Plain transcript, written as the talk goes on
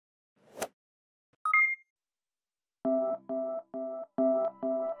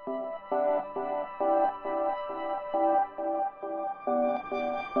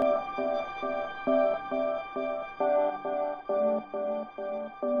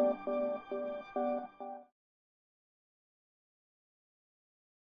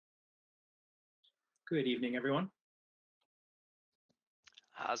Good evening, everyone.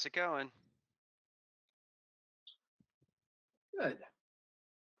 How's it going? Good.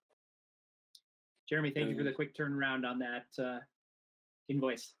 Jeremy, thank you for the quick turnaround on that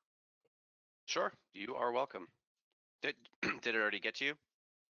invoice. Sure, you are welcome. Did it already get to you?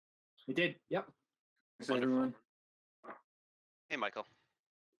 It did, yep. Thanks, everyone. Hey, Michael.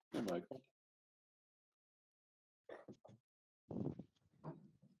 Hey, Michael.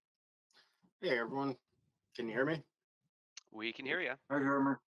 Hey, everyone. Can you hear me? We can hear you. Hi,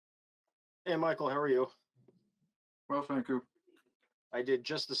 Jeremy. Hey, Michael, how are you? Well, thank you. I did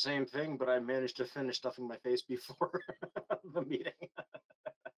just the same thing, but I managed to finish stuffing my face before the meeting.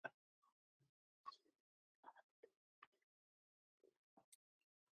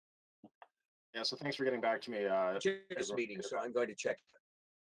 Yeah, so thanks for getting back to me. This meeting, so I'm going to check.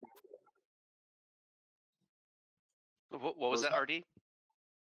 What was that, RD?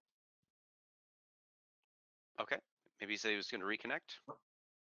 Okay, maybe he said he was going to reconnect.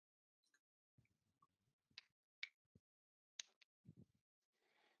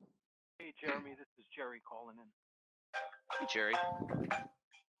 Hey, Jeremy, this is Jerry calling in. Hey, Jerry.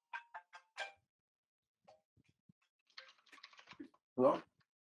 Hello?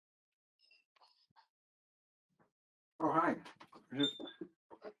 Oh, hi.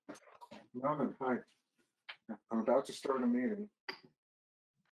 Melvin, hi. I'm about to start a meeting.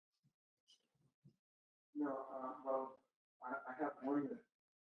 No, well, I have 1 minute.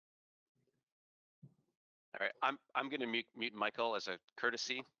 All right, I'm going to mute Michael as a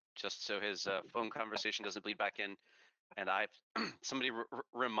courtesy, just so his phone conversation doesn't bleed back in. And somebody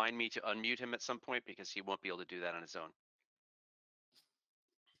remind me to unmute him at some point because he won't be able to do that on his own.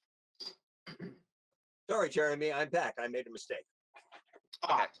 Sorry, Jeremy, I'm back. I made a mistake.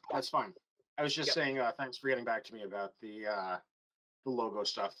 Ah, that's fine. I was just saying thanks for getting back to me about the logo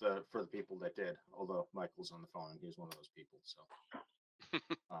stuff for the people that did, although Michael's on the phone. He's one of those people, so.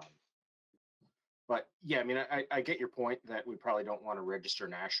 But yeah, I mean, I get your point that we probably don't want to register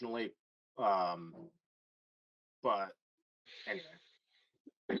nationally. But anyway.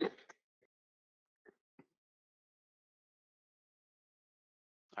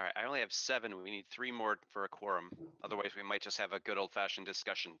 All right, I only have 7. We need 3 more for a quorum. Otherwise, we might just have a good old-fashioned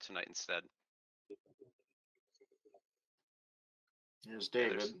discussion tonight instead. Here's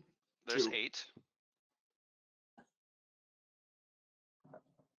David. Yeah, there's 2. 8.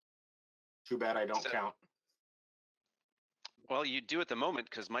 Too bad I don't 7. count. Well, you do at the moment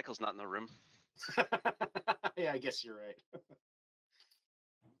because Michael's not in the room. Yeah, I guess you're right.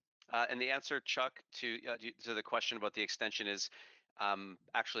 And the answer, Chuck, to the question about the extension is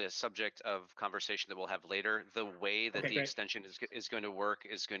actually a subject of conversation that we'll have later. The way that the extension is going to work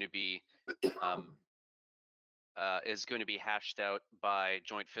is going to be hashed out by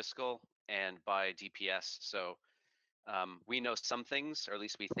joint fiscal and by DPS. So we know some things, or at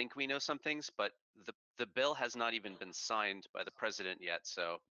least we think we know some things, but the bill has not even been signed by the president yet.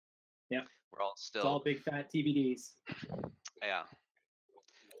 So yeah, we're all still. It's all big fat TBDs. Yeah,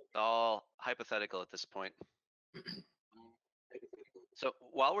 it's all hypothetical at this point. So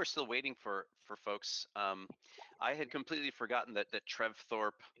while we're still waiting for folks, I had completely forgotten that Trev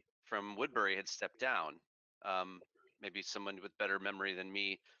Thorpe from Woodbury had stepped down. Maybe someone with better memory than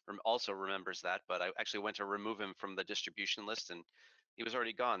me also remembers that, but I actually went to remove him from the distribution list and he was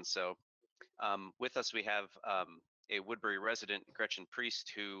already gone. So with us, we have a Woodbury resident, Gretchen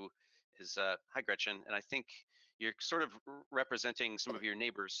Priest, who is, hi Gretchen, and I think you're sort of representing some of your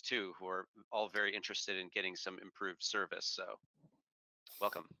neighbors too, who are all very interested in getting some improved service. So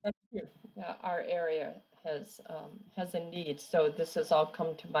welcome. Thank you. Yeah, our area has a need, so this has all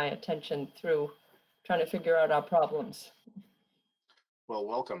come to my attention through trying to figure out our problems. Well,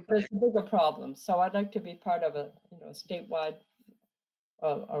 welcome. There's a bigger problem, so I'd like to be part of a statewide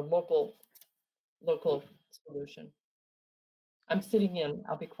or local solution. I'm sitting in.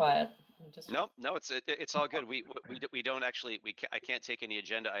 I'll be quiet. No, it's all good. We don't actually I can't take any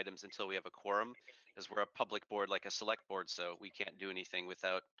agenda items until we have a quorum, because we're a public board like a select board, so we can't do anything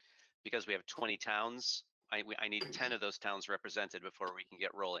without, because we have 20 towns. I need 10 of those towns represented before we can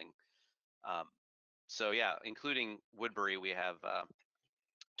get rolling. So yeah, including Woodbury, we have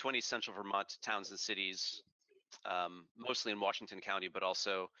 20 central Vermont towns and cities, mostly in Washington County, but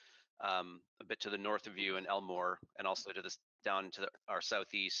also a bit to the north of you in Elmore, and also to this down to our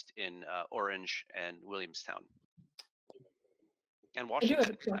southeast in Orange and Williamstown, and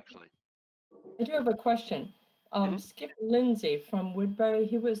Washington, actually. I do have a question. Skip Lindsay from Woodbury,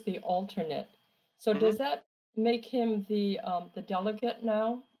 he was the alternate. So does that make him the delegate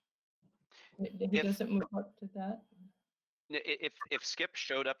now? He doesn't move up to that? if Skip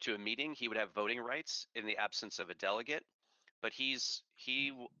showed up to a meeting, he would have voting rights in the absence of a delegate, but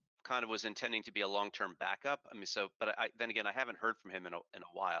kind of was intending to be a long-term backup. I mean, but then again, I haven't heard from him in a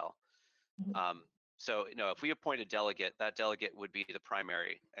while. Mhm. So, if we appoint a delegate, that delegate would be the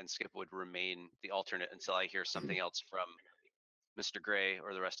primary, and Skip would remain the alternate until I hear something else from Mr. Gray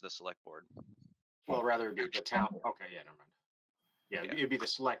or the rest of the select board. Well, rather it be the town. Okay, yeah, never mind. Yeah, Yeah. it'd be the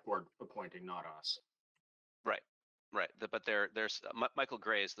select board appointing, not us. Right. But there's Michael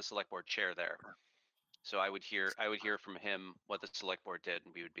Gray is the select board chair there. So I would hear from him what the select board did,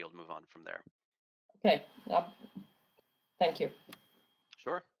 and we would be able to move on from there. Okay, thank you.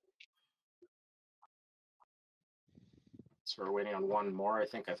 Sure. So we're waiting on one more. I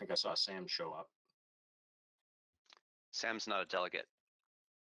think I saw Sam show up. Sam's not a delegate.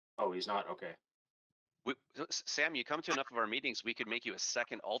 Oh, he's not? Okay. Sam, you come to enough of our meetings, we could make you a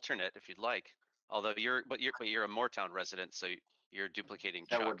second alternate if you'd like. Although you're a Moortown resident, so you're duplicating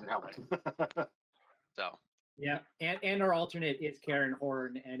That Chuck. wouldn't help. So Yeah, and our alternate is Karen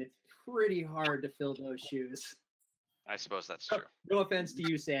Horn, and it's pretty hard to fill those shoes. I suppose that's true. No offense to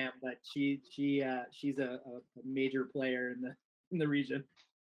you, Sam, but she's a major player in the region.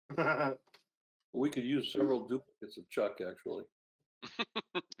 We could use several duplicates of Chuck, actually.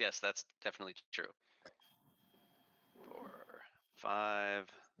 Yes, that's definitely true. 4, 5,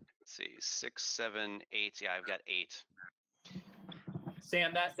 let's see, 6, 7, 8. Yeah, I've got 8.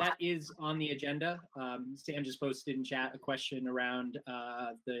 Sam, that is on the agenda. Sam just posted in chat a question around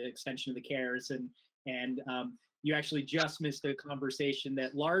the extension of the CARES, and you actually just missed a conversation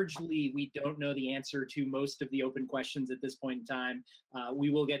that largely we don't know the answer to most of the open questions at this point in time.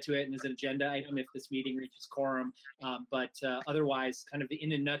 We will get to it as an agenda item if this meeting reaches quorum, but otherwise, kind of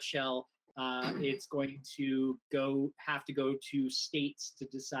in a nutshell, it's going to have to go to states to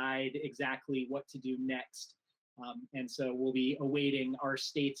decide exactly what to do next. And so we'll be awaiting our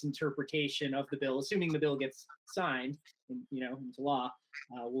state's interpretation of the bill, assuming the bill gets signed, into law.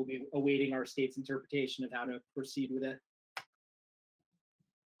 We'll be awaiting our state's interpretation of how to proceed with it.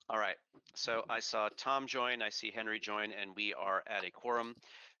 All right. So I saw Tom join, I see Henry join, and we are at a quorum.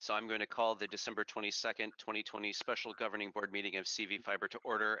 So I'm going to call the December 22nd, 2020 Special Governing Board meeting of CV Fiber to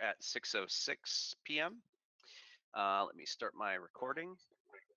order at 6:06 p.m. Let me start my recording.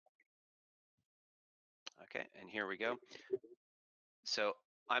 Okay, and here we go. So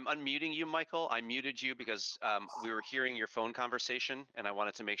I'm unmuting you, Michael. I muted you because we were hearing your phone conversation, and I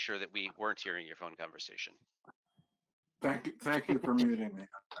wanted to make sure that we weren't hearing your phone conversation. Thank you for muting me.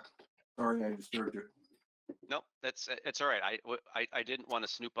 Sorry I disturbed you. No, it's all right. I didn't want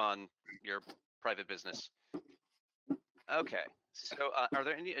to snoop on your private business. Okay, so are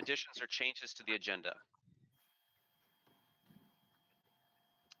there any additions or changes to the agenda?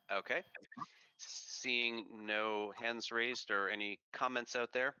 Okay. Seeing no hands raised or any comments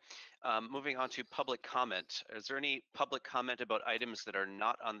out there, moving on to public comment. Is there any public comment about items that are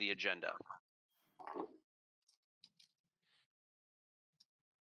not on the agenda?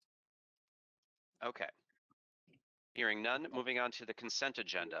 Okay. Hearing none, moving on to the consent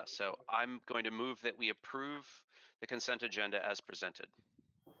agenda. So I'm going to move that we approve the consent agenda as presented.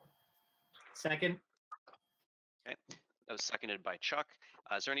 Second. Okay, that was seconded by Chuck.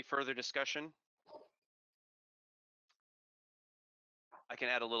 Is there any further discussion? I can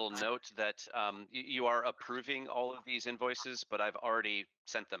add a little note that you are approving all of these invoices, but I've already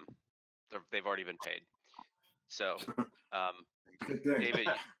sent them. They've already been paid. So,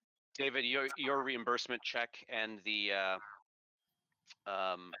 David, your reimbursement check and the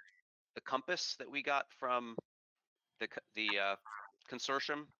compass that we got from the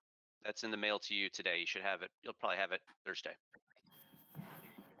consortium, that's in the mail to you today. You should have it. You'll probably have it Thursday.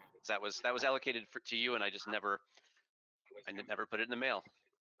 That was allocated to you, and I never put it in the mail.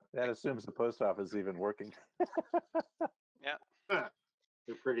 That assumes the post office is even working. Yeah.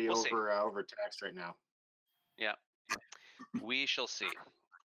 They're pretty We'll see. overtaxed right now. Yeah. We shall see.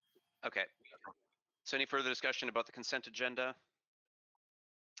 Okay. So any further discussion about the consent agenda?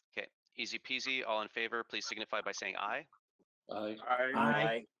 Okay. Easy peasy. All in favor, please signify by saying aye. Aye.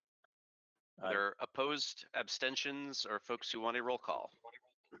 Aye. Are there opposed, abstentions, or folks who want a roll call?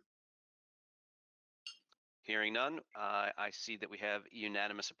 Hearing none, I see that we have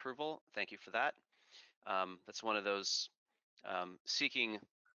unanimous approval. Thank you for that. That's one of those seeking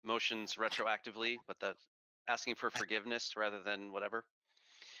motions retroactively, but that's asking for forgiveness rather than whatever.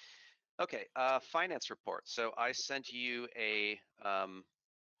 Okay, finance report. So I sent you a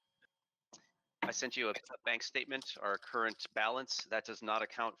bank statement, our current balance. That does not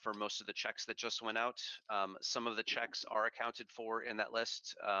account for most of the checks that just went out. Some of the checks are accounted for in that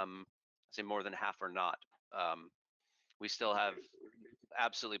list. I say more than half are not. We still have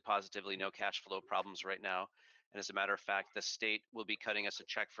absolutely positively no cash flow problems right now. And as a matter of fact, the state will be cutting us a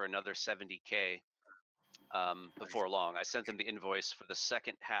check for another 70K before long. I sent them the invoice for the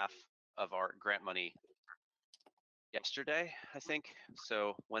second half of our grant money yesterday, I think.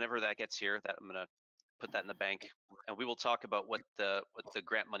 So whenever that gets here, that I'm gonna put that in the bank, and we will talk about what the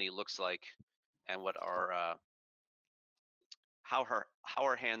grant money looks like, and what our how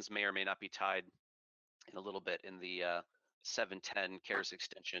our hands may or may not be tied in a little bit in the 710 CARES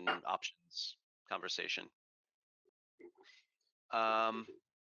extension options conversation. All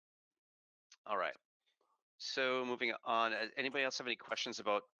right. So moving on, anybody else have any questions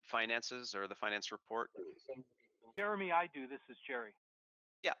about finances or the finance report? Jeremy, I do. This is Jerry.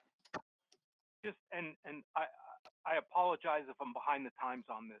 Yeah. Just and I apologize if I'm behind the times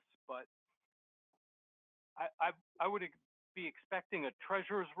on this, but I would be expecting a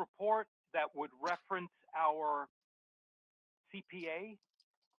treasurer's report that would reference our CPA.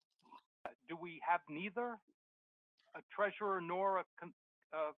 Do we have neither a treasurer nor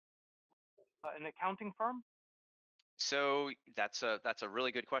an accounting firm? So that's a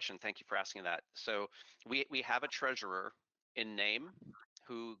really good question. Thank you for asking that. So we have a treasurer in name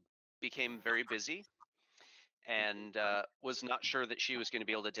who became very busy and was not sure that she was going to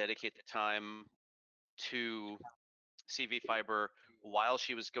be able to dedicate the time to CV Fiber while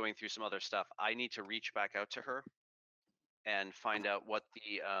she was going through some other stuff. I need to reach back out to her and find out what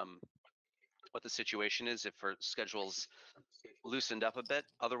the situation is, if her schedule's loosened up a bit.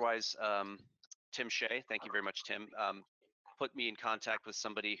 Otherwise, Tim Shea, thank you very much, Tim, put me in contact with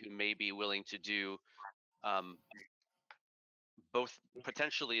somebody who may be willing to do both,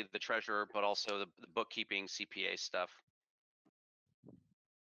 potentially the treasurer, but also the bookkeeping CPA stuff.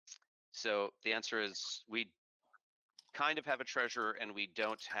 So the answer is we kind of have a treasurer and we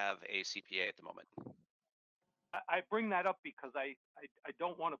don't have a CPA at the moment. I bring that up because I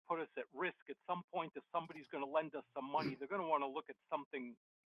don't want to put us at risk at some point. If somebody's going to lend us some money, they're going to want to look at something,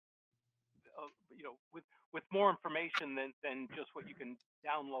 with more information than just what you can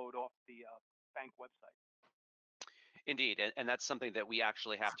download off the bank website. Indeed, and that's something that we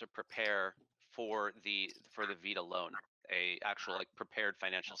actually have to prepare for the VITA loan, a actual prepared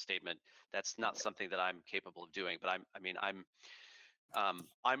financial statement. That's not something that I'm capable of doing, but I'm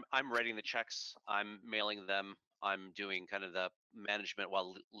writing the checks, I'm mailing them, I'm doing kind of the management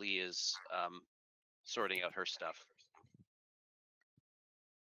while Lee is sorting out her stuff.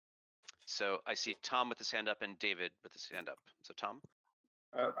 So I see Tom with his hand up and David with his hand up. So Tom?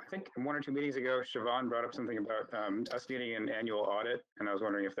 I think 1 or 2 meetings ago, Siobhan brought up something about us needing an annual audit, and I was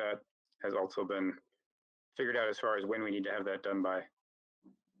wondering if that has also been figured out as far as when we need to have that done by.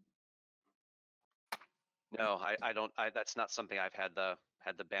 No, I don't. That's not something I've had the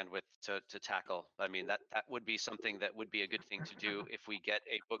bandwidth to tackle. I mean, that would be something that would be a good thing to do if we get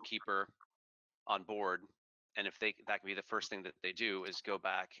a bookkeeper on board, and if that could be the first thing that they do is go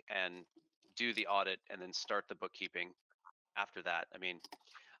back and do the audit and then start the bookkeeping after that. I mean,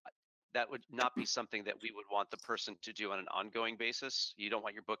 that would not be something that we would want the person to do on an ongoing basis. You don't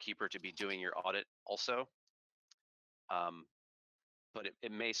want your bookkeeper to be doing your audit also. But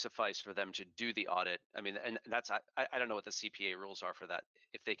it may suffice for them to do the audit. I mean, and that's, I don't know what the CPA rules are for that.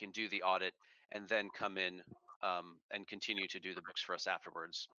 If they can do the audit and then come in and continue to do the books for us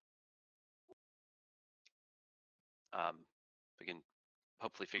afterwards. We can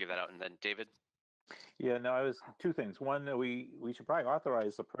hopefully figure that out. And then David? Yeah, no, I was two things. One, we should probably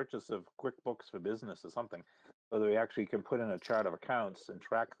authorize the purchase of QuickBooks for Business or something, so that we actually can put in a chart of accounts and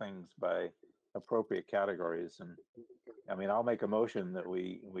track things by appropriate categories. And I mean, I'll make a motion that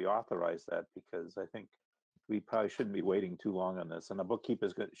we authorize that, because I think we probably shouldn't be waiting too long on this. And the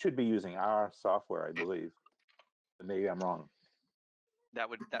bookkeepers should be using our software, I believe. But maybe I'm wrong. That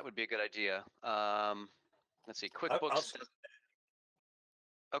would be a good idea. Let's see, QuickBooks.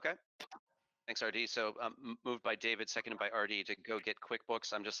 Okay. Thanks, RD. So moved by David, seconded by RD to go get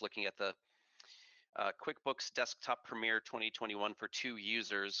QuickBooks. I'm just looking at the QuickBooks Desktop Premier 2021 for 2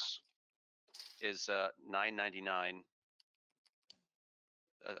 users is $999,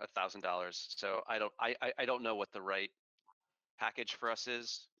 $1,000. So I don't know what the right package for us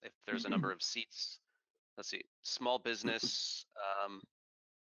is. If there's a number of seats, let's see, small business,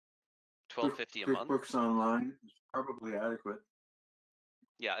 $12.50 a month. QuickBooks Online is probably adequate.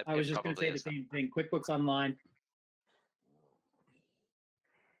 Yeah, I was just going to say the same thing. QuickBooks Online.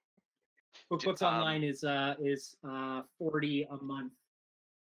 QuickBooks Online is $40 a month.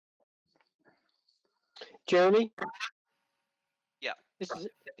 Jeremy? Yeah. This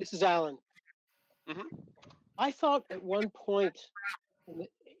is Alan. Mm-hmm. I thought at one point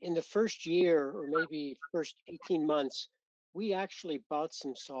in the first year or maybe first 18 months, we actually bought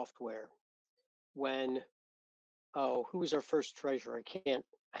some software when, oh, who was our first treasurer? I can't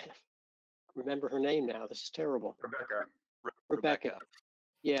remember her name now. This is terrible. Rebecca.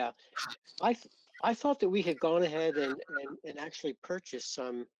 Yeah. I thought that we had gone ahead and actually purchased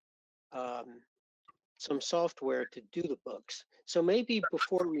some software to do the books. So maybe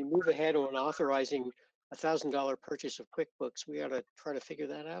before we move ahead on authorizing $1,000 purchase of QuickBooks, we ought to try to figure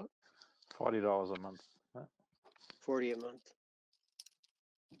that out. $40 a month. Huh? 40 a month.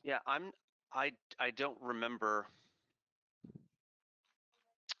 Yeah, I don't remember.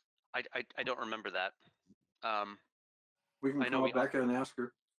 I don't remember that. We can I know call we Becca and ask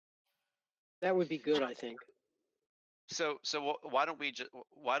her. That would be good, I think. So why don't we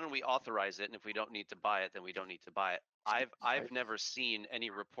authorize it, and if we don't need to buy it, then we don't need to buy it. I've never seen any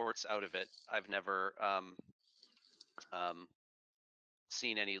reports out of it. I've never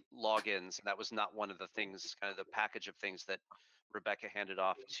seen any logins, and that was not one of the things, kind of the package of things that Rebecca handed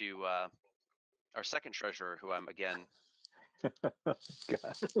off to our second treasurer, who I'm again.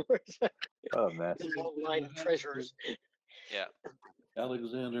 Oh, man. The long line of treasurers. Yeah.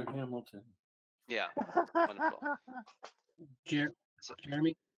 Alexander Hamilton. Yeah. Wonderful.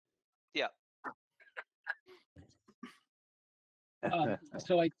 Jeremy? Yeah.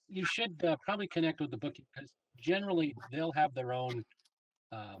 So you should probably connect with the bookie, because generally they'll have their own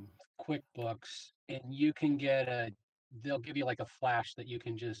QuickBooks, and you can they'll give you like a flash that you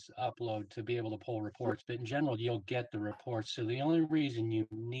can just upload to be able to pull reports. But in general, you'll get the reports. So the only reason you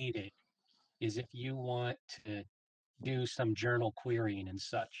need it is if you want to do some journal querying and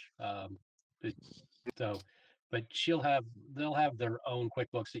such. But they'll have their own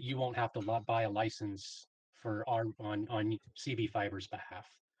QuickBooks that you won't have to buy a license for on CB Fiber's behalf.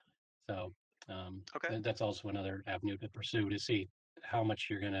 So okay. That's also another avenue to pursue to see how much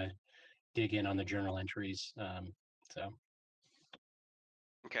you're going to dig in on the journal entries.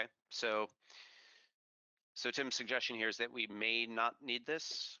 Okay, so Tim's suggestion here is that we may not need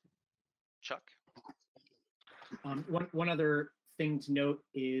this. Chuck? One other thing to note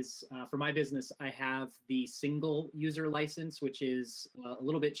is for my business, I have the single user license, which is a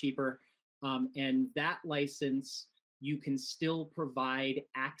little bit cheaper. And that license, you can still provide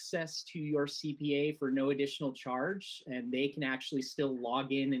access to your CPA for no additional charge, and they can actually still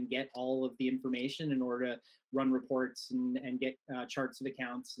log in and get all of the information in order to run reports and get charts of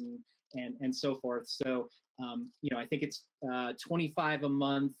accounts and so forth. So, I think it's $25 a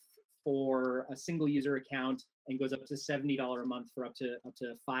month for a single user account, and goes up to $70 a month for up to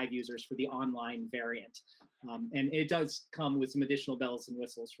 5 users for the online variant. And it does come with some additional bells and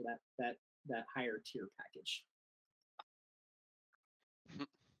whistles for that higher tier package.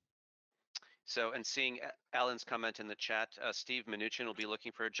 So, and seeing Alan's comment in the chat, Steve Mnuchin will be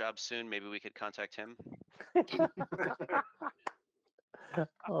looking for a job soon. Maybe we could contact him.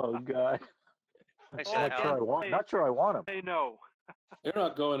 Oh, God. Nice Not sure I want him. Say no. They're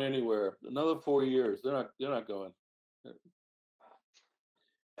not going anywhere. Another 4 years. They're not going.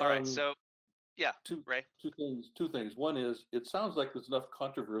 All right. So, yeah, Ray. Two things. One is, it sounds like there's enough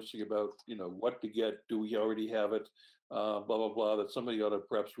controversy about, what to get. Do we already have it? Blah, blah, blah, that somebody ought to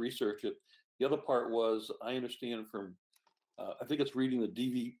perhaps research it. The other part was, I understand from, I think it's reading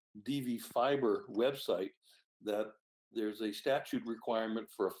the DV Fiber website, that there's a statute requirement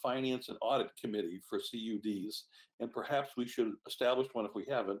for a finance and audit committee for CUDs. And perhaps we should establish one if we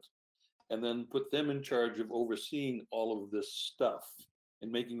haven't, and then put them in charge of overseeing all of this stuff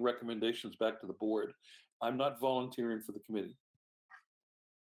and making recommendations back to the board. I'm not volunteering for the committee.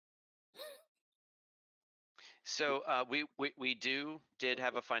 So we did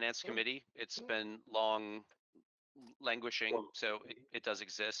have a finance committee. It's been long languishing, so it does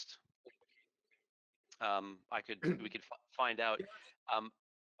exist. We could find out.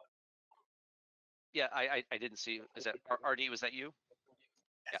 Yeah, I didn't see. Is that RD? Was that you?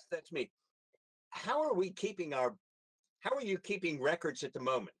 Yes, that's me. How are you keeping records at the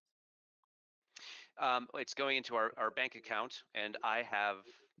moment? It's going into our bank account, and I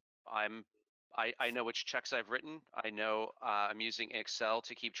know which checks I've written. I know I'm using Excel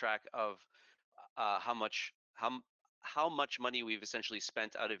to keep track of how much money we've essentially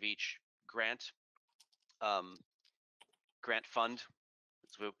spent out of each grant fund.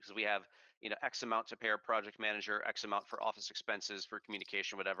 So we have X amount to pay our project manager, X amount for office expenses, for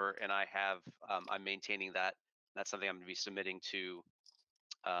communication, whatever, and I'm maintaining that. That's something I'm going to be submitting to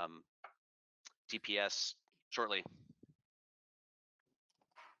DPS shortly.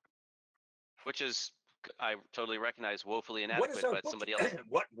 Which is, I totally recognize, woefully inadequate, but somebody else.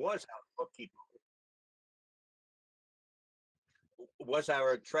 What was our bookkeeping? was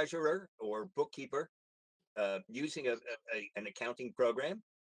our treasurer or bookkeeper using an accounting program?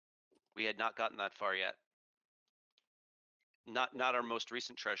 We had not gotten that far yet. Not our most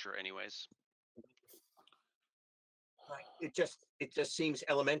recent treasurer, anyways. It just seems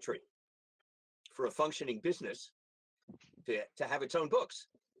elementary for a functioning business to have its own books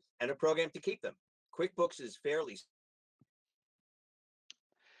and a program to keep them. QuickBooks is fairly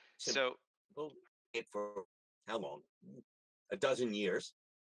So it for how long? A dozen years.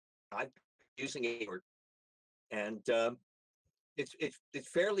 I've been using it, and it's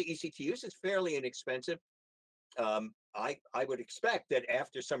fairly easy to use. It's fairly inexpensive. I would expect that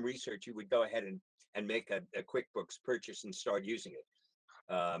after some research, you would go ahead and make a QuickBooks purchase and start using it.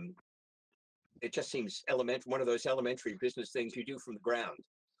 It just seems one of those elementary business things you do from the ground.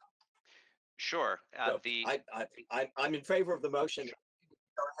 sure. So I'm in favor of the motion.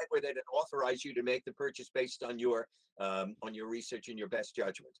 Go ahead with it and authorize you to make the purchase based on your research and your best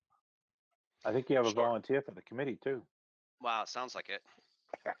judgment. I think you have a Sure. volunteer for the committee too. Wow, sounds like it.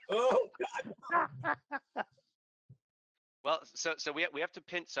 Oh God! Well, so we have to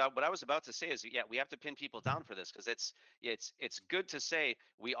pin. So what I was about to say is, yeah, we have to pin people down for this because it's good to say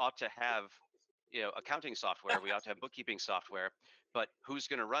we ought to have, accounting software, we ought to have bookkeeping software, but who's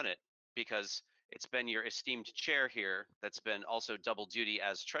going to run it? Because it's been your esteemed chair here that's been also double duty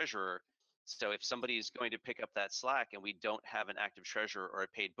as treasurer. So if somebody's going to pick up that slack and we don't have an active treasurer or a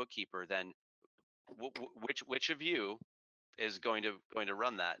paid bookkeeper, then which of you is going to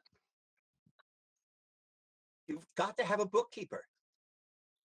run that? You've got to have a bookkeeper.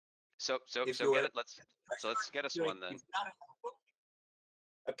 So If get you're- it. Let's get us one then. You've got to have a bookkeeper.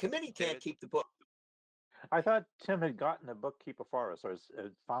 A committee can't David? keep the book. I thought Tim had gotten a bookkeeper for us, or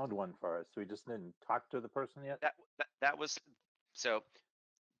found one for us. We just didn't talk to the person yet. That was so.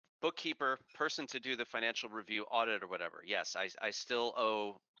 Bookkeeper, person to do the financial review, audit, or whatever. Yes, I still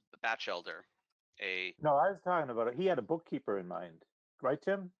owe the Batchelder a. No, I was talking about it. He had a bookkeeper in mind, right,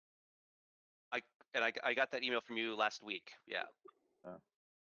 Tim? I got that email from you last week. Yeah. Oh.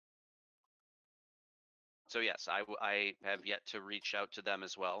 So yes, I have yet to reach out to them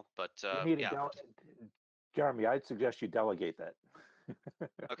as well, but You need yeah. Jeremy, I'd suggest you delegate that.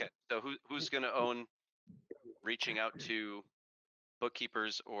 Okay, so who's going to own reaching out to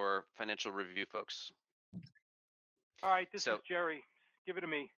bookkeepers or financial review folks? All right, this So- is Jerry. Give it to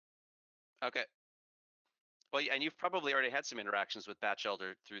me. Okay. Well, and you've probably already had some interactions with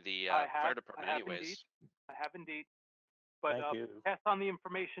Batchelder through the I fire have- department, I have anyways. indeed. I have indeed. But Thank you. pass on the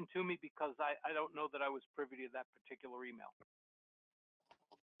information to me because I don't know that I was privy to that particular email.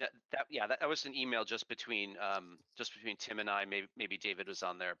 That was an email just between Tim and I. Maybe David was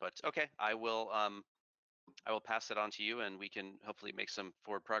on there, but okay, I will pass it on to you, and we can hopefully make some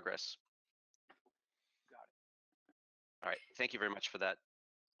forward progress. Got it. All right, thank you very much for that,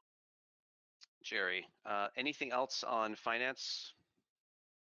 Jerry. Anything else on finance?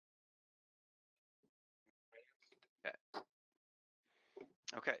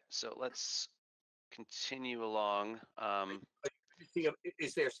 Okay, so let's continue along.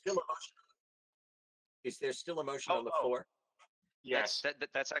 Is there still a motion? Is there still a motion on the floor? Yes.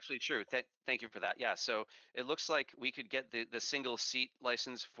 That's actually true. Thank you for that. Yeah, so it looks like we could get the single seat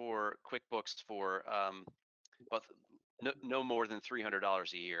license for QuickBooks for no more than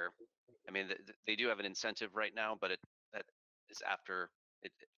 $300 a year. I mean, they do have an incentive right now, but that is after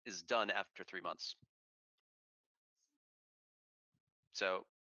it is done after 3 months. So,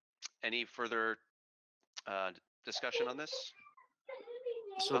 any further discussion on this?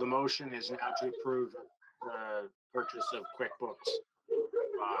 So the motion is now to approve the purchase of QuickBooks,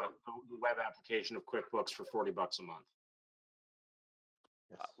 the web application of QuickBooks for $40 a month.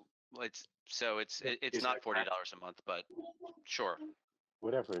 Well, it's Is not that $40 correct? a month, but sure.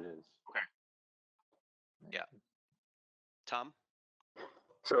 Whatever it is. Okay. Yeah. Tom?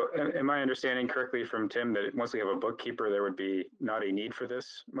 So am I understanding correctly from Tim that once we have a bookkeeper, there would be not a need for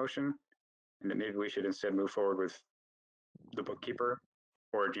this motion? And that maybe we should instead move forward with the bookkeeper?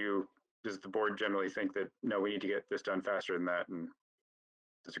 Or does the board generally think that, no, we need to get this done faster than that and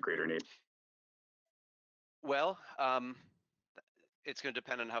there's a greater need? Well, it's going to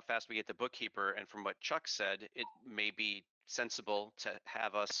depend on how fast we get the bookkeeper. And from what Chuck said, it may be sensible to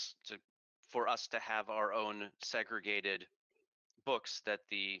for us to have our own segregated books that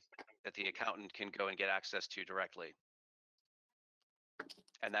the accountant can go and get access to directly.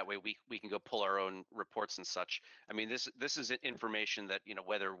 And that way we can go pull our own reports and such. I mean, this is information that,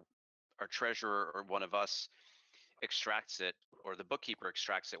 whether our treasurer or one of us extracts it or the bookkeeper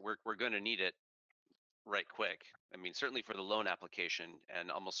extracts it, we're going to need it right quick. I mean, certainly for the loan application and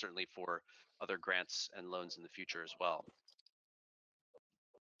almost certainly for other grants and loans in the future as well.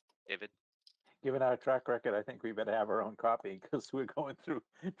 David? Given our track record, I think we better have our own copy because we're going through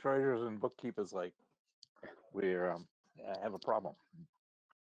treasurers and bookkeepers like we're have a problem.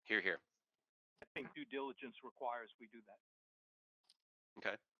 Here, here. I think due diligence requires we do that.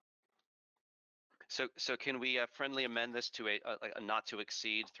 Okay. So can we friendly amend this to a not to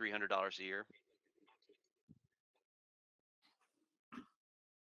exceed $300 a year?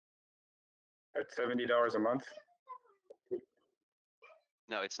 At $70 a month?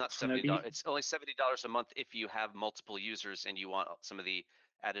 No, it's not No, $70. It's only $70 a month if you have multiple users and you want some of the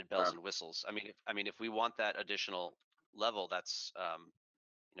added bells and whistles. I mean, if we want that additional level, that's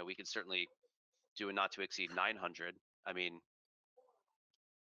you know, we could certainly do a not to exceed 900. I mean,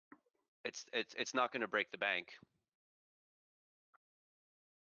 it's not going to break the bank.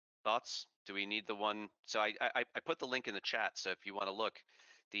 Thoughts? Do we need the one? So I put the link in the chat. So if you want to look,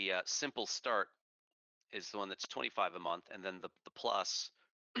 the simple start is the one that's 25 a month, and then the plus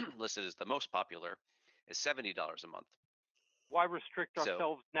listed as the most popular is $70 a month. Why restrict So-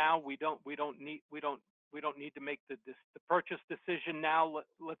 ourselves now? We don't need to make the purchase decision now.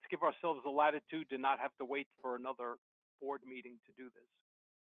 Let's give ourselves the latitude to not have to wait for another board meeting to do this.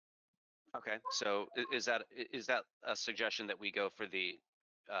 Okay, so is that a suggestion that we go for the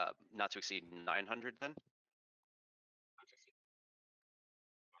not to exceed 900 then?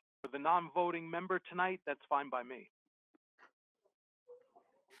 For the non-voting member tonight, that's fine by me.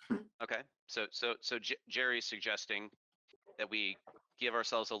 Okay, so Jerry's suggesting that we give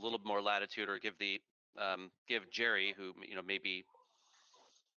ourselves a little more latitude, or give the give Jerry, who may be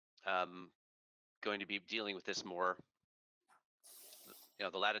going to be dealing with this more,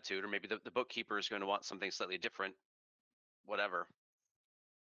 the latitude, or maybe the bookkeeper is going to want something slightly different. Whatever.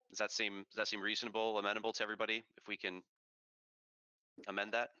 Does that seem reasonable, amenable to everybody? If we can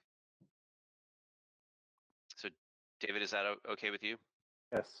amend that. So, David, is that okay with you?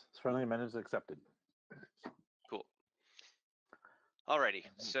 Yes, friendly amendment is accepted. Cool. Alrighty.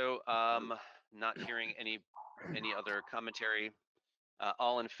 So, not hearing any other commentary.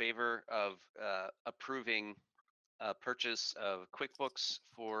 All in favor of approving purchase of QuickBooks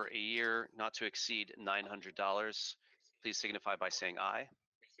for a year not to exceed $900, please signify by saying aye.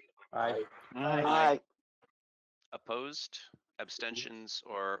 Aye. Aye. Opposed, abstentions,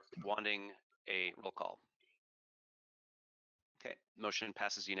 or wanting a roll call? Okay, motion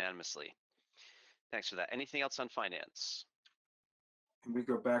passes unanimously. Thanks for that. Anything else on finance? Can we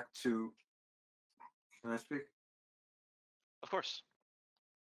go back to, can I speak? Of course.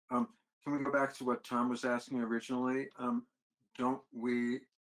 Can we go back to what Tom was asking originally? Don't we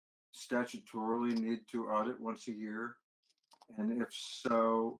statutorily need to audit once a year? And if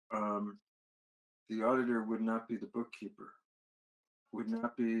so, the auditor would not be the bookkeeper, would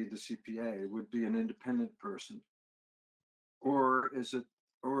not be the CPA, it would be an independent person. Or is it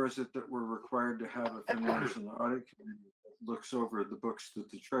that we're required to have a finance and audit committee that looks over the books that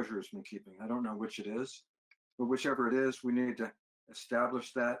the treasurer's been keeping? I don't know which it is, but whichever it is, we need to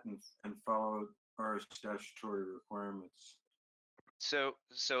establish that and follow our statutory requirements. So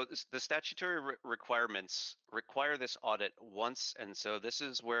the statutory requirements require this audit once, and so this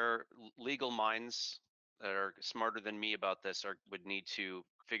is where legal minds that are smarter than me about this would need to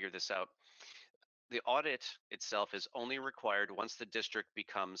figure this out. The audit itself is only required once the district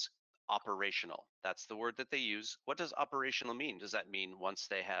becomes operational. That's the word that they use. What does operational mean? Does that mean once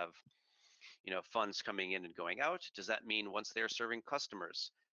they have, funds coming in and going out? Does that mean once they're serving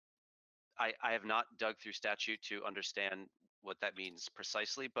customers? I have not dug through statute to understand what that means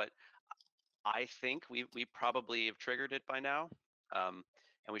precisely, but I think we probably have triggered it by now, and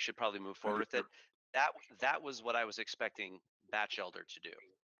we should probably move forward with it. That was what I was expecting Batchelder to do,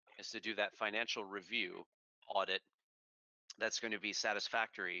 is to do that financial review audit that's going to be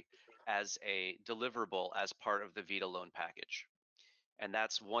satisfactory as a deliverable as part of the Vita loan package. And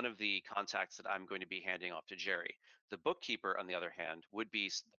that's one of the contacts that I'm going to be handing off to Jerry. The bookkeeper, on the other hand, would be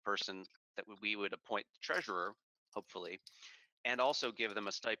the person that we would appoint the treasurer, hopefully, and also give them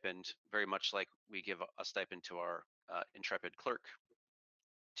a stipend, very much like we give a stipend to our intrepid clerk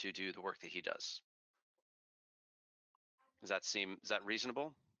to do the work that he does. Is that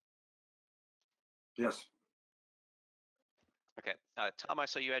reasonable? Yes. Okay, Tom, I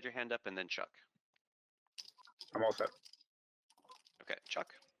saw you had your hand up, and then Chuck. I'm all set. Okay,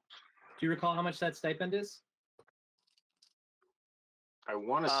 Chuck. Do you recall how much that stipend is? I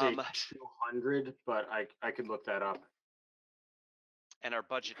want to say 200, but I could look that up. And our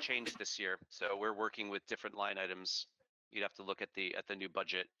budget changed this year, so we're working with different line items. You'd have to look at the new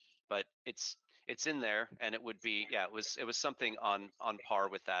budget, but it's in there, and it would be, yeah, it was something on par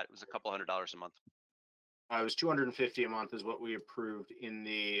with that. It was a couple $100s a month. It was 250 a month is what we approved in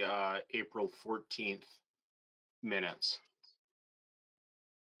the April 14th minutes.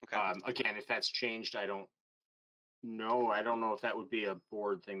 Okay. Again, if that's changed, I don't know. I don't know if that would be a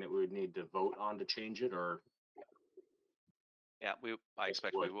board thing that we would need to vote on to change it, or Yeah, I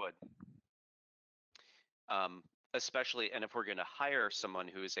expect we would. Especially, and if we're going to hire someone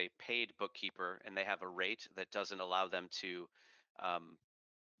who is a paid bookkeeper and they have a rate that doesn't allow them to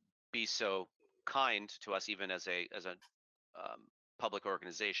be so kind to us, even as a public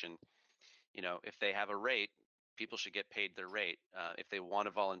organization, you know, if they have a rate, people should get paid their rate. If they want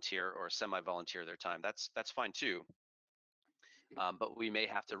to volunteer or semi-volunteer their time, that's fine too. But we may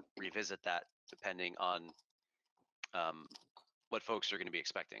have to revisit that depending on what folks are going to be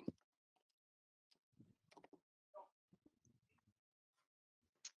expecting.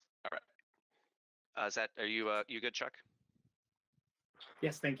 All right. Are you good, Chuck?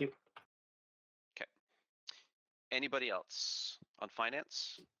 Yes, thank you. Okay. Anybody else on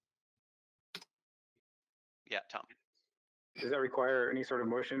finance? Yeah, Tom. Does that require any sort of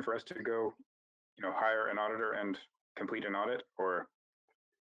motion for us to go, hire an auditor and complete an audit, or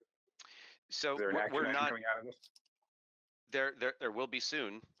So is there an action we're item not. coming out of this? There will be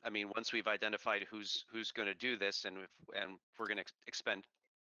soon. I mean, once we've identified who's going to do this, and if we're going to expend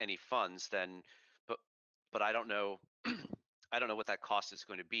any funds, then but I don't know. I don't know what that cost is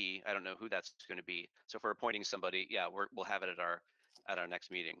going to be. I don't know who that's going to be. So if we're appointing somebody, yeah, we'll have it at our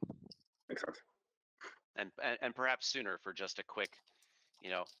next meeting. Makes sense. And perhaps sooner for just a quick,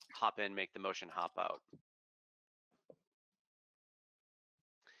 hop in, make the motion, hop out.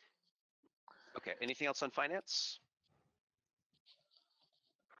 Okay. Anything else on finance?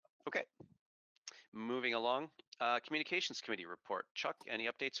 Okay. Moving along. Communications committee report. Chuck, any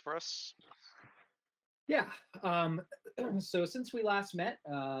updates for us? Yeah. So since we last met,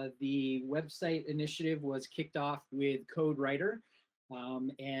 the website initiative was kicked off with CodeWriter,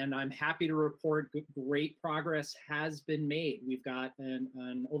 and I'm happy to report great progress has been made. We've got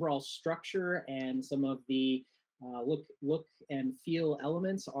an overall structure and some of the look and feel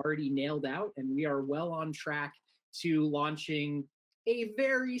elements already nailed out, and we are well on track to launching a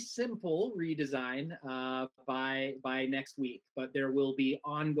very simple redesign by next week. But there will be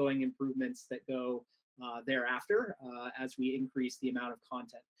ongoing improvements that go thereafter as we increase the amount of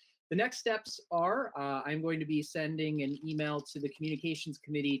content. The next steps are I'm going to be sending an email to the communications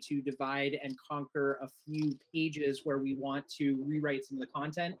committee to divide and conquer a few pages where we want to rewrite some of the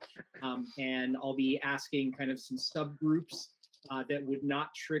content. And I'll be asking kind of some subgroups that would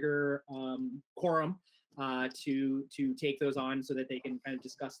not trigger quorum to take those on so that they can kind of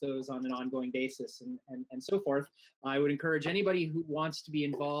discuss those on an ongoing basis and so forth. I would encourage anybody who wants to be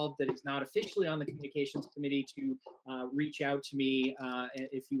involved that is not officially on the communications committee to reach out to me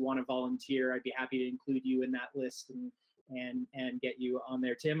if you want to volunteer. I'd be happy to include you in that list and get you on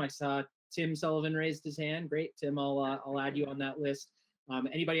there. Tim, I saw Tim Sullivan raised his hand. Great, Tim, I'll add you on that list.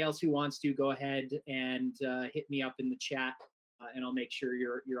 Anybody else who wants to, go ahead and hit me up in the chat. And I'll make sure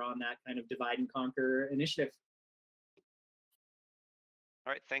you're on that kind of divide and conquer initiative.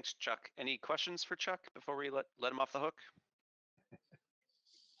 All right, thanks, Chuck. Any questions for Chuck before we let him off the hook?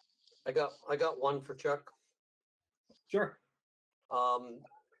 I got one for Chuck. Sure.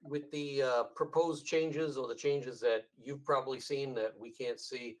 With the proposed changes or the changes that you've probably seen that we can't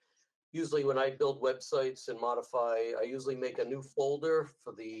see, usually when I build websites and modify, I usually make a new folder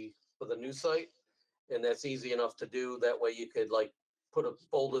for the new site. And that's easy enough to do. That way you could like put a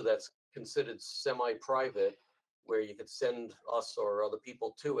folder that's considered semi-private where you could send us or other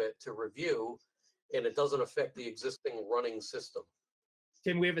people to it to review, and it doesn't affect the existing running system.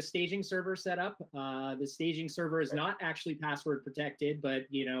 Tim, we have a staging server set up. The staging server is not actually password protected, but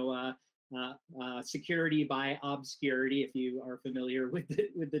security by obscurity, if you are familiar with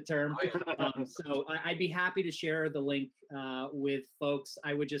the term. So I'd be happy to share the link with folks.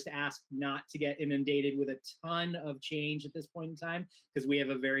 I would just ask not to get inundated with a ton of change at this point in time, because we have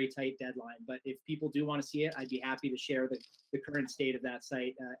a very tight deadline. But if people do want to see it, I'd be happy to share the current state of that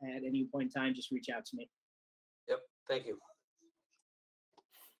site at any point in time. Just reach out to me. Yep, thank you.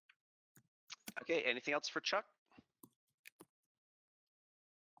 Okay, anything else for Chuck?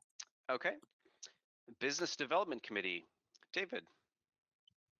 Okay. Business Development Committee, David.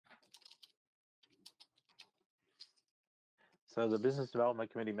 So the Business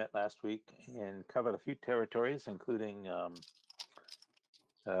Development Committee met last week and covered a few territories, including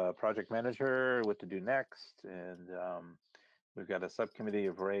project manager, what to do next. And we've got a subcommittee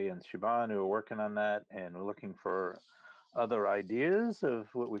of Ray and Siobhan who are working on that, and we're looking for other ideas of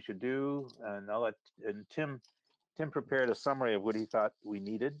what we should do. And Tim prepared a summary of what he thought we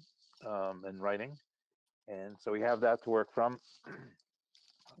needed in writing. And so we have that to work from.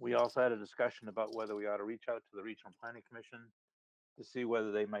 We also had a discussion about whether we ought to reach out to the Regional Planning Commission to see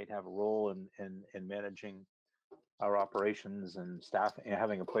whether they might have a role in managing our operations and staff, and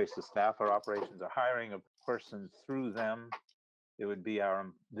having a place to staff our operations, or hiring a person through them. It would be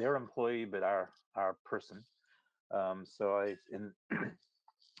their employee, but our person. So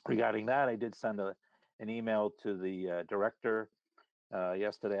regarding that, I did send an email to the director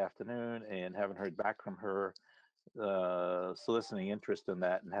yesterday afternoon, and haven't heard back from her, soliciting interest in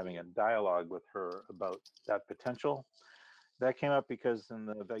that and having a dialogue with her about that potential. That came up because in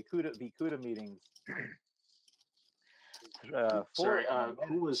the Vikuda meetings, Sorry,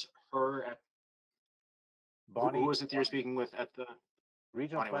 who was her at? Bonnie, who was it you're speaking with at the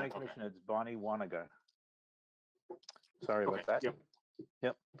Regional Bonnie Planning Wanaga, okay. Commission? It's Bonnie Wanaga. Sorry about that. Yep.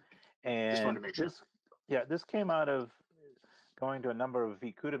 Yep. Just wanted And to make sure. this came out of going to a number of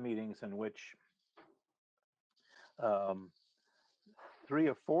Vikuda meetings in which 3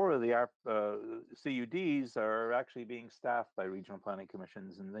 or 4 of the CUDs are actually being staffed by regional planning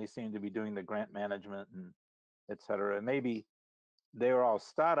commissions, and they seem to be doing the grant management and et cetera. And maybe they're all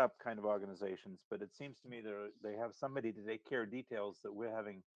startup kind of organizations, but it seems to me they have somebody to take care of details that we're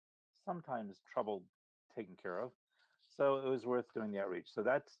having sometimes trouble taking care of. So it was worth doing the outreach. So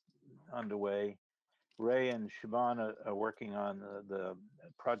that's underway. Ray and Siobhan are working on the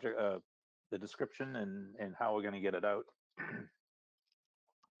project, the description and how we're going to get it out.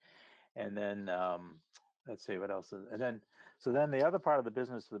 And then let's see what else. And then the other part of the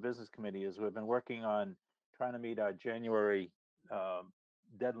business committee is we've been working on trying to meet our January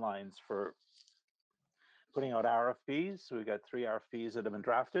deadlines for putting out RFPs. So we've got 3 RFPs that have been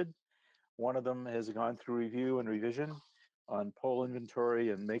drafted. One of them has gone through review and revision on pole inventory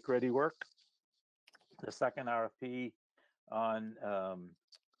and make ready work. The second RFP on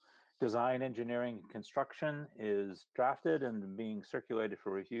design, engineering, and construction is drafted and being circulated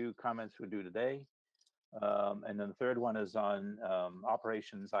for review. Comments were due today. And then the third one is on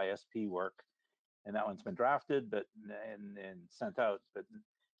operations ISP work. And that one's been drafted and sent out, but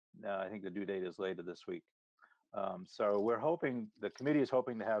I think the due date is later this week. So we're hoping, the committee is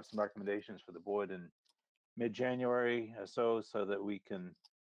hoping to have some recommendations for the board in mid-January or so that we can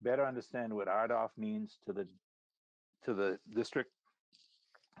better understand what RDOF means to the district,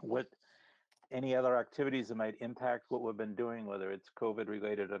 what any other activities that might impact what we've been doing, whether it's COVID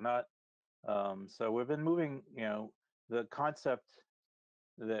related or not. So we've been moving, the concept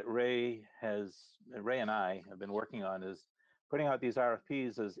that Ray and I have been working on is putting out these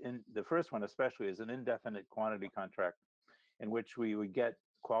RFPs the first one especially is an indefinite quantity contract in which we would get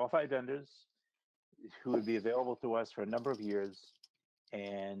qualified vendors who would be available to us for a number of years,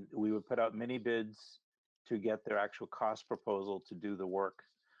 and we would put out mini bids to get their actual cost proposal to do the work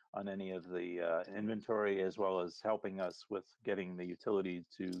on any of the inventory, as well as helping us with getting the utility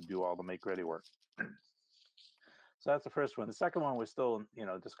to do all the make ready work. So that's the first one. The second one we're still,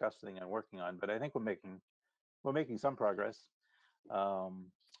 discussing and working on, but I think we're making some progress.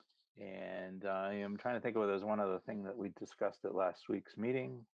 And I am trying to think of whether there's one other thing that we discussed at last week's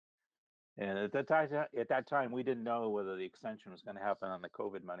meeting. And at that time, we didn't know whether the extension was going to happen on the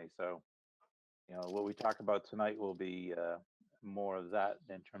COVID money. So, what we talk about tonight will be more of that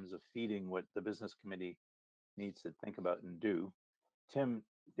in terms of feeding what the business committee needs to think about and do. Tim,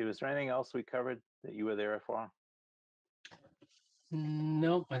 was there anything else we covered that you were there for?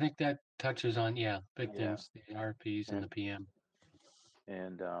 No, I think that touches on, big things, the RPs and the PM.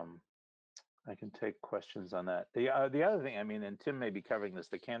 And I can take questions on that. The other thing, and Tim may be covering this,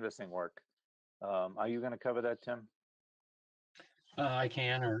 the canvassing work. Are you going to cover that, Tim? I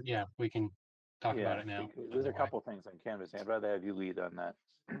can, or we can talk about it now. There's a couple things on canvassing. I'd rather have you lead on that.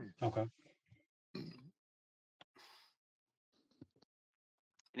 Okay.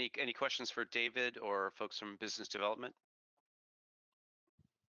 Any questions for David or folks from business development?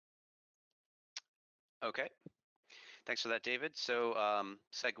 Okay. Thanks for that, David. So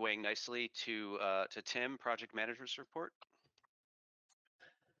segueing nicely to Tim, project manager's report.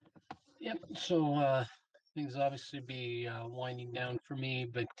 Yep. So things obviously be winding down for me,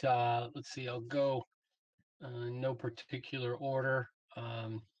 but let's see. I'll go in no particular order.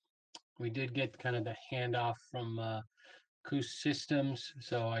 We did get kind of the handoff from Coos Systems,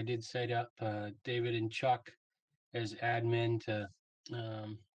 so I did set up David and Chuck as admin to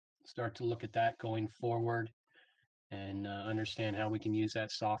start to look at that going forward and understand how we can use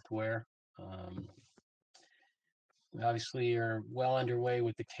that software. We obviously are well underway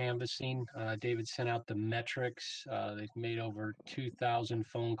with the canvassing. David sent out the metrics. They've made over 2,000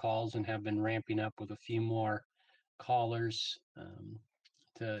 phone calls and have been ramping up with a few more callers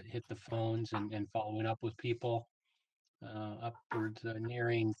hit the phones and following up with people. Upwards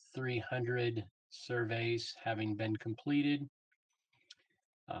nearing 300 surveys having been completed.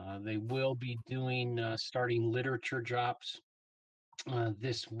 They will be doing starting literature drops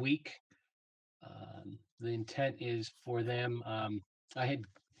this week. The intent is for them. I had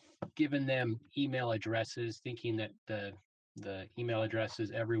given them email addresses, thinking that the email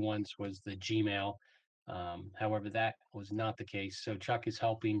addresses everyone's was the Gmail. However, that was not the case. So Chuck is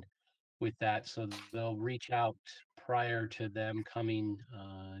helping with that. So they'll reach out prior to them coming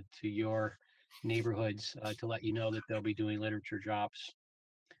to your neighborhoods to let you know that they'll be doing literature drops.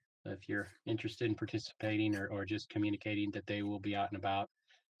 If you're interested in participating or just communicating that they will be out and about.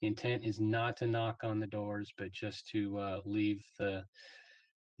 The intent is not to knock on the doors, but just to leave the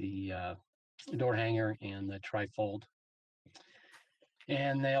door hanger and the trifold.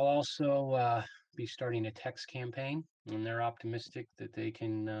 And they'll also be starting a text campaign, and they're optimistic that they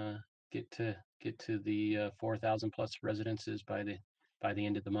can get to the 4,000 plus residences by the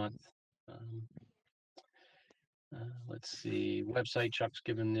end of the month. Let's see, website, Chuck's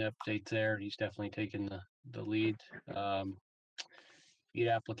given the update there. He's definitely taken the lead. Lead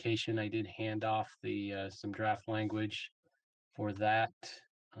application, I did hand off some draft language for that.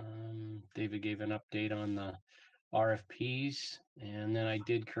 David gave an update on the RFPs, and then I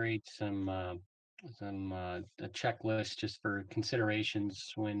did create a checklist just for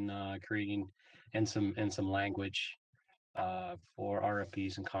considerations when creating and some language for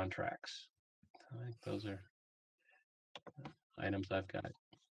RFPs and contracts. I think those are items I've got.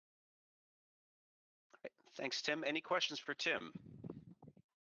 Thanks, Tim. Any questions for Tim?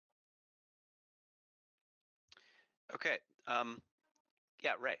 Okay.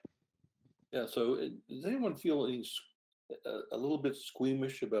 Yeah, Ray. Yeah. So does anyone feel a little bit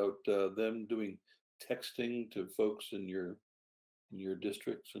squeamish about them doing texting to folks in your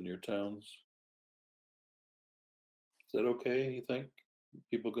districts and your towns? Is that okay, you think?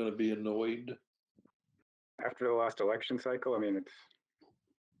 People going to be annoyed? After the last election cycle, I mean, it's.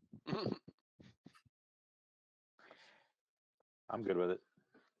 I'm good with it.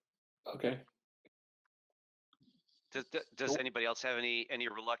 Okay. Does anybody else have any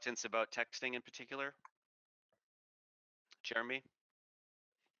reluctance about texting in particular? Jeremy?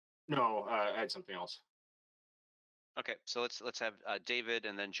 No, I had something else. Okay, so let's have David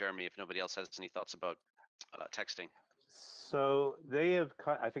and then Jeremy if nobody else has any thoughts about texting. So they have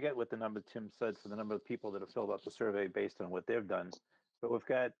cut, I forget what the number Tim said for the number of people that have filled out the survey based on what they've done, but we've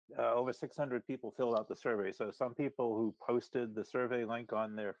got over 600 people filled out the survey. So some people who posted the survey link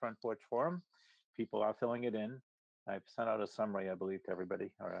on their front porch forum, people are filling it in. I've sent out a summary, I believe, to everybody,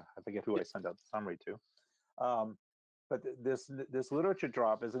 or I forget who I sent out the summary to. But this literature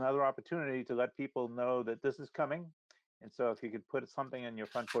drop is another opportunity to let people know that this is coming. And so if you could put something in your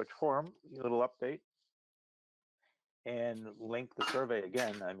front porch forum, a little update, and link the survey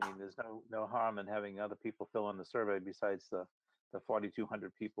again. I mean, there's no harm in having other people fill in the survey besides the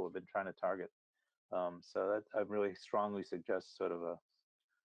 4,200 people have been trying to target. So that I really strongly suggest sort of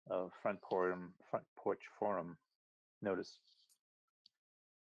a front porch forum notice.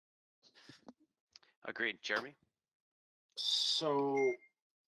 Agreed. Jeremy? So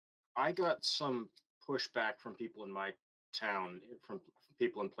I got some pushback from people in my town, from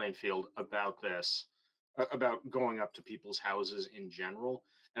people in Plainfield about this, about going up to people's houses in general.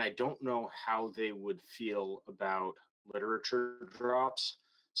 And I don't know how they would feel about literature drops.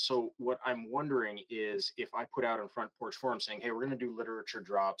 So what I'm wondering is if I put out in front porch forum saying, hey, we're going to do literature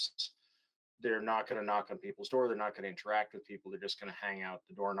drops, they're not going to knock on people's door. They're not going to interact with people. They're just going to hang out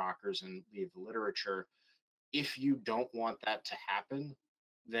the door knockers and leave the literature. If you don't want that to happen,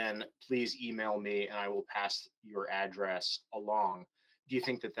 then please email me and I will pass your address along. Do you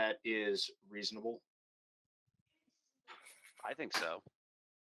think that that is reasonable? I think so.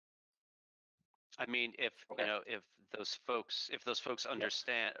 I mean, if Okay. if those folks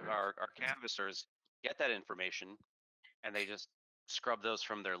understand, our canvassers get that information and they just scrub those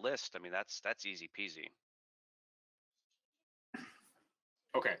from their list, I mean, that's easy peasy.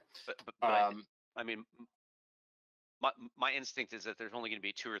 Okay. But I mean, my instinct is that there's only going to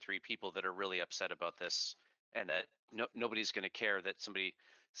be 2 or 3 people that are really upset about this, and that nobody's going to care that somebody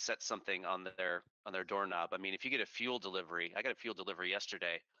set something on their doorknob. I mean, if you get a fuel delivery, I got a fuel delivery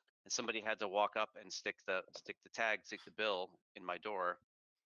yesterday, and somebody had to walk up and stick the tag, stick the bill in my door.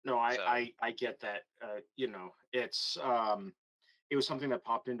 No, I get that. You know, it's it was something that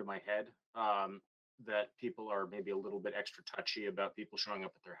popped into my head, that people are maybe a little bit extra touchy about people showing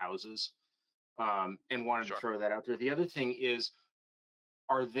up at their houses, and wanted to throw that out there. The other thing is,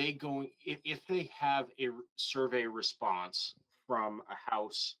 are they going, if they have a survey response from a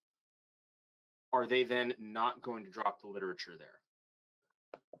house, are they then not going to drop the literature there?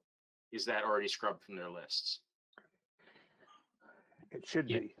 Is that already scrubbed from their lists? It should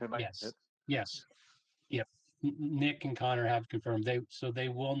Yeah, be. yes. Yes. Yep. Nick and Connor have confirmed they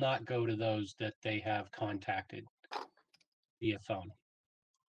will not go to those that they have contacted via phone.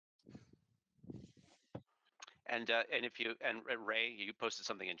 And if you and Ray, you posted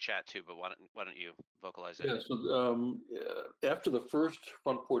something in chat too, but why don't you vocalize it? Yeah, so after the first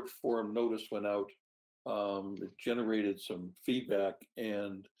front porch forum notice went out, it generated some feedback,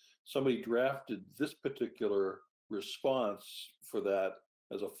 and somebody drafted this particular response for that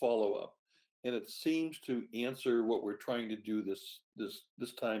as a follow-up, and it seems to answer what we're trying to do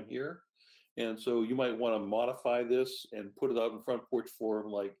this time here. And so you might want to modify this and put it out in front porch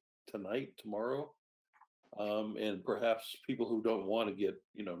forum like tonight, tomorrow. And perhaps people who don't want to get,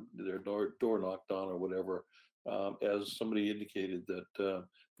 their door knocked on or whatever, as somebody indicated that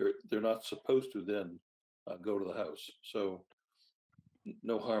they're not supposed to then go to the house. So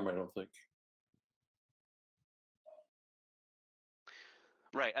no harm, I don't think.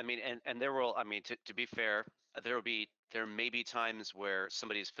 Right. I mean, and there will, I mean, to be fair, there may be times where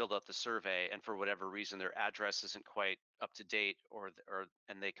somebody's filled out the survey and for whatever reason their address isn't quite up to date,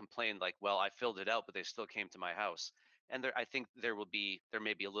 and they complain like, well, I filled it out, but they still came to my house. And I think there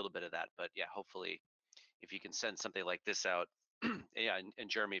may be a little bit of that, but yeah, hopefully, if you can send something like this out, yeah, and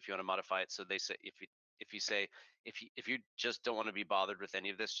Jeremy, if you want to modify it, so they say if you just don't want to be bothered with any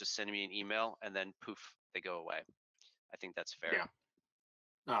of this, just send me an email, and then poof, they go away. I think that's fair. Yeah.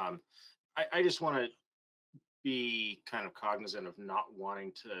 I just want to be kind of cognizant of not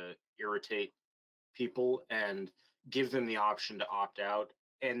wanting to irritate people and give them the option to opt out.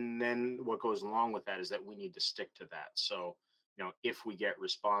 And then what goes along with that is that we need to stick to that. So, if we get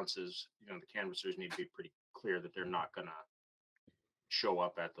responses, the canvassers need to be pretty clear that they're not going to show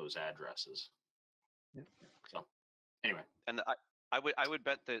up at those addresses. Yeah. So, anyway. And I would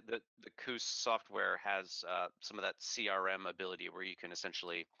bet the Coos software has some of that CRM ability where you can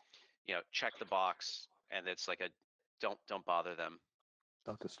essentially, check the box, and it's like a don't bother them.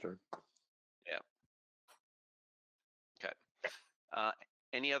 Don't disturb. Yeah. Okay.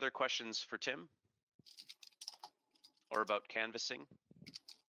 Any other questions for Tim or about canvassing?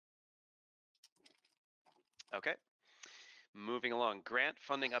 Okay. Moving along, grant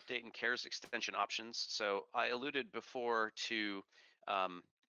funding update and CARES extension options. So I alluded before to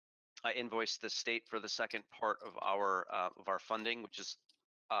I invoiced the state for the second part of our funding, which is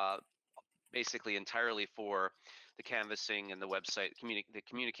basically entirely for the canvassing and the website, the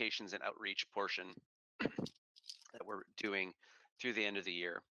communications and outreach portion that we're doing through the end of the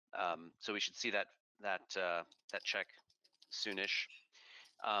year. So we should see that check soonish.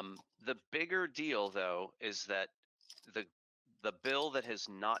 The bigger deal, though, is that the bill that has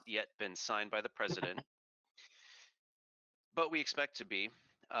not yet been signed by the president, but we expect to be,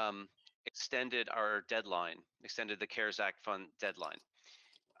 extended our deadline, extended the CARES Act fund deadline.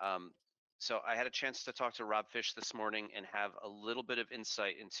 So I had a chance to talk to Rob Fish this morning and have a little bit of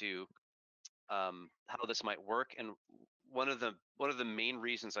insight into how this might work. And one of the main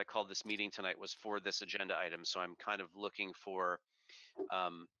reasons I called this meeting tonight was for this agenda item. So I'm kind of looking for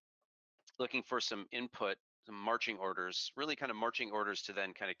some input, some marching orders, really kind of marching orders to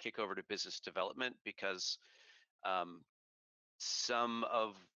then kind of kick over to business development, because some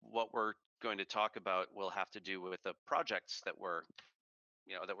of what we're going to talk about will have to do with the projects that we're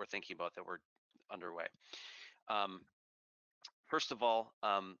thinking about, that we're underway. First of all,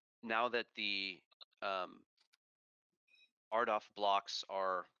 now that the RDOF blocks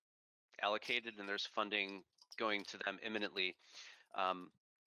are allocated and there's funding going to them imminently,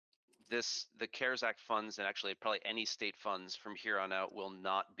 the CARES Act funds, and actually probably any state funds from here on out, will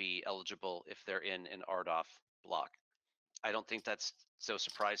not be eligible if they're in an RDOF block. I don't think that's so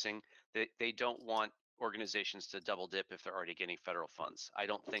surprising. They don't want organizations to double dip if they're already getting federal funds. I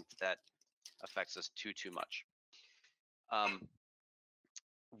don't think that affects us too much.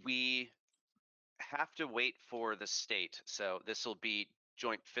 We have to wait for the state. So this will be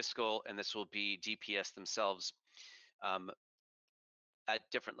joint fiscal, and this will be DPS themselves at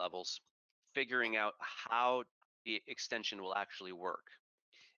different levels, figuring out how the extension will actually work.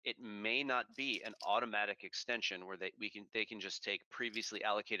 It may not be an automatic extension where they can just take previously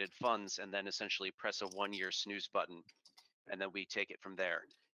allocated funds and then essentially press a 1-year snooze button, and then we take it from there.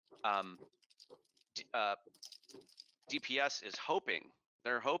 DPS is hoping,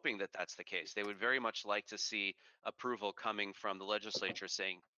 they're hoping that that's the case. They would very much like to see approval coming from the legislature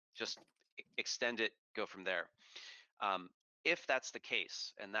saying, just extend it, go from there. If that's the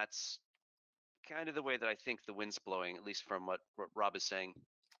case, and that's kind of the way that I think the wind's blowing, at least from what Rob is saying.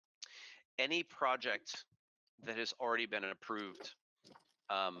 Any project that has already been approved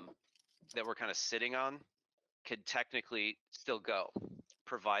that we're kind of sitting on could technically still go,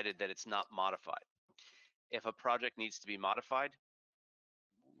 provided that it's not modified. If a project needs to be modified,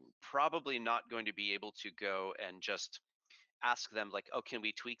 probably not going to be able to go and just ask them like, oh, can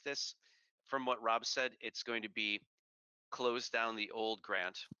we tweak this? From what Rob said, it's going to be close down the old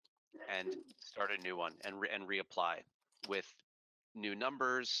grant and start a new one and reapply with new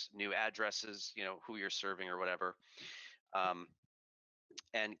numbers, new addresses, you know, who you're serving or whatever.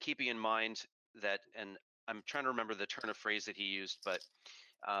 And keeping in mind that, and I'm trying to remember the turn of phrase that he used, but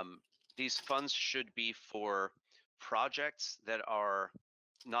these funds should be for projects that are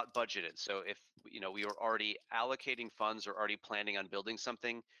not budgeted. So if, you know, we were already allocating funds or already planning on building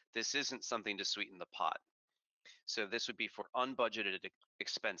something, this isn't something to sweeten the pot. So this would be for unbudgeted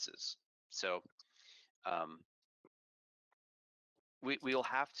expenses. So we'll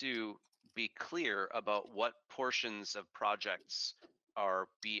have to be clear about what portions of projects are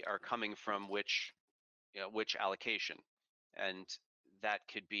coming from which, you know, which allocation, and that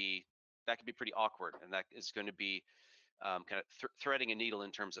could be pretty awkward, and that is going to be kind of threading a needle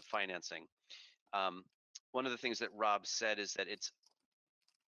in terms of financing. One of the things that Rob said is that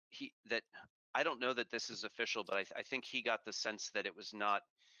that I don't know that this is official, but I think he got the sense that it was not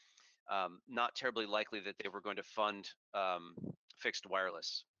terribly likely that they were going to fund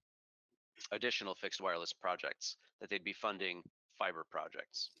additional fixed wireless projects, that they'd be funding fiber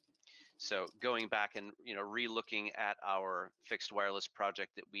projects. So going back and, you know, re-looking at our fixed wireless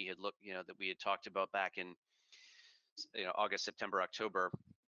project that we had that we had talked about back in, you know, August, September, October.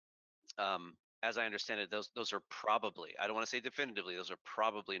 As I understand it, those are probably, I don't want to say definitively, those are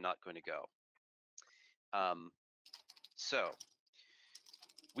probably not going to go. So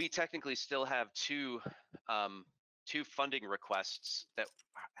we technically still have two funding requests that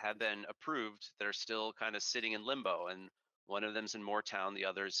have been approved that are still kind of sitting in limbo, and one of them's in Moortown, the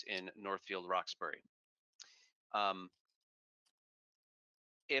other's in Northfield, Roxbury.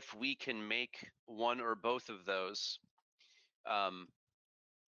 If we can make one or both of those,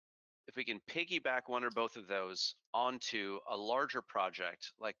 if we can piggyback one or both of those onto a larger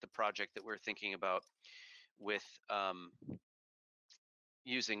project, like the project that we're thinking about with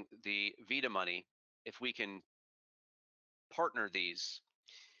using the VITA money, if we can partner these,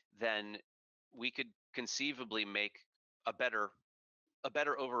 then we could conceivably make a better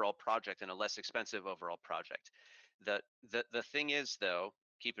overall project and a less expensive overall project. The thing is, though,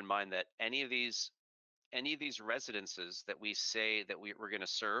 keep in mind that any of these residences that we say that we're going to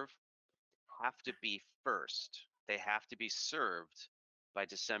serve have to be first. They have to be served by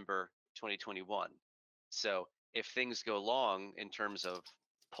December 2021. So if things go long in terms of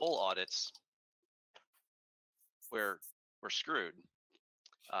poll audits, we're screwed,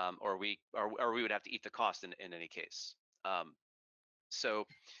 or we would have to eat the cost in any case. So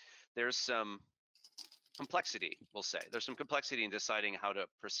there's some complexity, we'll say. There's some complexity in deciding how to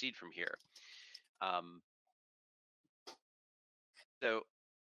proceed from here. So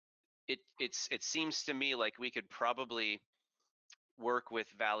it seems to me like we could probably work with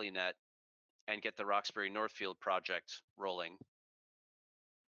ValleyNet and get the Roxbury Northfield project rolling.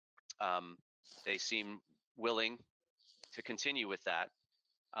 They seem willing to continue with that.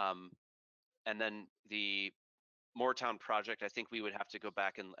 And then the Moortown project, I think we would have to go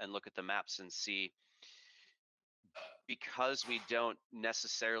back and look at the maps and see, because we don't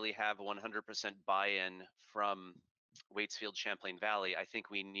necessarily have 100% buy-in from Waitsfield Champlain Valley. I think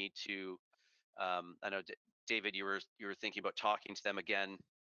we need to, I know David, you were thinking about talking to them again,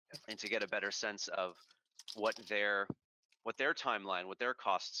 and to get a better sense of what their timeline, what their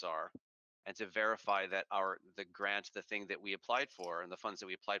costs are, and to verify that the grant, the thing that we applied for, and the funds that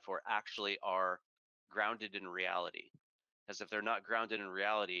we applied for actually are grounded in reality. Because if they're not grounded in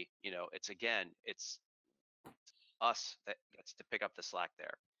reality, you know, it's us that gets to pick up the slack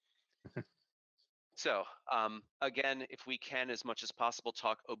there. So again, if we can, as much as possible,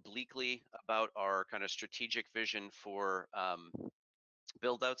 talk obliquely about our kind of strategic vision for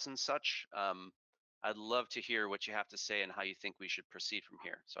build outs and such. I'd love to hear what you have to say and how you think we should proceed from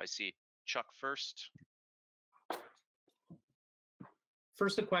here. So I see Chuck first.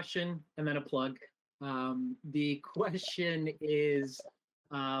 First a question and then a plug. The question is,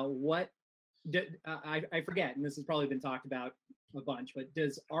 I forget, and this has probably been talked about a bunch, but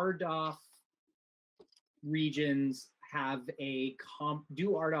does RDOF regions have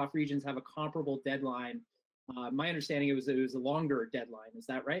do RDOF regions have a comparable deadline? My understanding it was a longer deadline. Is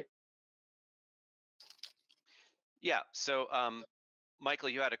that right? Yeah. So Michael,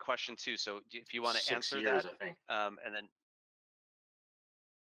 you had a question too, so if you want to 6 answer years, that, I think. and then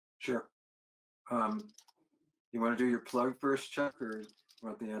Sure. You want to do your plug first, Chuck, or you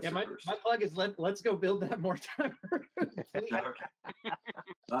want the answer Yeah, my first? plug is let's go build that more time. Okay.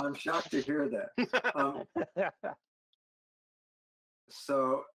 I'm shocked to hear that.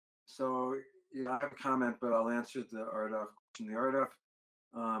 So you know, I have a comment, but I'll answer the RDOF question. The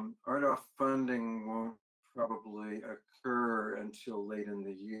RDOF funding won't probably occur until late in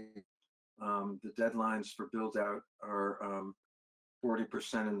the year. The deadlines for build out are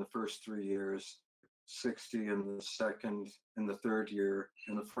 40% in the first 3 years, 60 in the third year,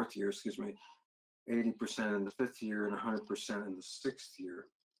 in the fourth year, excuse me, 80% in the fifth year, and 100% in the sixth year.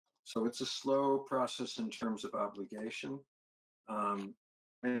 So it's a slow process in terms of obligation.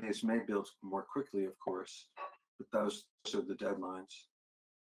 Many of these may build more quickly, of course, but those are the deadlines.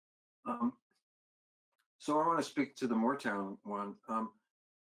 So I want to speak to the Moortown one,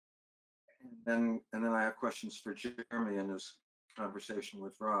 and then I have questions for Jeremy in his conversation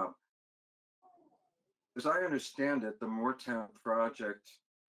with Rob. As I understand it, the Moortown project,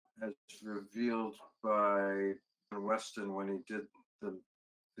 as revealed by Weston when he did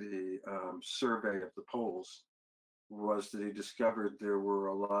the survey of the poles, was that he discovered there were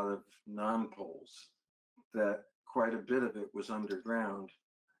a lot of non-poles, that quite a bit of it was underground,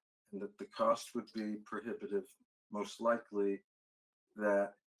 and that the cost would be prohibitive, most likely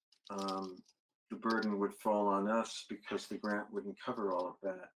that the burden would fall on us because the grant wouldn't cover all of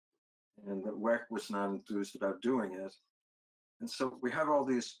that, and that WEC was not enthused about doing it. And so we have all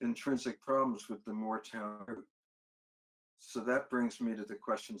these intrinsic problems with the Moortown route. So that brings me to the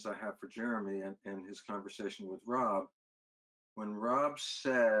questions I have for Jeremy and his conversation with Rob. When Rob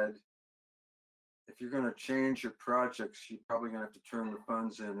said, if you're going to change your projects, you're probably going to have to turn the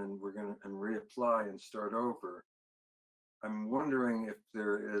funds in and we're going to reapply and start over. I'm wondering if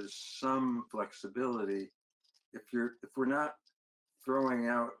there is some flexibility. If we're not throwing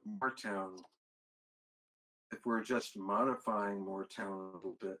out Moortown, if we're just modifying Moortown a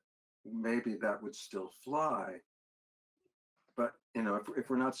little bit, maybe that would still fly. But you know, if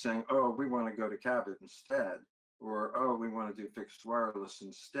we're not saying, oh, we want to go to Cabot instead, or oh, we want to do fixed wireless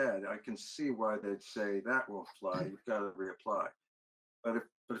instead, I can see why they'd say that won't fly. You've got to reapply. But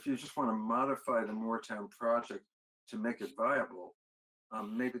if you just want to modify the Moortown project to make it viable,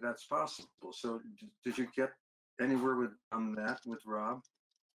 maybe that's possible. So did you get anywhere on that with Rob?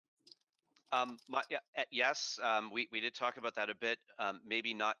 Yes, we did talk about that a bit,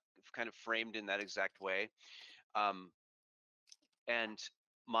 maybe not kind of framed in that exact way. And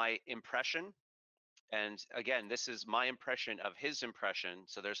my impression, and again, this is my impression of his impression,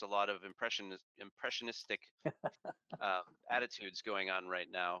 so there's a lot of impressionistic attitudes going on right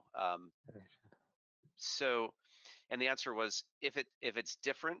now. So, and the answer was, if it's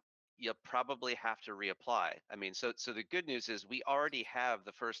different, you'll probably have to reapply. I mean, so the good news is we already have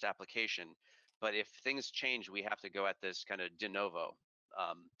the first application, but if things change, we have to go at this kind of de novo.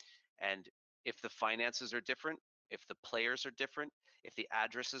 And if the finances are different, if the players are different, if the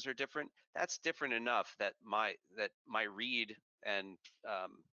addresses are different, that's different enough that my read and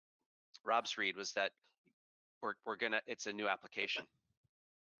Rob's read was that it's a new application.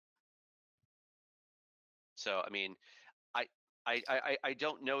 So I mean, I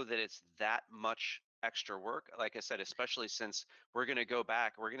don't know that it's that much extra work. Like I said, especially since we're going to go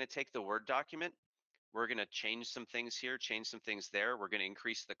back, we're going to take the Word document, we're going to change some things here, change some things there. We're going to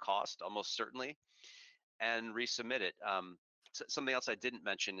increase the cost almost certainly, and resubmit it. Something else I didn't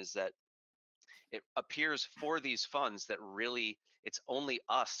mention is that it appears for these funds that really it's only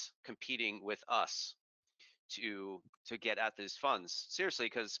us competing with us to get at these funds. Seriously,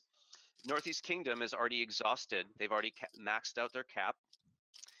 because Northeast Kingdom is already exhausted. They've already maxed out their cap.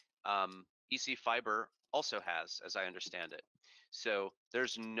 EC Fiber also has, as I understand it. So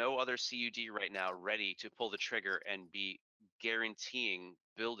there's no other CUD right now ready to pull the trigger and be guaranteeing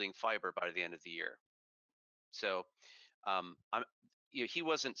building fiber by the end of the year. So he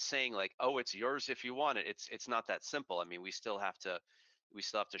wasn't saying like, oh, it's yours if you want it. It's not that simple. I mean, we still have to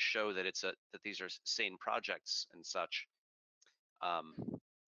show that that these are sane projects and such.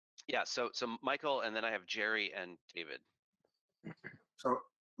 Yeah. So Michael, and then I have Jerry and David. So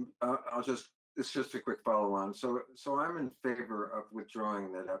it's just a quick follow on. So I'm in favor of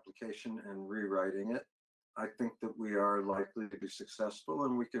withdrawing that application and rewriting it. I think that we are likely to be successful,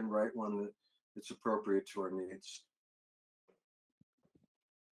 and we can write one that's appropriate to our needs.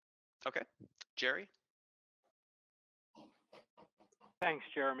 Okay, Jerry. Thanks,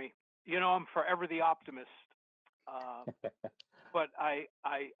 Jeremy. You know, I'm forever the optimist, but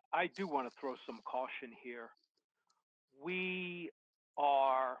I do want to throw some caution here. We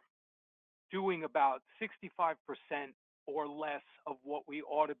are doing about 65% or less of what we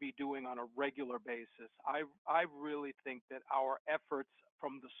ought to be doing on a regular basis. I really think that our efforts,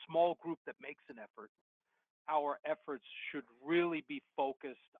 from the small group that makes an effort, our efforts should really be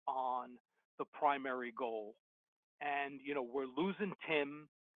focused on the primary goal. And, you know, we're losing Tim.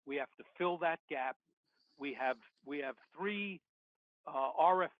 We have to fill that gap. We have 3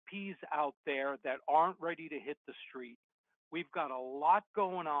 RFPs out there that aren't ready to hit the street. We've got a lot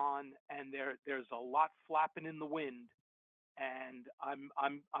going on, and there's a lot flapping in the wind. And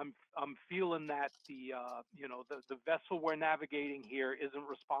I'm feeling that the vessel we're navigating here isn't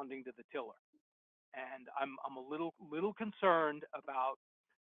responding to the tiller. And I'm a little concerned about,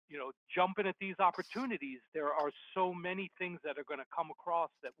 you know, jumping at these opportunities. There are so many things that are going to come across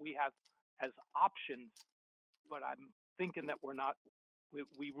that we have as options, but I'm thinking that we're not.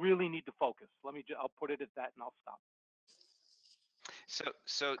 We really need to focus. I'll put it at that, and I'll stop.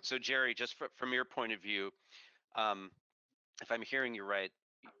 So Jerry, just from your point of view, if I'm hearing you right,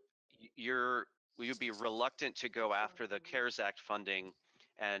 will you be reluctant to go after the CARES Act funding,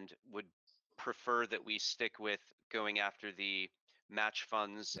 and would prefer that we stick with going after the match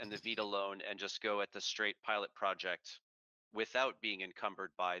funds and the VITA loan and just go at the straight pilot project without being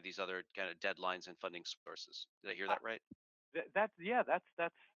encumbered by these other kind of deadlines and funding sources? Did I hear that right?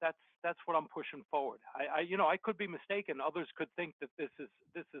 That's what I'm pushing forward. I could be mistaken. Others could think that this is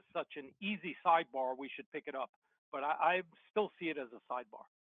such an easy sidebar we should pick it up, but I still see it as a sidebar.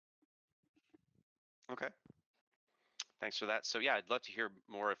 Okay. Thanks for that. So yeah, I'd love to hear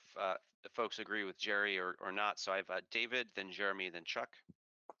more if folks agree with Jerry or not. So I have David, then Jeremy, then Chuck.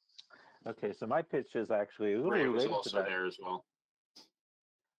 Okay, so my pitch is actually a little Ray was related to also that. there as well.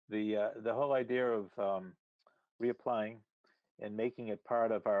 The whole idea of reapplying and making it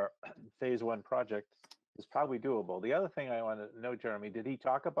part of our phase 1 project is probably doable. The other thing I want to know, Jeremy, did he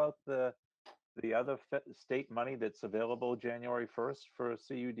talk about the other state money that's available January 1st for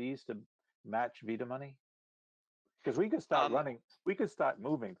CUDs to match VITA money? Because we could start we could start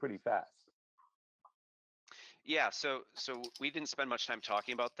moving pretty fast. Yeah, so we didn't spend much time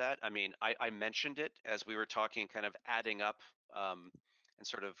talking about that. I mean, I mentioned it as we were talking, kind of adding up and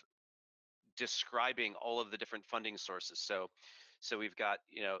sort of describing all of the different funding sources. So we've got,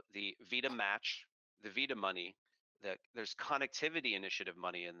 you know, the VITA match, the VITA money, there's connectivity initiative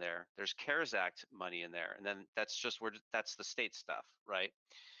money in there, there's CARES Act money in there, and then that's the state stuff, right?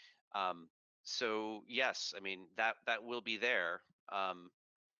 So yes, I mean, that will be there.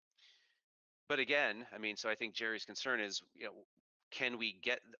 But again, I mean, so I think Jerry's concern is, you know, can we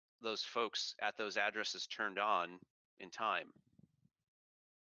get those folks at those addresses turned on in time?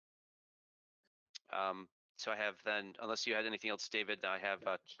 So I have then, unless you had anything else, David, I have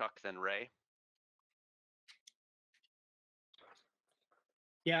Chuck, then Ray.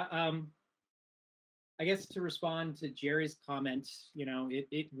 Yeah, I guess to respond to Jerry's comments, you know,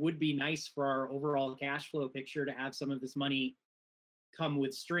 it would be nice for our overall cash flow picture to have some of this money come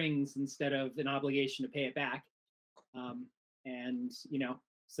with strings instead of an obligation to pay it back. And, you know,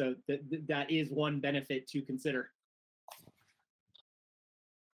 so that is one benefit to consider.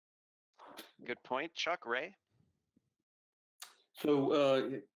 Good point. Chuck, Ray?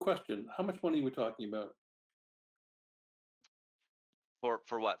 So question, how much money are we talking about?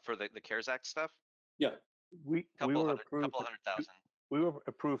 For what? For the CARES Act stuff? Yeah. We were approved couple hundred thousand. We were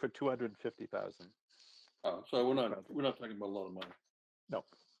approved for 250,000. Oh, so we're not talking about a lot of money. No.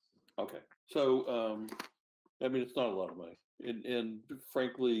 Okay. So I mean, it's not a lot of money, and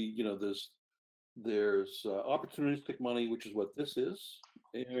frankly, you know, there's opportunistic money, which is what this is,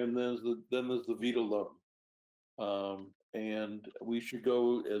 and there's the VITA loan, and we should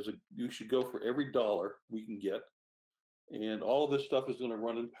go for every dollar we can get, and all of this stuff is going to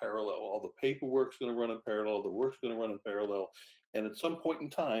run in parallel. All the paperwork's going to run in parallel. The work's going to run in parallel, and at some point in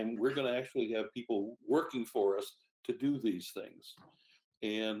time, we're going to actually have people working for us to do these things.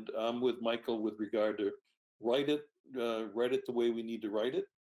 And I'm with Michael with regard to write it the way we need to write it.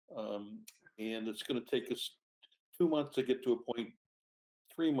 And it's going to take us 2 months to get to a point,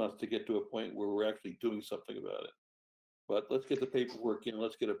 3 months to get to a point where we're actually doing something about it. But let's get the paperwork in,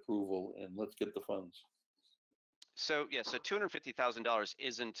 let's get approval, and let's get the funds. So yeah, so $250,000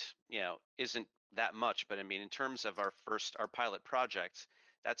 isn't that much, but I mean, in terms of our pilot project,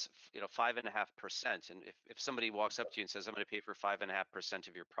 that's 5.5%. And if somebody walks up to you and says, I'm going to pay for 5.5%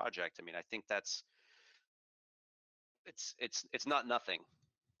 of your project, I mean, I think it's not nothing.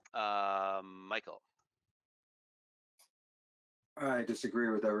 Michael. I disagree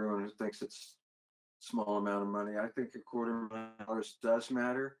with everyone who thinks it's a small amount of money. I think $250,000 does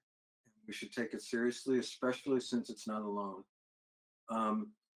matter. We should take it seriously, especially since it's not a loan. I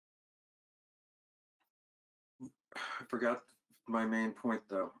forgot my main point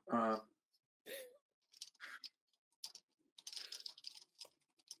though.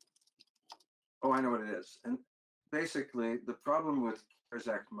 Oh, I know what it is. And basically, the problem with CARES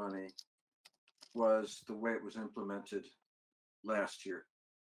Act money was the way it was implemented last year,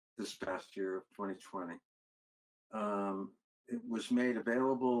 this past year of 2020. It was made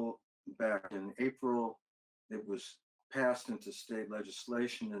available back in April. It was passed into state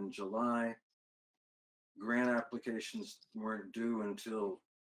legislation in July. Grant applications weren't due until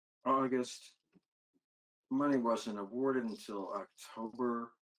August. Money wasn't awarded until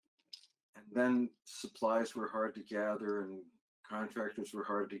October. And then supplies were hard to gather and contractors were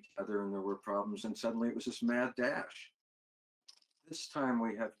hard to gather and there were problems. And suddenly it was this mad dash. This time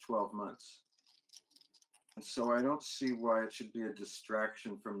we have 12 months. And so I don't see why it should be a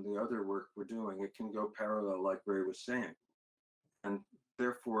distraction from the other work we're doing. It can go parallel, like Ray was saying. And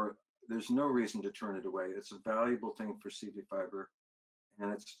therefore, there's no reason to turn it away. It's a valuable thing for CV Fiber,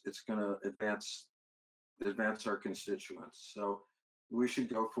 and it's going to advance our constituents. So we should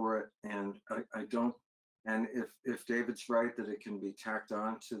go for it. And I don't. And if David's right that it can be tacked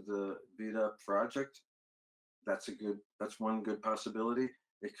on to the VITA project, that's one good possibility.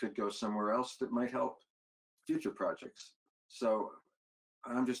 It could go somewhere else that might help future projects. So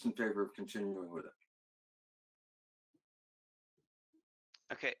I'm just in favor of continuing with it.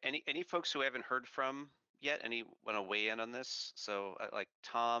 Okay, any folks who haven't heard from yet? Any want to weigh in on this? So like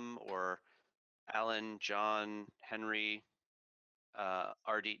Tom or Alan, John, Henry,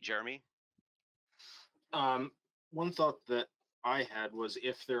 RD, Jeremy? One thought that I had was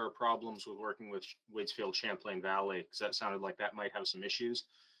if there are problems with working with Waitsfield Champlain Valley, because that sounded like that might have some issues.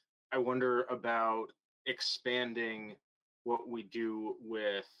 I wonder about expanding what we do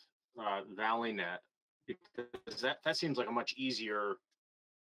with ValleyNet, because that seems like a much easier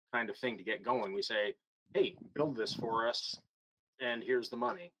kind of thing to get going. We say, hey, build this for us, and here's the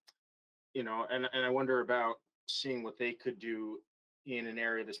money. And I wonder about seeing what they could do in an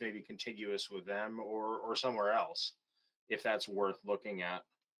area that's maybe contiguous with them or somewhere else, if that's worth looking at.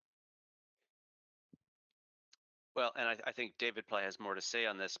 Well, and I think David probably has more to say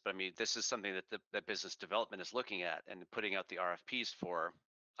on this, but I mean, this is something that that business development is looking at and putting out the RFPs for.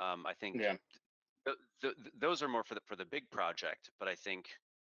 I think Yeah. Those are more for the big project, but I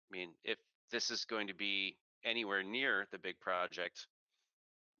mean, if this is going to be anywhere near the big project,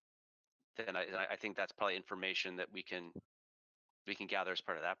 then I think that's probably information that we can gather as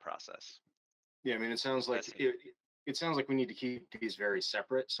part of that process. Yeah, I mean, it sounds like it sounds like we need to keep these very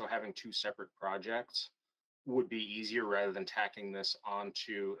separate. So having two separate projects would be easier rather than tacking this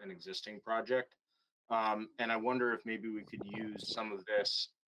onto an existing project. And I wonder if maybe we could use some of this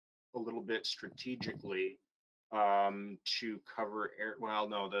a little bit strategically to cover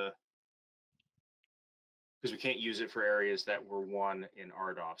because we can't use it for areas that were won in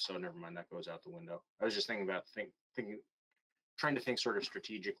RDOF. So never mind, that goes out the window. I was just thinking about trying to think sort of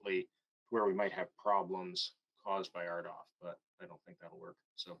strategically where we might have problems caused by RDOF, but I don't think that'll work.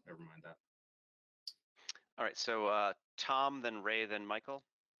 So never mind that. All right, so Tom, then Ray, then Michael.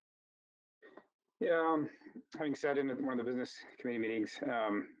 Yeah, having sat in at one of the business committee meetings,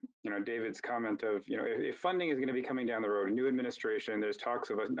 David's comment of, if funding is going to be coming down the road, a new administration, there's talks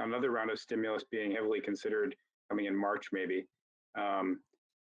of another round of stimulus being heavily considered coming in March, maybe,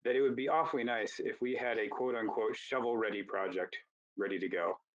 that it would be awfully nice if we had a quote unquote shovel ready project ready to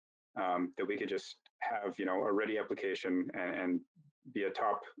go, that we could just have, a ready application and be a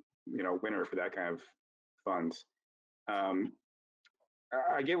top, winner for that kind of funds.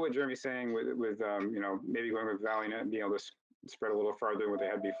 I get what Jeremy's saying with maybe going with ValleyNet and being able to spread a little farther than what they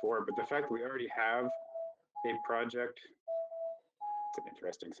had before, but the fact that we already have a project, it's an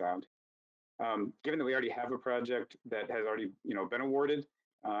interesting sound. Given that we already have a project that has already been awarded,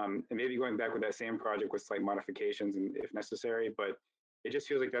 and maybe going back with that same project with slight modifications and if necessary, but it just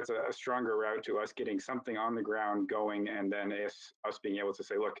feels like that's a stronger route to us getting something on the ground going, and then us being able to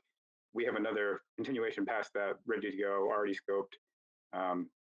say, look, we have another continuation past that ready to go, already scoped.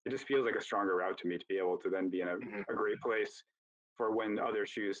 It just feels like a stronger route to me to be able to then be in a great place for when other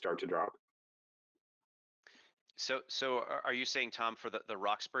shoes start to drop. So are you saying, Tom, for the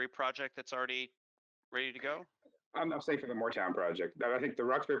Roxbury project that's already ready to go? I'm saying for the Moortown project. I think the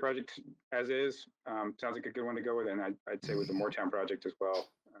Roxbury project as is sounds like a good one to go with, and I'd say with the Moortown project as well,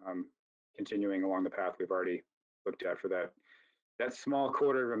 continuing along the path we've already looked at for that small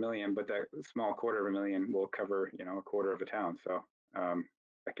 $250,000, but that small $250,000 will cover a quarter of the town. So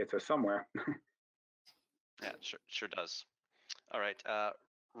that gets us somewhere. Yeah, sure does. All right,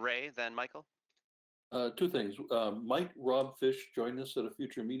 Ray, then Michael. Two things. Might Rob Fish join us at a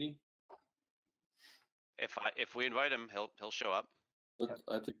future meeting? If we invite him, he'll show up.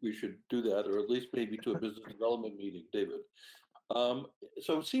 I think we should do that, or at least maybe to a business development meeting, David.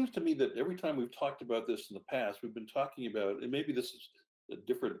 So it seems to me that every time we've talked about this in the past, we've been talking about, and maybe this is a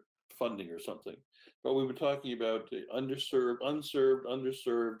different funding or something, but we've been talking about the underserved,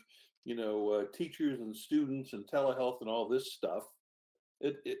 teachers and students and telehealth and all this stuff.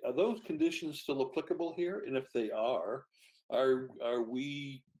 Are those conditions still applicable here? And if they are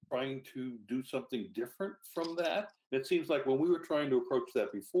we trying to do something different from that? It seems like when we were trying to approach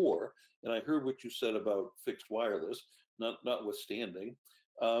that before, and I heard what you said about fixed wireless, notwithstanding,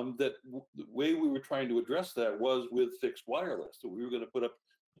 that the way we were trying to address that was with fixed wireless. So we were going to put up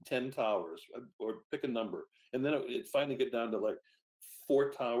 10 towers or pick a number. And then it finally get down to like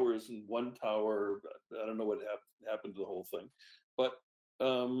 4 towers and 1 tower. I don't know what happened to the whole thing. But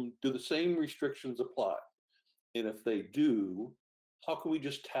do the same restrictions apply? And if they do, how can we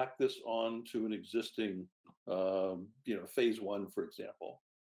just tack this on to an existing, phase 1, for example?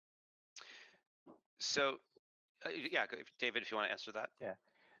 So, yeah, David, if you want to answer that. Yeah.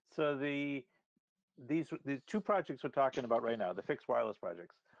 So these 2 projects we're talking about right now, the fixed wireless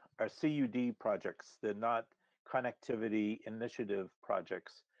projects, are CUD projects. They're not connectivity initiative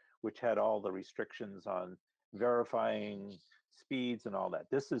projects, which had all the restrictions on verifying speeds and all that.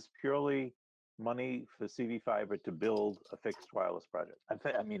 This is purely money for CV Fiber to build a fixed wireless project.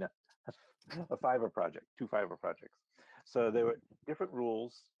 I mean, a fiber project, 2 fiber projects. So there were different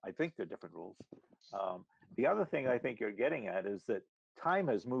rules. I think they're different rules. The other thing I think you're getting at is that time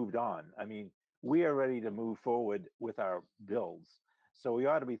has moved on. I mean, we are ready to move forward with our builds. So we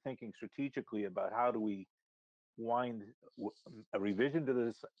ought to be thinking strategically about how do we wind a revision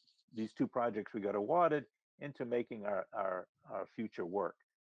to these 2 projects we got awarded into making our future work.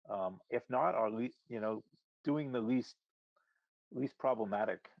 If not, or doing the least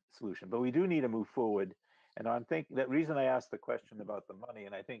problematic solution. But we do need to move forward. And I'm thinking that reason I asked the question about the money,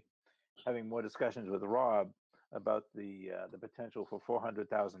 and I think having more discussions with Rob about the potential for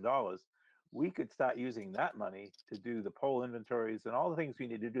 $400,000, we could start using that money to do the pole inventories and all the things we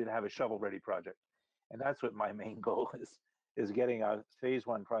need to do to have a shovel-ready project. And that's what my main goal is getting our phase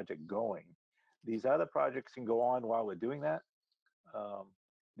 1 project going. These other projects can go on while we're doing that.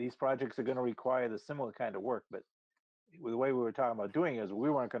 These projects are going to require the similar kind of work, but the way we were talking about doing it is we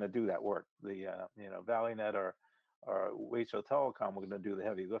weren't going to do that work. The ValleyNet or Waitsfield Telecom were going to do the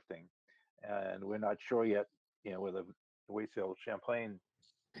heavy lifting, and we're not sure yet, whether Waitsfield Champlain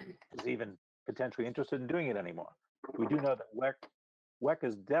is even potentially interested in doing it anymore. We do know that WEC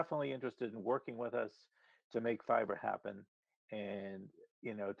is definitely interested in working with us to make fiber happen, and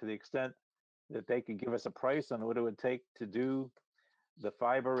to the extent that they could give us a price on what it would take to do the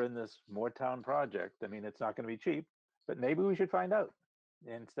fiber in this Moortown project. I mean, it's not going to be cheap, but maybe we should find out.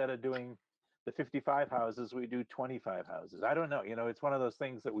 Instead of doing the 55 houses, we do 25 houses. I don't know. It's one of those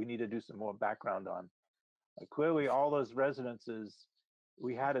things that we need to do some more background on. Clearly, all those residences,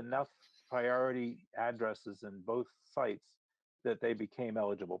 we had enough priority addresses in both sites that they became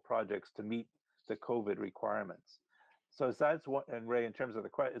eligible projects to meet the COVID requirements. So that's what, and Ray, in terms of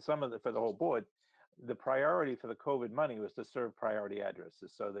for the whole board, the priority for the COVID money was to serve priority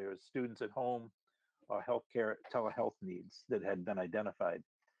addresses. So there were students at home or healthcare telehealth needs that had been identified.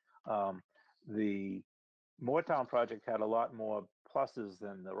 The Moortown project had a lot more pluses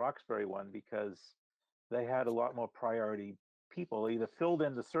than the Roxbury one because they had a lot more priority people either filled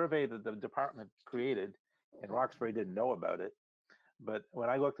in the survey that the department created, and Roxbury didn't know about it. But when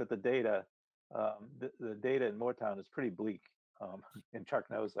I looked at the data, the data in Moortown is pretty bleak, and Chuck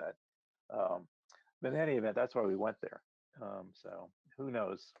knows that. But in any event, that's why we went there. So who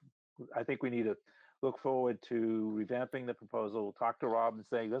knows? I think we need to look forward to revamping the proposal, talk to Rob and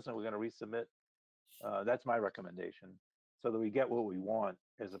say, listen, we're going to resubmit. That's my recommendation, so that we get what we want,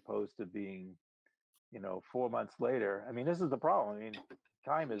 as opposed to being, 4 months later. I mean, this is the problem. I mean,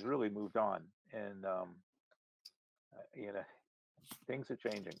 time has really moved on, and things are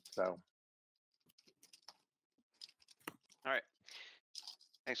changing. So, all right.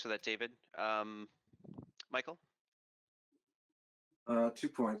 Thanks for that, David. Michael? 2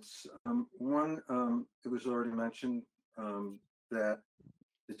 points. One, it was already mentioned that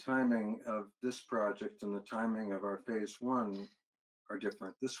the timing of this project and the timing of our phase 1 are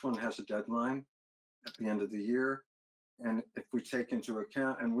different. This one has a deadline at the end of the year. And if we take into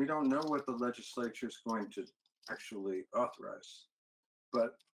account, and we don't know what the legislature is going to actually authorize,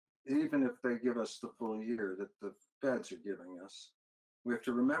 but even if they give us the full year that the feds are giving us, we have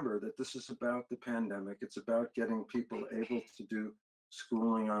to remember that this is about the pandemic. It's about getting people able to do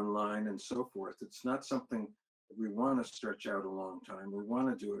schooling online and so forth. It's not something that we want to stretch out a long time. We want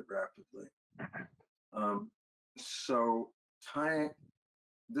to do it rapidly. So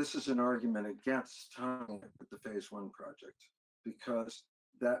this is an argument against tying it with the phase 1 project, because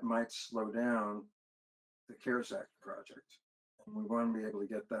that might slow down the CARES Act project. And we want to be able to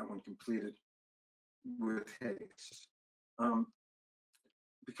get that one completed with haste.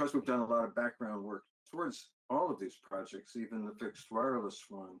 Because we've done a lot of background work towards all of these projects, even the fixed wireless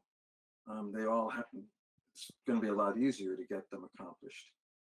one, they all happen. It's going to be a lot easier to get them accomplished.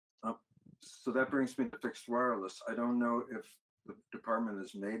 So that brings me to fixed wireless. I don't know if the department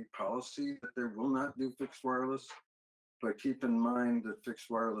has made policy that they will not do fixed wireless, but keep in mind that fixed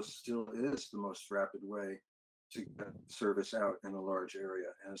wireless still is the most rapid way to get service out in a large area.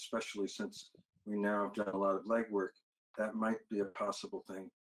 And especially since we now have done a lot of legwork, that might be a possible thing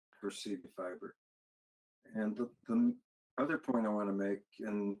for CB fiber. And the other point I want to make,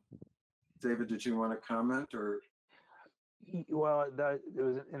 and David, did you want to comment or? Well, it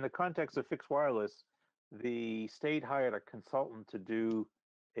was in the context of fixed wireless, the state hired a consultant to do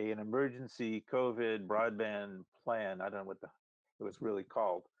an emergency COVID broadband plan. I don't know what it was really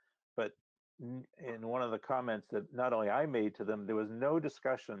called, but in one of the comments that not only I made to them, there was no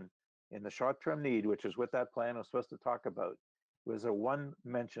discussion in the short-term need, which is what that plan was supposed to talk about. Was a one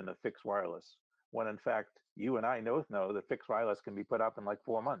mention of fixed wireless, when in fact you and I both know that fixed wireless can be put up in like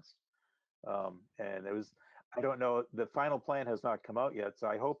 4 months. And it was, I don't know, the final plan has not come out yet, so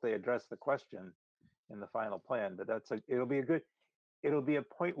I hope they address the question in the final plan. But it'll be a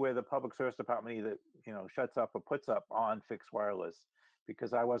point where the public service department either shuts up or puts up on fixed wireless,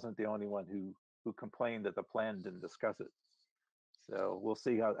 because I wasn't the only one who complained that the plan didn't discuss it. So we'll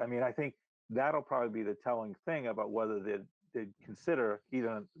see how. I mean, I think that'll probably be the telling thing about whether they'd consider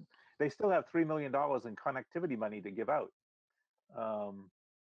either. They still have $3 million in connectivity money to give out.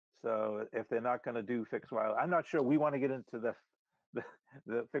 So if they're not going to do fixed wireless, I'm not sure we want to get into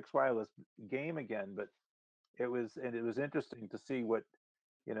the fixed wireless game again. But it was interesting to see what,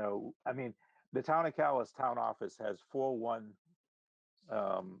 I mean, the town of Calais town office has 4.1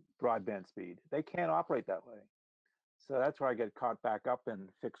 broadband speed. They can't operate that way. So that's where I get caught back up in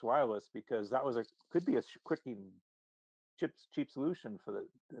fixed wireless, because that could be a quick and cheap solution for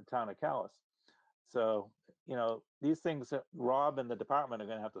the town of Calais. So, these things that Rob and the department are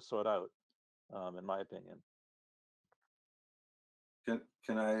going to have to sort out, in my opinion.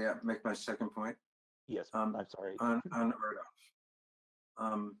 Can I make my second point? Yes, I'm sorry. On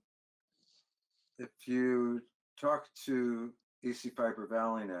RDOF. If you talk to EC Fiber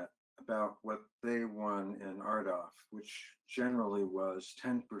ValleyNet about what they won in RDOF, which generally was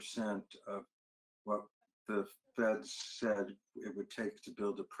 10% of what the feds said it would take to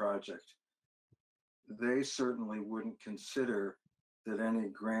build a project, they certainly wouldn't consider that any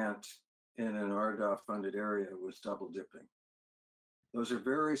grant in an RDOF funded area was double dipping. Those are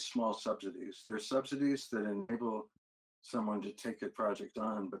very small subsidies. They're subsidies that enable someone to take a project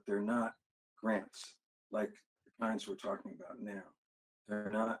on, but they're not grants like the kinds we're talking about now.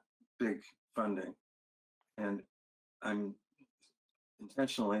 They're not big funding. And I'm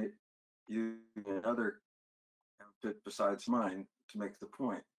intentionally using another outfit besides mine to make the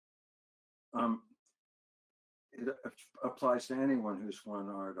point. It applies to anyone who's won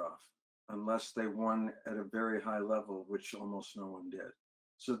RDOF, unless they won at a very high level, which almost no one did.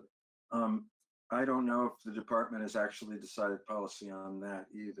 So I don't know if the department has actually decided policy on that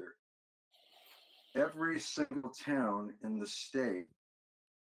either. Every single town in the state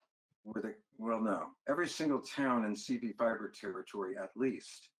every single town in CB fiber territory at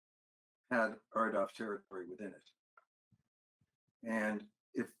least had RDOF territory within it. And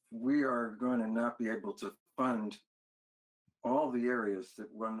if we are going to not be able to fund all the areas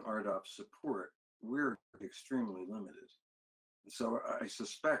that won RDOF support, we're extremely limited. So I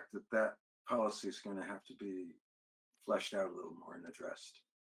suspect that policy is going to have to be fleshed out a little more and addressed.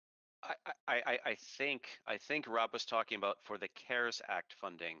 I think Rob was talking about for the CARES Act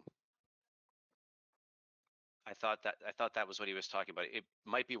funding. I thought that was what he was talking about. It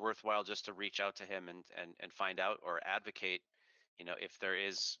might be worthwhile just to reach out to him and find out or advocate, if there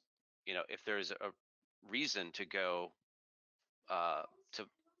is a reason to go to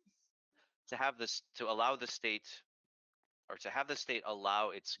have this, to allow the state, or to have the state allow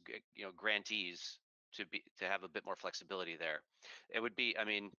its grantees to have a bit more flexibility there. It would be, I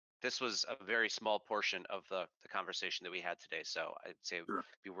mean, this was a very small portion of the conversation that we had today, so I'd say it would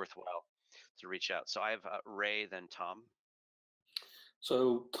be worthwhile to reach out. So I have Ray, then Tom.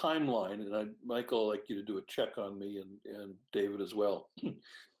 So timeline, and Michael, I'd like you to do a check on me and David as well.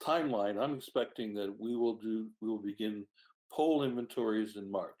 Timeline, I'm expecting that we will begin pole inventories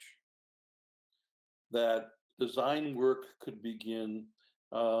in March. That design work could begin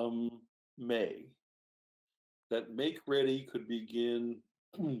May. That make ready could begin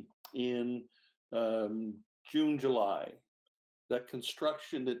in June, July. That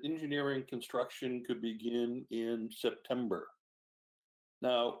engineering construction could begin in September.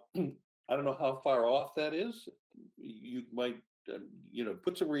 Now, I don't know how far off that is. You might,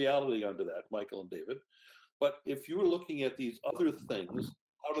 put some reality onto that, Michael and David. But if you were looking at these other things,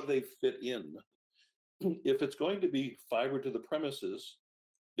 how do they fit in? If it's going to be fiber to the premises,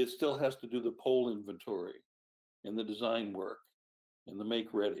 it still has to do the pole inventory and the design work and the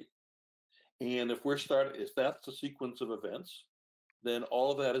make ready. And if that's the sequence of events, then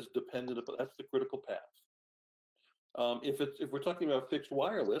all of that is dependent upon, that's the critical path. If we're talking about fixed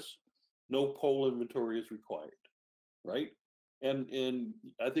wireless, no pole inventory is required, right? And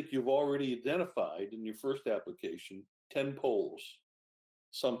I think you've already identified in your first application 10 poles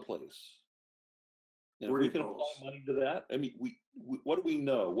someplace. And if we can apply money to that, I mean, what do we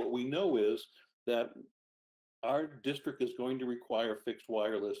know? What we know is that our district is going to require fixed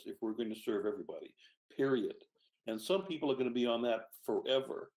wireless if we're going to serve everybody, period. And some people are going to be on that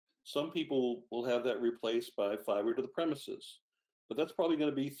forever. Some people will have that replaced by fiber to the premises, but that's probably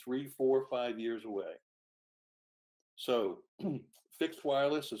going to be 3, 4, 5 years away. So fixed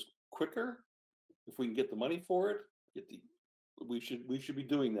wireless is quicker if we can get the money for it. We should be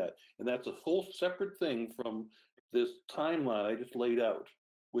doing that, and that's a whole separate thing from this timeline I just laid out,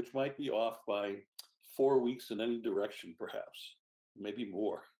 which might be off by 4 weeks in any direction, perhaps, maybe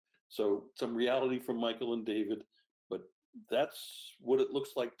more. So some reality from Michael and David, but that's what it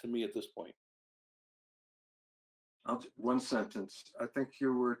looks like to me at this point. One sentence. I think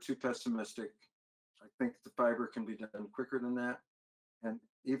you were too pessimistic. I think the fiber can be done quicker than that. And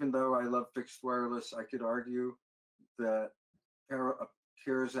even though I love fixed wireless, I could argue that a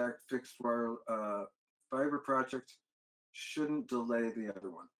CARES Act fixed wire fiber project shouldn't delay the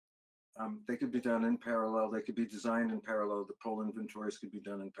other one. They could be done in parallel. They could be designed in parallel. The pole inventories could be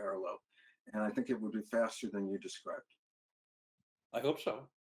done in parallel. And I think it would be faster than you described. I hope so.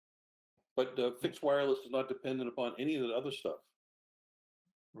 But fixed wireless is not dependent upon any of the other stuff,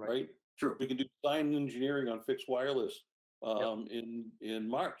 right? True. We can do design engineering on fixed wireless in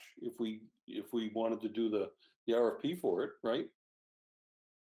March if we wanted to do the RFP for it, right?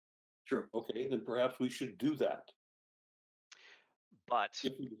 Sure. Okay, then perhaps we should do that. But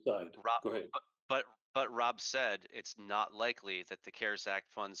if we decide, Rob, go ahead. But Rob said it's not likely that the CARES Act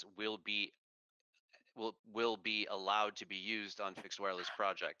funds will be allowed to be used on fixed wireless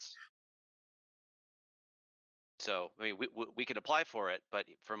projects. So I mean, we could apply for it, but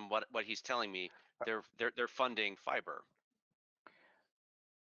from what he's telling me, they're funding fiber.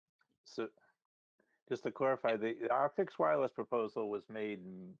 So just to clarify, our fixed wireless proposal was made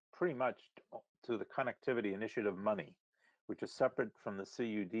pretty much to the connectivity initiative money, which is separate from the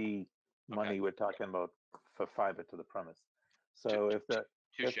CUD money we're talking about for fiber to the premise. So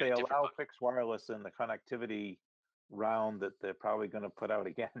if they allow fixed wireless in the connectivity round that they're probably going to put out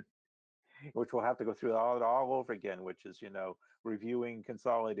again, which we'll have to go through all over again, which is, reviewing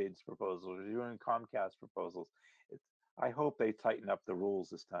Consolidated's proposals, reviewing Comcast proposals. I hope they tighten up the rules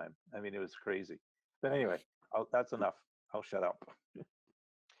this time. I mean, it was crazy. But anyway, that's enough. I'll shut up.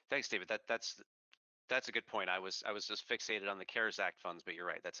 Thanks, David. That's a good point. I was just fixated on the CARES Act funds, but you're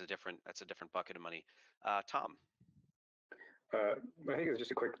right. That's a different bucket of money. Tom. I think it's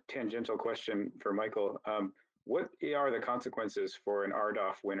just a quick tangential question for Michael. What are the consequences for an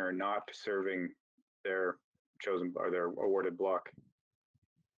RDOF winner not serving their chosen or their awarded block?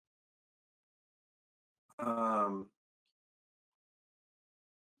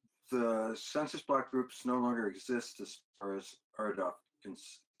 The census block groups no longer exist as far as RDOF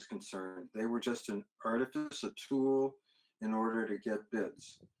is concerned. They were just an artifice, a tool in order to get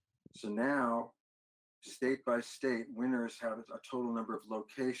bids. So now, state by state, winners have a total number of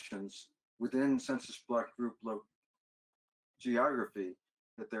locations within census block group geography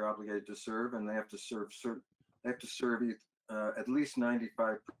that they're obligated to serve, and they have to serve at least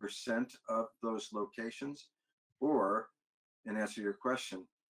 95% of those locations, or, in answer to your question,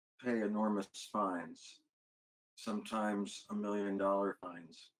 pay enormous fines, sometimes $1 million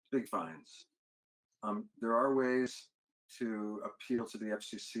fines, big fines. There are ways to appeal to the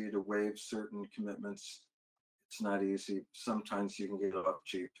FCC to waive certain commitments. It's not easy. Sometimes you can get it up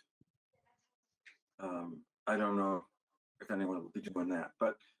cheap. I don't know if anyone will be doing that,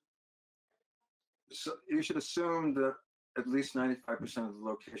 but so you should assume that at least 95% of the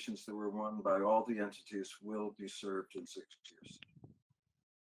locations that were won by all the entities will be served in 6 years.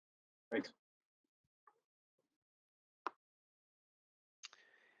 Thanks.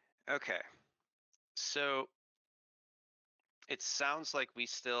 Okay. So it sounds like we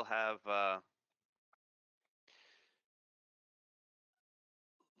still have,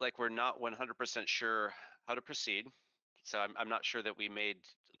 like we're not 100% sure how to proceed. So I'm not sure that we made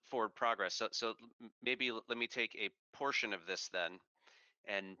forward progress. So maybe let me take a portion of this then,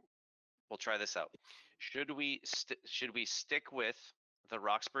 and we'll try this out. Should we stick with the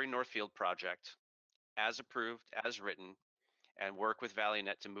Roxbury Northfield project as approved, as written, and work with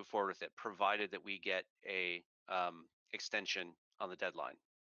ValleyNet to move forward with it, provided that we get a extension on the deadline?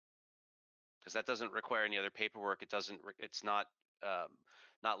 Because that doesn't require any other paperwork. It doesn't. It's not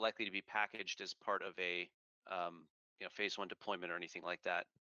not likely to be packaged as part of a phase 1 deployment or anything like that.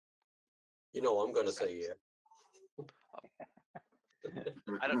 You know, I'm going to say yeah.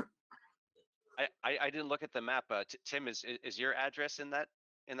 I don't. I didn't look at the map. Tim, is your address in that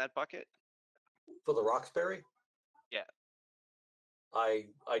bucket? For the Roxbury? Yeah. I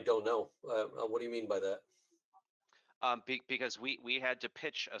don't know. What do you mean by that? Because we had to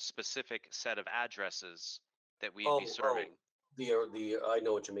pitch a specific set of addresses that we'd be serving. The I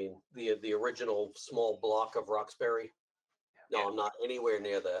know what you mean. The original small block of Roxbury. No, Yeah. I'm not anywhere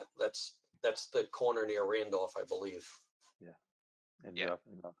near that. That's the corner near Randolph, I believe. Yeah. And Yeah.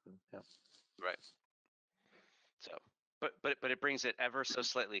 Yeah. Right. So, but it brings it ever so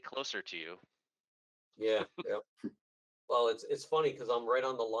slightly closer to you. Yeah, yeah. Well, it's funny because I'm right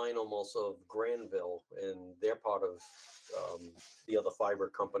on the line almost of Granville, and they're part of the other fiber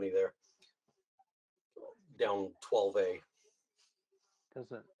company there, down 12A.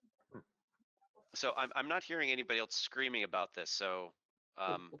 Doesn't. So I'm not hearing anybody else screaming about this. So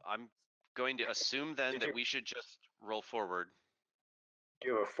I'm going to assume then that we should just roll forward. Do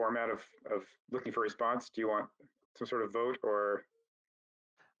you have a format of looking for response? Do you want some sort of vote or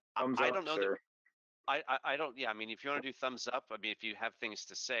thumbs I up? don't know that. I don't. Yeah, I mean, if you want to do thumbs up, I mean, if you have things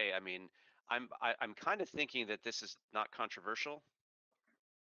to say, I mean, I'm kind of thinking that this is not controversial.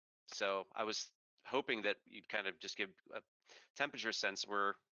 So I was hoping that you'd kind of just give a temperature sense.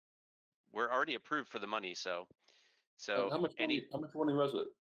 We're already approved for the money, so How much money was it?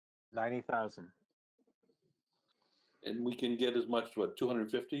 90,000. And we can get as much, what,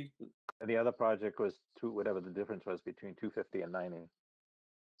 250? And the other project was whatever the difference was between 250 and 90.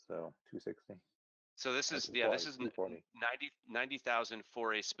 So 260. So this is, yeah, this is 90,000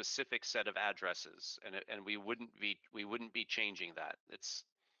 for a specific set of addresses, and we wouldn't be changing that. It's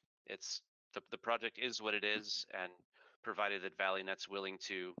the project is what it is, and provided that ValleyNet's willing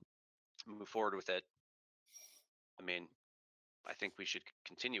to move forward with it, I mean, I think we should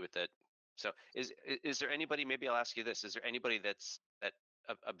continue with it. So is there anybody? Maybe I'll ask you this: is there anybody that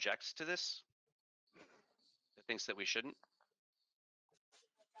objects to this? That thinks that we shouldn't?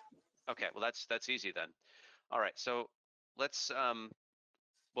 Okay, well that's easy then. All right, so let's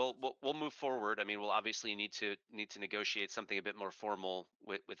we'll move forward. I mean, we'll obviously need to negotiate something a bit more formal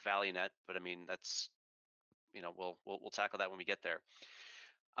with ValleyNet, but I mean that's, you know, we'll tackle that when we get there.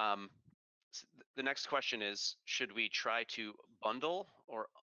 The next question is, should we try to bundle or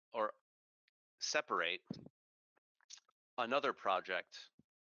separate another project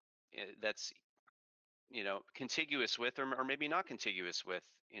that's, you know, contiguous with or maybe not contiguous with,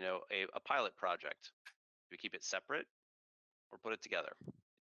 you know, a pilot project? Do we keep it separate or put it together?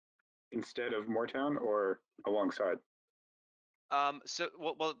 Instead of Moortown or alongside? So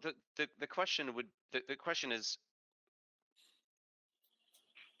well the question would the question is,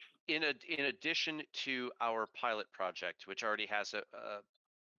 in addition to our pilot project, which already has a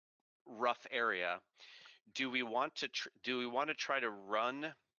rough area, do we want to try to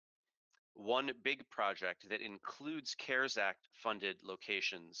run one big project that includes CARES Act funded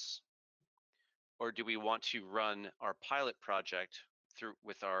locations, or do we want to run our pilot project through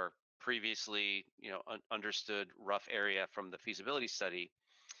with our previously, you know, understood rough area from the feasibility study,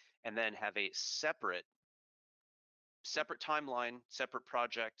 and then have a separate timeline, separate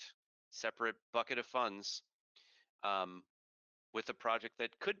project, separate bucket of funds, with a project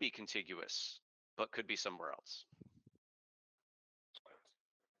that could be contiguous but could be somewhere else?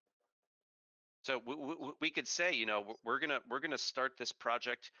 So we could say, you know, we're gonna start this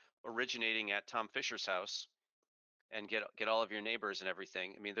project originating at Tom Fisher's house, and get all of your neighbors and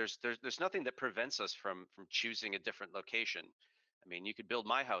everything. I mean, there's nothing that prevents us from choosing a different location. I mean, you could build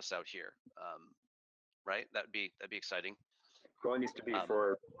my house out here, right? That'd be exciting. Well, it needs to be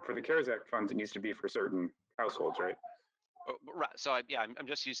for the CARES Act funds. It needs to be for certain households, right? Right. So I'm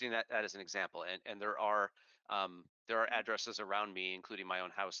just using that as an example, and there are addresses around me, including my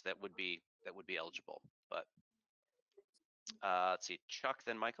own house, that would be eligible. But let's see, Chuck,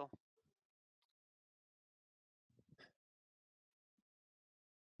 then Michael.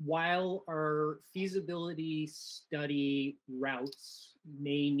 while our feasibility study routes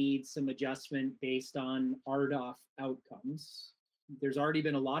may need some adjustment based on RDOF outcomes, there's already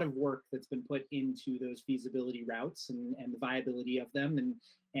been a lot of work that's been put into those feasibility routes and the viability of them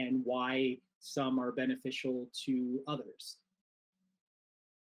and why some are beneficial to others.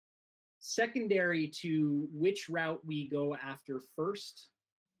 Secondary to which route we go after first,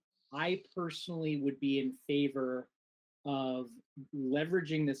 I personally would be in favor of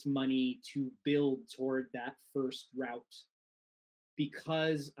leveraging this money to build toward that first route,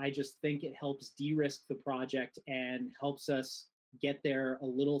 because I just think it helps de-risk the project and helps us get there a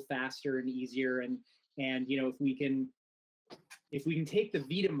little faster and easier. And you know, if we can take the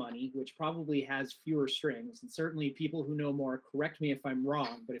VITA money, which probably has fewer strings, and certainly people who know more correct me if I'm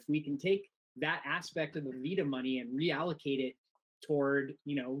wrong, but if we can take that aspect of the VITA money and reallocate it toward,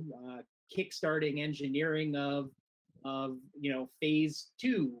 you know, kickstarting engineering of you know, phase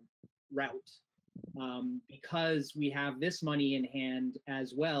 2 route, because we have this money in hand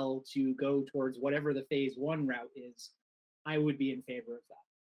as well to go towards whatever the phase 1 route is, I would be in favor of that.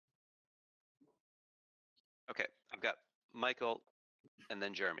 Okay, I've got Michael and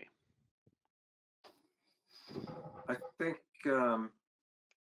then Jeremy. I think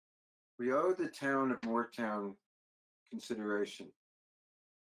we owe the town of Moortown consideration.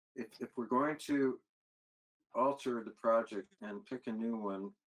 If we're going to alter the project and pick a new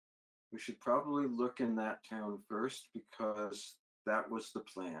one, we should probably look in that town first, because that was the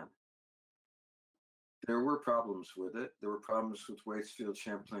plan. There were problems with it. There were problems with Waitsfield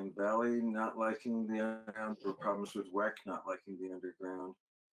Champlain Valley not liking the underground. There were problems with WEC not liking the underground.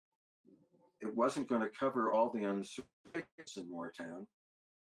 It wasn't going to cover all the uncertainties in Moortown.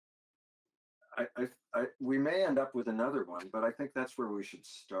 We may end up with another one, but I think that's where we should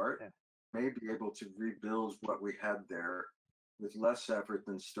start. Yeah. May be able to rebuild what we had there with less effort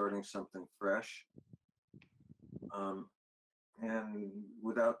than starting something fresh. And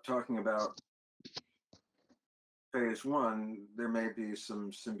without talking about phase 1, there may be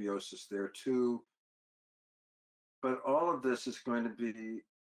some symbiosis there too. But all of this is going to be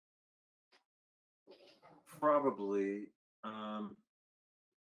probably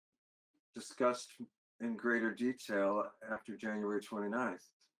discussed in greater detail after January 29th.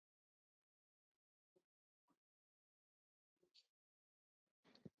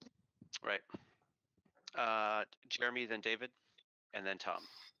 Right. Jeremy, then David, and then Tom.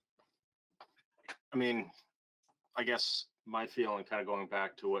 I mean, I guess my feeling, kind of going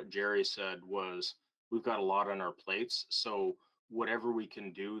back to what Jerry said, was we've got a lot on our plates. So whatever we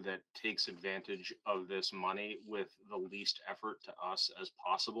can do that takes advantage of this money with the least effort to us as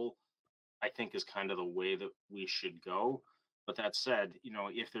possible, I think is kind of the way that we should go. But that said, you know,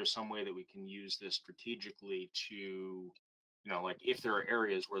 if there's some way that we can use this strategically to, you know, like if there are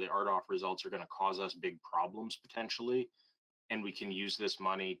areas where the RDOF results are going to cause us big problems potentially, and we can use this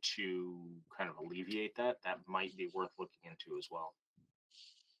money to kind of alleviate that, that might be worth looking into as well.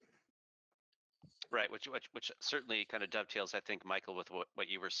 Right, which certainly kind of dovetails, I think, Michael, with what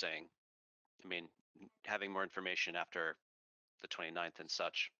you were saying. I mean, having more information after the 29th and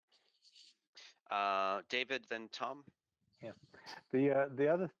such. David, then Tom. Yeah, the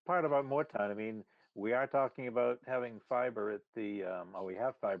other part about Moortown, I mean, we are talking about having fiber at the, or we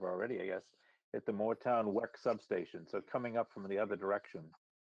have fiber already, I guess, at the Moortown WEC substation. So coming up from the other direction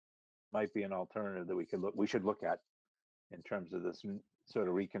might be an alternative that we should look at in terms of this sort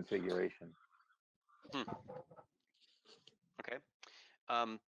of reconfiguration. Okay.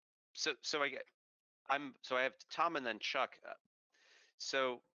 So I have Tom and then Chuck.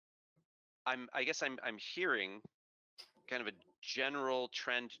 So I guess I'm hearing kind of a general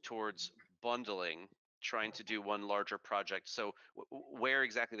trend towards bundling, trying to do one larger project. So where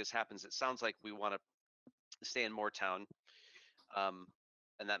exactly this happens, it sounds like we want to stay in Moortown,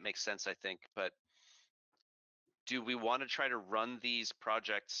 and that makes sense, I think. But do we want to try to run these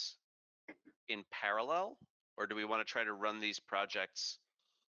projects in parallel, or do we want to try to run these projects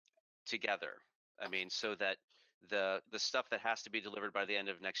together? I mean, so that the stuff that has to be delivered by the end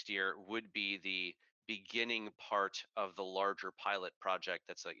of next year would be the beginning part of the larger pilot project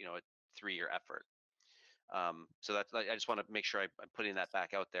that's a 3-year effort. So that's, I just want to make sure I'm putting that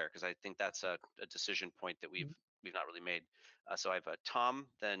back out there, because I think that's a decision point that we've not really made. So I have Tom,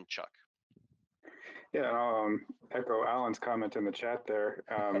 then Chuck. Yeah, I'll echo Alan's comment in the chat there.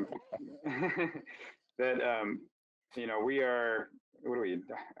 That we are, what are we?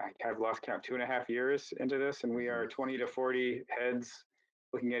 I've lost count, 2.5 years into this, and we are 20 to 40 heads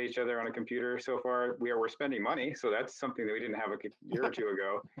looking at each other on a computer so far. We're spending money, so that's something that we didn't have a year or two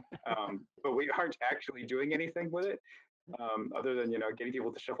ago. But we aren't actually doing anything with it. other than, getting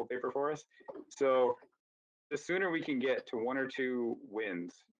people to shuffle paper for us. So the sooner we can get to 1 or 2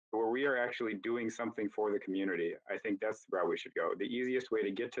 wins where we are actually doing something for the community, I think that's the route we should go. The easiest way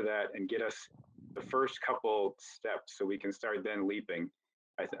to get to that and get us the first couple steps so we can start then leaping,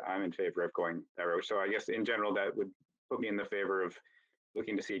 I'm in favor of going that route. So I guess in general, that would put me in the favor of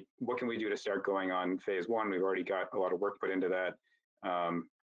looking to see what can we do to start going on phase 1. We've already got a lot of work put into that.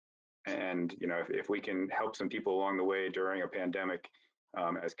 And if we can help some people along the way during a pandemic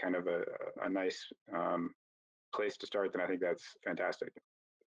as kind of a nice place to start, then I think that's fantastic.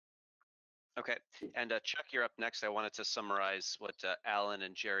 Okay, and Chuck, you're up next. I wanted to summarize what Alan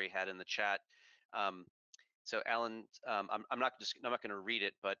and Jerry had in the chat. So Alan, I'm not going to read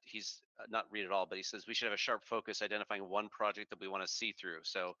it, but he's not read it all, but he says we should have a sharp focus identifying one project that we want to see through.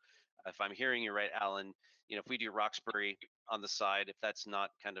 So if I'm hearing you right, Alan, if we do Roxbury on the side, if that's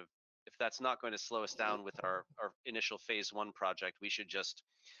not going to slow us down with our initial phase 1 project, we should just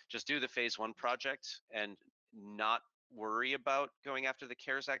do the phase 1 project and not worry about going after the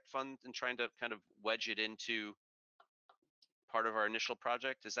CARES Act fund and trying to kind of wedge it into part of our initial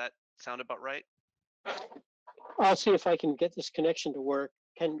project. Does that sound about right? I'll see if I can get this connection to work.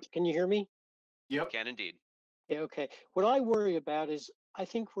 Can you hear me? Yep. Can indeed. Yeah, okay. What I worry about is I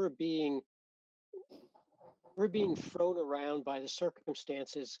think we're being thrown around by the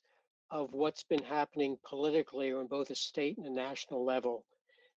circumstances of what's been happening politically on both a state and a national level.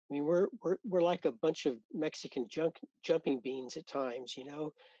 I mean, we're like a bunch of Mexican jumping beans at times.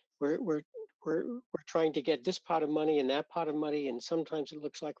 We're trying to get this pot of money and that pot of money, and sometimes it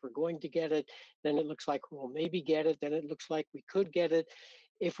looks like we're going to get it. Then it looks like we'll maybe get it. Then it looks like we could get it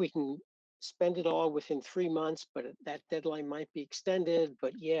if we can spend it all within 3 months, but that deadline might be extended.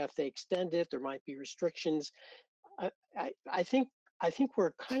 But yeah, if they extend it, there might be restrictions. I think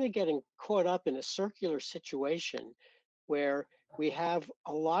we're kind of getting caught up in a circular situation where we have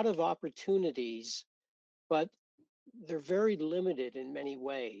a lot of opportunities, but they're very limited in many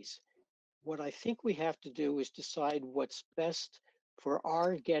ways. What I think we have to do is decide what's best for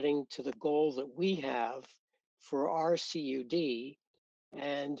our getting to the goal that we have for our CUD,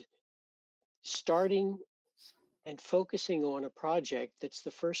 and starting and focusing on a project that's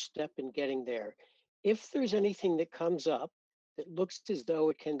the first step in getting there. If there's anything that comes up that looks as though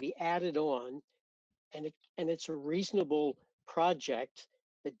it can be added on, and it's a reasonable project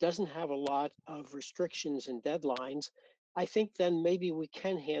that doesn't have a lot of restrictions and deadlines, I think then maybe we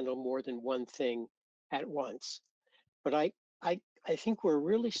can handle more than one thing at once. But I think we're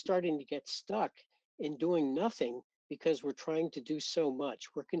really starting to get stuck in doing nothing because we're trying to do so much.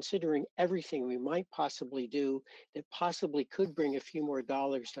 We're considering everything we might possibly do that possibly could bring a few more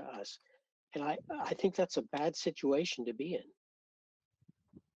dollars to us. And I think that's a bad situation to be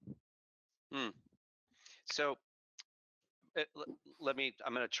in. So I'm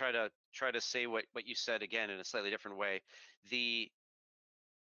going to try to say what you said again in a slightly different way.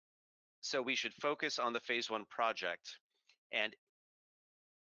 So we should focus on the phase 1 project and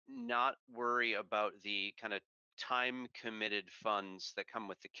not worry about the kind of time committed funds that come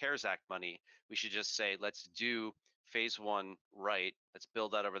with the CARES Act money. We should just say, let's do phase 1 right. Let's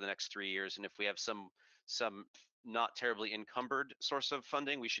build that over the next 3 years. And if we have some not terribly encumbered source of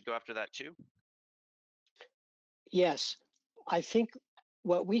funding, we should go after that too. Yes, I think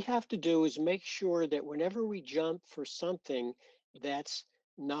what we have to do is make sure that whenever we jump for something that's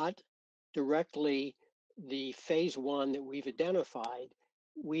not directly the phase 1 that we've identified,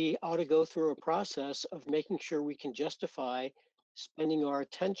 we ought to go through a process of making sure we can justify spending our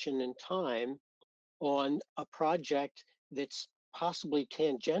attention and time on a project that's possibly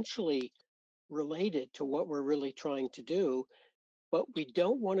tangentially related to what we're really trying to do, but we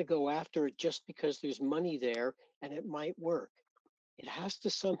don't want to go after it just because there's money there and it might work. It has to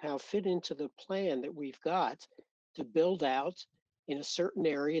somehow fit into the plan that we've got to build out in a certain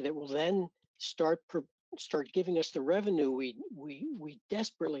area that will then start giving us the revenue we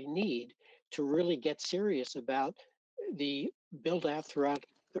desperately need to really get serious about the build out throughout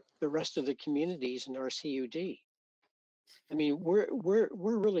the rest of the communities in our CUD. I mean, we're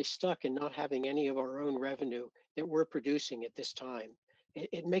really stuck in not having any of our own revenue that we're producing at this time.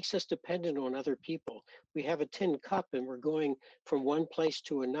 It makes us dependent on other people. We have a tin cup and we're going from one place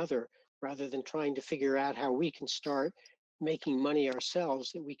to another rather than trying to figure out how we can start making money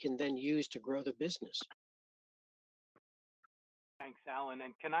ourselves that we can then use to grow the business. Thanks, Alan.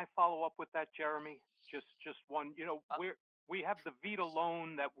 And can I follow up with that, Jeremy? Just one, we have the VETA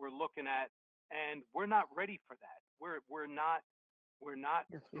loan that we're looking at, and we're not ready for that. We're not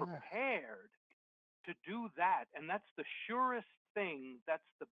prepared to do that. And that's the surest thing. That's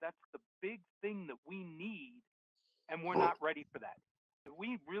the big thing that we need. and we're not ready for that.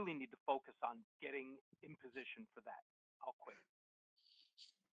 We really need to focus on getting in position for that. I'll quit.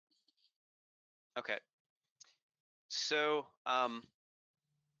 Okay. So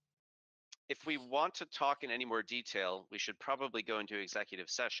if we want to talk in any more detail, we should probably go into executive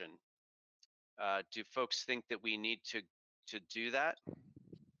session. Do folks think that we need to do that?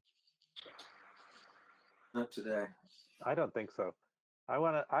 Not today. I don't think so. I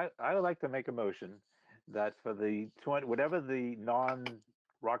would like to make a motion that for the whatever the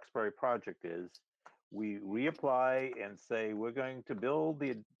non-Roxbury project is, we reapply and say we're going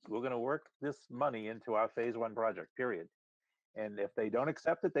to work this money into our phase 1 project, period. And if they don't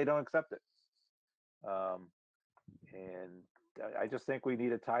accept it, they don't accept it. And I just think we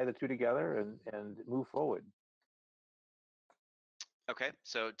need to tie the two together and move forward. Okay,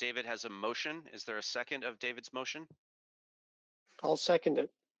 so David has a motion. Is there a second of David's motion? I'll second it.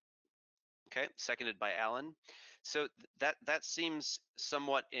 Okay, seconded by Alan. So that seems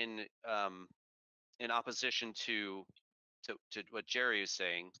somewhat in opposition to what Jerry was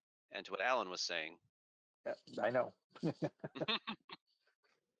saying and to what Alan was saying. Yeah, I know.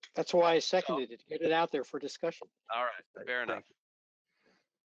 That's why I seconded it, to get it out there for discussion. All right, fair enough.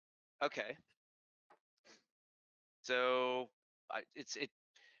 Okay. So I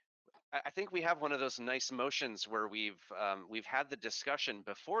think we have one of those nice motions where we've had the discussion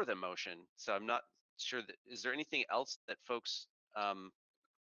before the motion. So I'm not sure that, is there anything else that folks that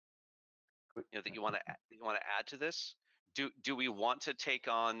you want to add to this? Do we want to take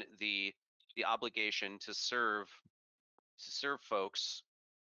on the obligation to serve folks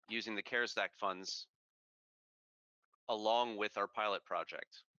using the CARES Act funds along with our pilot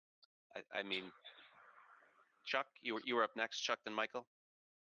project? I mean, Chuck, you were up next. Chuck, then Michael.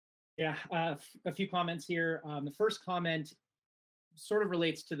 Yeah, a few comments here. The first comment sort of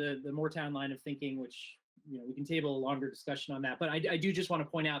relates to the Moortown line of thinking, which we can table a longer discussion on that. But I do just want to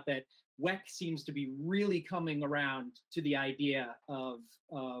point out that WEC seems to be really coming around to the idea of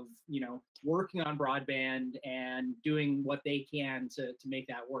working on broadband and doing what they can to make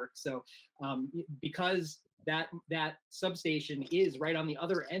that work. So because that substation is right on the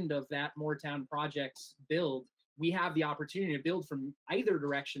other end of that Moortown project's build, we have the opportunity to build from either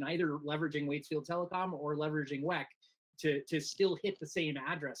direction, either leveraging Waitsfield Telecom or leveraging WEC to still hit the same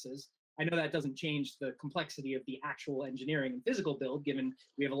addresses. I know that doesn't change the complexity of the actual engineering and physical build, given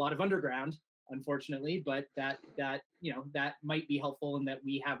we have a lot of underground, unfortunately, but that might be helpful in that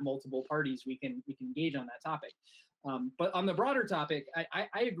we have multiple parties we can engage on that topic. But on the broader topic,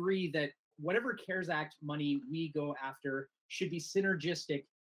 I agree that whatever CARES Act money we go after should be synergistic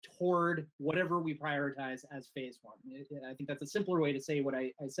toward whatever we prioritize as phase 1. I think that's a simpler way to say what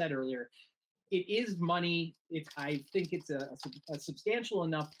I said earlier. It is money. I think it's a substantial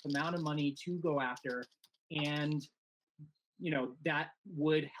enough amount of money to go after, and that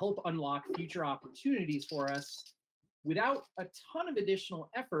would help unlock future opportunities for us without a ton of additional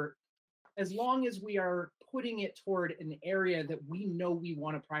effort, as long as we are putting it toward an area that we know we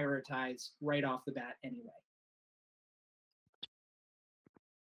want to prioritize right off the bat anyway.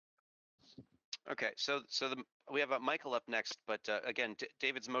 Okay, so we have Michael up next, but again,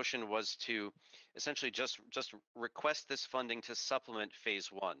 David's motion was to essentially just request this funding to supplement phase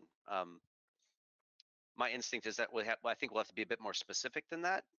 1. My instinct is that I think we'll have to be a bit more specific than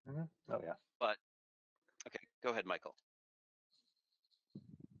that. Mm-hmm. Oh yeah. But okay, go ahead, Michael.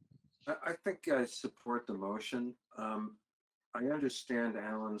 I think I support the motion. I understand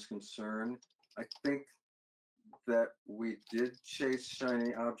Alan's concern. I think that we did chase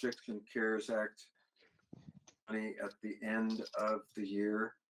shiny objects in CARES Act money at the end of the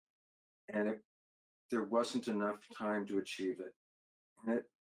year, and there wasn't enough time to achieve it.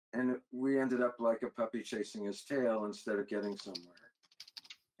 And we ended up like a puppy chasing his tail instead of getting somewhere.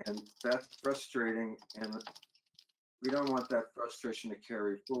 And that's frustrating, and we don't want that frustration to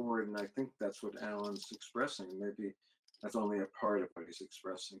carry forward, and I think that's what Alan's expressing. Maybe that's only a part of what he's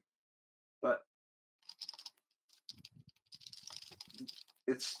expressing. But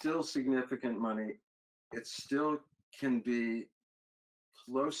it's still significant money. It still can be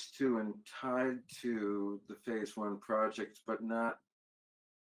close to and tied to the phase 1 project, but not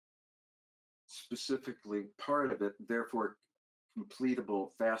specifically part of it, therefore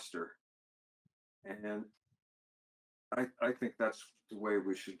completable faster. And I think that's the way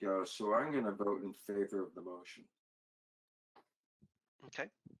we should go. So I'm going to vote in favor of the motion. Okay,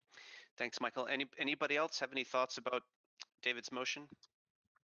 thanks, Michael. Anybody else have any thoughts about David's motion?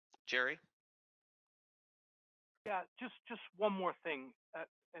 Jerry? Yeah, just one more thing,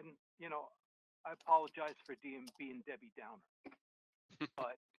 and I apologize for being Debbie Downer,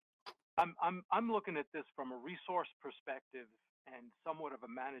 but I'm looking at this from a resource perspective and somewhat of a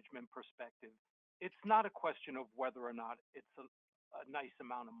management perspective. It's not a question of whether or not it's a nice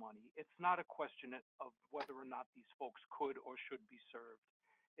amount of money. It's not a question of whether or not these folks could or should be served.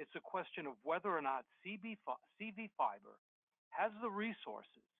 It's a question of whether or not CV Fiber has the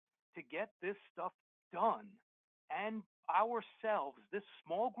resources to get this stuff done, and ourselves, this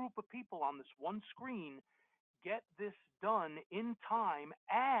small group of people on this one screen, get this done in time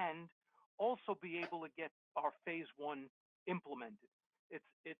and also be able to get our phase one implemented.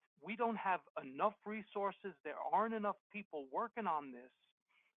 We don't have enough resources. There aren't enough people working on this,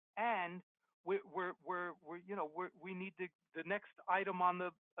 and we need to. The next item on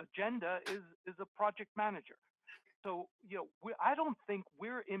the agenda is a project manager. So I don't think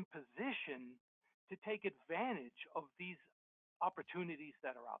we're in position to take advantage of these opportunities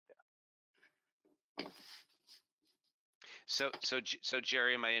that are out there. So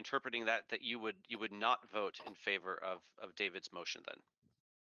Jerry, am I interpreting that you would not vote in favor of David's motion then?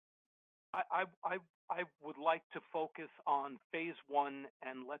 I would like to focus on phase one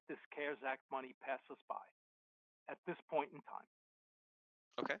and let this CARES Act money pass us by at this point in time.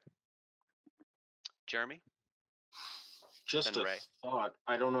 Okay. Jeremy? Just Then a Ray. thought.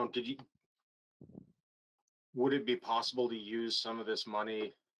 I don't know. Would it be possible to use some of this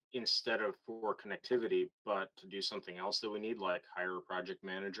money instead of for connectivity, but to do something else that we need, like hire a project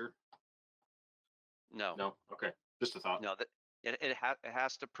manager? No. No. Okay. Just a thought. No, that it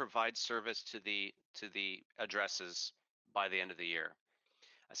has to provide service to the addresses by the end of the year.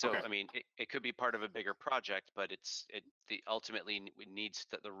 So Okay. I mean, it could be part of a bigger project, but ultimately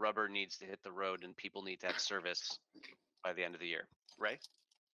the rubber needs to hit the road and people need to have service by the end of the year. Ray?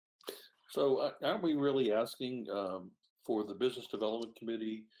 So aren't we really asking for the Business Development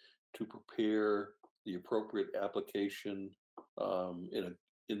Committee to prepare the appropriate application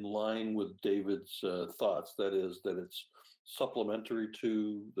in line with David's thoughts? That is, that it's supplementary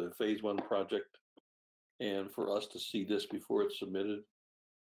to the phase one project, and for us to see this before it's submitted?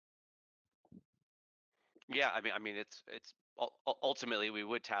 Yeah, I mean, it's ultimately we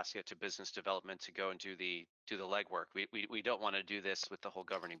would task it to business development to go and do the legwork. We don't want to do this with the whole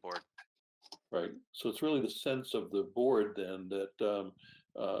governing board. Right. So it's really the sense of the board then that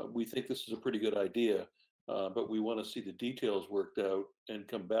we think this is a pretty good idea, but we want to see the details worked out and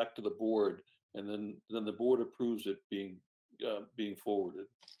come back to the board, and then the board approves it being forwarded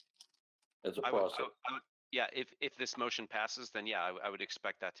as a process. Yeah, if this motion passes, then yeah, I would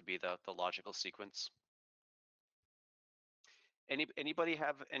expect that to be the logical sequence. Anybody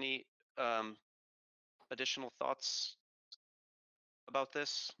have any additional thoughts about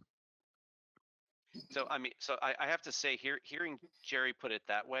this? So I mean, I have to say, hearing Jerry put it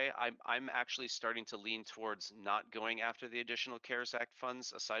that way, I'm actually starting to lean towards not going after the additional CARES Act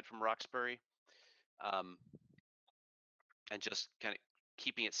funds aside from Roxbury, and just kind of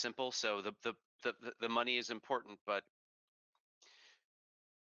keeping it simple. So the money is important, but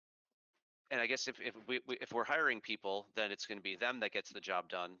and I guess if we're hiring people, then it's going to be them that gets the job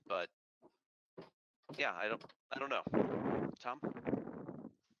done. But yeah, I don't know. Tom?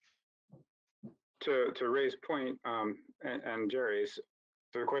 To Ray's point, and Jerry's,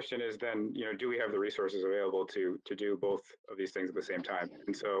 so the question is then, do we have the resources available to do both of these things at the same time?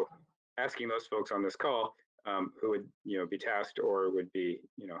 And so asking those folks on this call who would, be tasked or would be,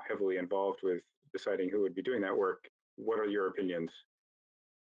 heavily involved with deciding who would be doing that work, what are your opinions?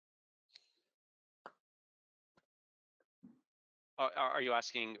 Are you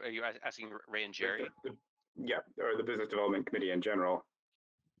asking Ray and Jerry? Yeah, or the Business Development Committee in general,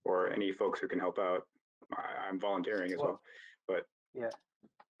 or any folks who can help out. I'm volunteering as well, but yeah.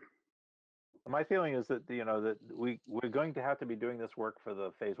 My feeling is that that we're going to have to be doing this work for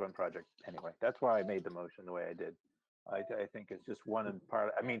the phase one project anyway. That's why I made the motion the way I did. I think it's just one in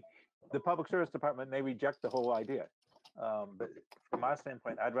part. I mean, the Public Service Department may reject the whole idea, but from our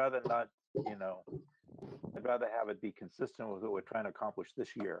standpoint, I'd rather not. I'd rather have it be consistent with what we're trying to accomplish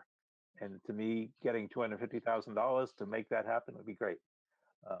this year. And to me, getting $250,000 to make that happen would be great.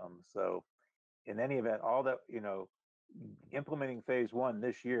 So in any event, all that, implementing phase one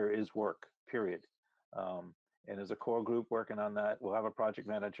this year is work, period. And there's a core group working on that. We'll have a project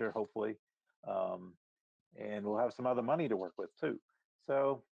manager, hopefully. And we'll have some other money to work with too.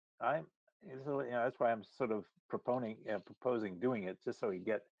 So that's why I'm sort of proposing doing it, just so we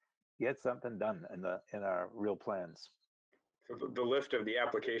get something done in our real plans. So the lift of the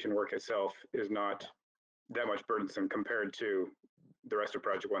application work itself is not that much burdensome compared to the rest of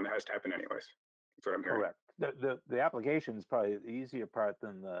project one that has to happen anyways. That's what I'm hearing. Correct. The application is probably the easier part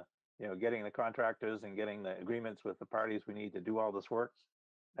than the getting the contractors and getting the agreements with the parties we need to do all this work.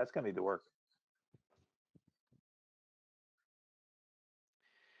 That's gonna be the work.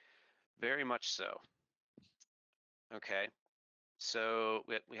 Very much so. Okay, so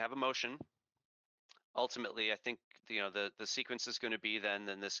we have a motion. Ultimately, I think the sequence is going to be then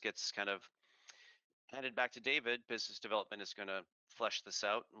this gets kind of handed back to David. Business development is going to flesh this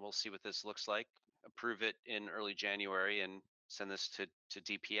out, and we'll see what this looks like. Approve it in early January and send this to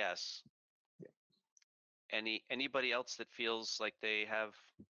DPS. Anybody else that feels like they have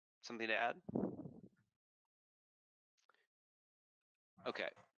something to add? Okay.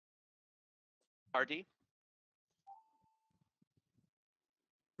 RD?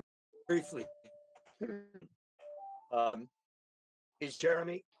 Briefly, is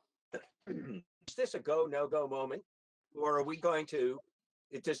Jeremy, is this a go, no go moment? Or are we going to,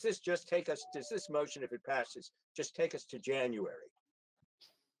 does this just take us, does this motion, if it passes, just take us to January?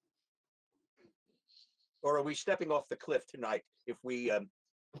 Or are we stepping off the cliff tonight if we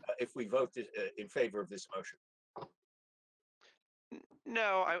vote this, in favor of this motion?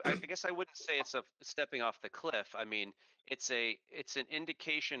 No, I guess I wouldn't say it's a stepping off the cliff. I mean, it's an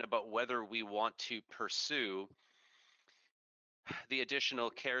indication about whether we want to pursue the additional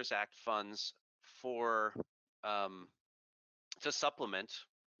CARES Act funds for to supplement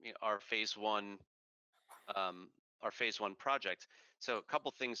our phase one project. So a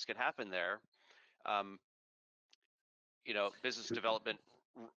couple things could happen there. Business development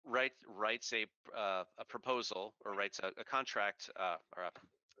writes a proposal or writes a contract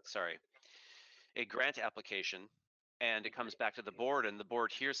a grant application, and it comes back to the board, and the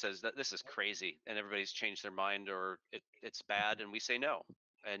board here says that this is crazy and everybody's changed their mind, or it's bad, and we say no,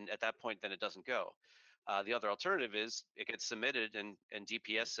 and at that point then it doesn't go. The other alternative is it gets submitted and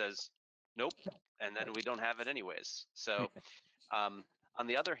DPS says nope, and then we don't have it anyways. So on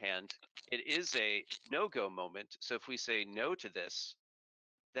the other hand, it is a no-go moment. So if we say no to this,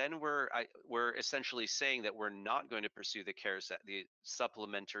 then we're essentially saying that we're not going to pursue the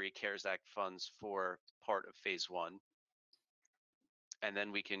supplementary CARES Act funds for part of phase one, and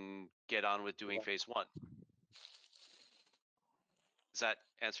then we can get on with doing phase one. Does that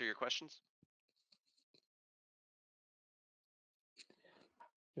answer your questions?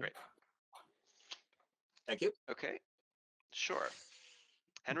 Great. Thank you. Okay, sure.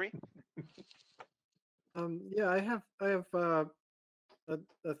 Henry? Yeah, I have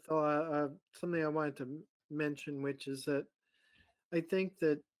a thought, something I wanted to mention, which is that I think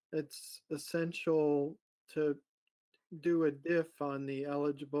that it's essential to do a diff on the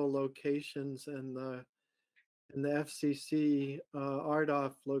eligible locations and the FCC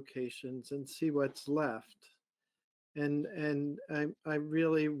RDOF locations and see what's left. And I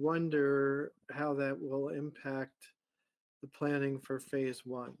really wonder how that will impact the planning for phase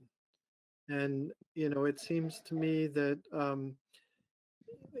one. And it seems to me that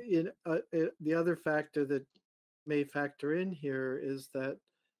the other factor that may factor in here is that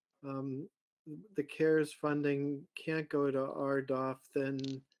the CARES funding can't go to RDOF. Then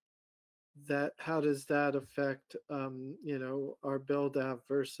how does that affect our build out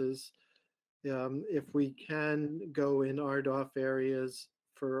versus if we can go in RDOF areas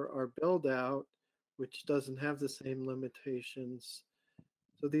for our build out, which doesn't have the same limitations.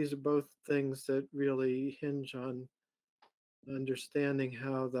 So these are both things that really hinge on understanding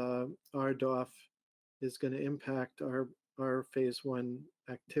how the RDOF is going to impact our phase one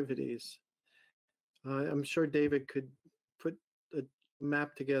activities. I'm sure David could put a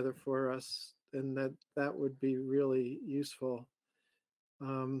map together for us, and that would be really useful.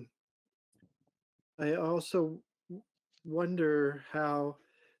 I also wonder how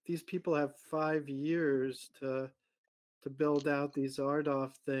these people have 5 years to build out these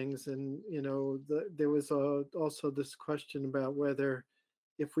RDOF things, and there was also this question about whether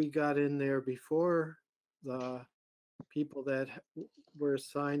if we got in there before the people that were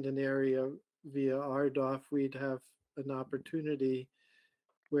assigned an area via RDOF, we'd have an opportunity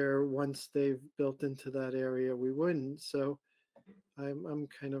where once they've built into that area, we wouldn't. So I'm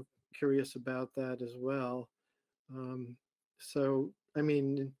kind of curious about that as well. So, I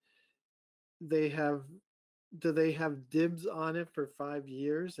mean, do they have dibs on it for 5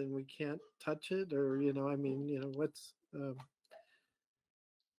 years and we can't touch it? Or, I mean, what's,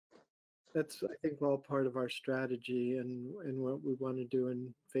 that's, I think, all part of our strategy and what we want to do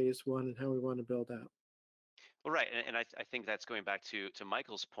in phase one and how we want to build out. Well, right, and I think that's going back to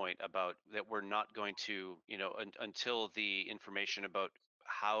Michael's point about that we're not going to, until the information about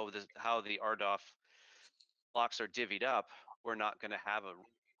how the RDOF blocks are divvied up, we're not going to have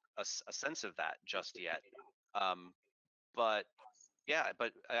a sense of that just yet. But yeah,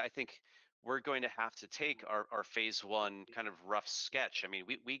 but I think we're going to have to take our phase one kind of rough sketch. I mean,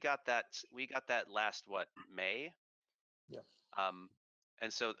 we got that last May. Yeah.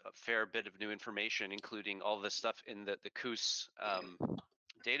 And so a fair bit of new information, including all the stuff in the COOS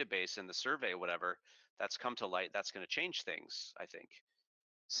database and the survey, whatever, that's come to light. That's going to change things, I think.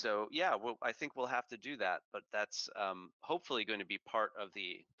 So yeah, I think we'll have to do that, but that's hopefully going to be part of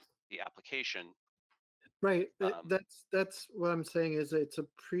the application. Right. That's what I'm saying is it's a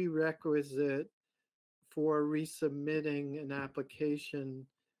prerequisite for resubmitting an application,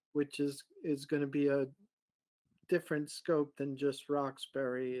 which is going to be a different scope than just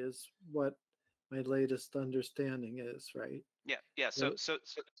Roxbury, is what my latest understanding is, right? Yeah. So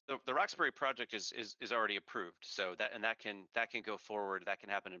the Roxbury project is already approved. So that can go forward. That can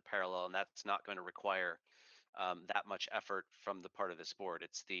happen in parallel, and that's not going to require that much effort from the part of this board.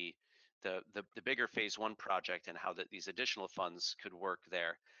 It's the bigger phase one project and how these additional funds could work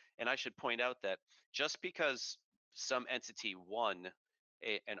there. And I should point out that just because some entity won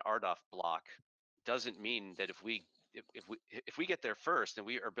an RDOF block doesn't mean that if we get there first and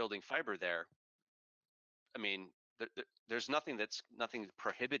we are building fiber there, I mean, there's nothing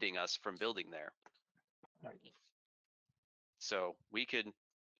prohibiting us from building there. So we could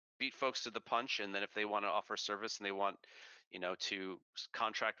beat folks to the punch, and then if they want to offer service and they want, to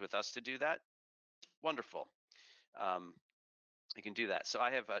contract with us to do that, wonderful. You can do that. So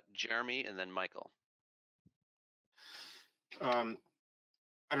I have Jeremy and then Michael. I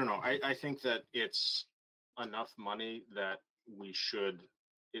don't know. I think that it's enough money that we should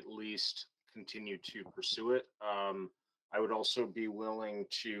at least continue to pursue it. I would also be willing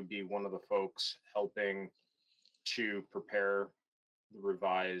to be one of the folks helping to prepare the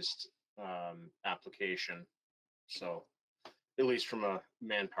revised application. So at least from a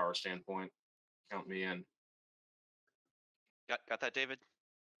manpower standpoint, count me in. Got that, David?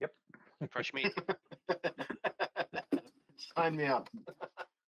 Yep. Fresh meat. Sign me up.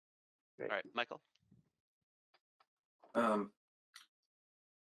 All right, Michael.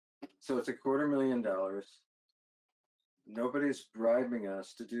 So it's $250,000. Nobody's bribing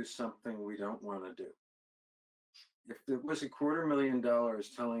us to do something we don't want to do. If there was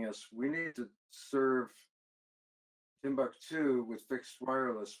 $250,000 telling us we need to serve Timbuktu with fixed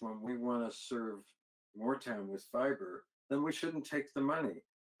wireless when we want to serve Moortown with fiber, then we shouldn't take the money.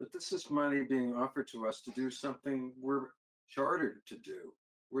 But this is money being offered to us to do something we're chartered to do.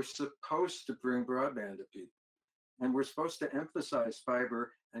 We're supposed to bring broadband to people. And we're supposed to emphasize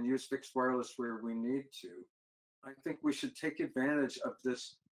fiber and use fixed wireless where we need to. I think we should take advantage of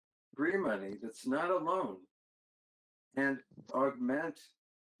this free money that's not a loan and augment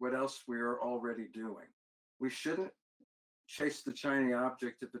what else we are already doing. We shouldn't chase the shiny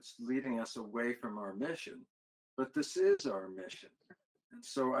object if it's leading us away from our mission, but this is our mission. And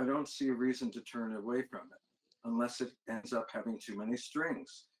so I don't see a reason to turn away from it unless it ends up having too many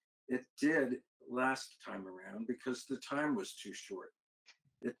strings. It did last time around because the time was too short.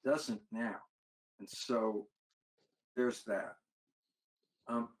 It doesn't now. And so there's that.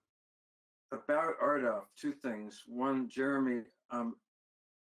 About RDOF, two things. One, Jeremy,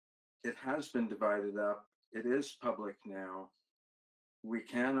 it has been divided up. It is public now. We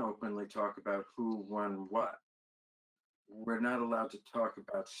can openly talk about who won what. We're not allowed to talk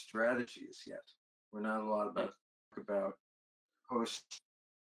about strategies yet. We're not allowed to talk about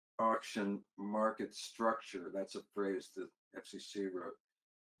post-auction market structure. That's a phrase that FCC wrote.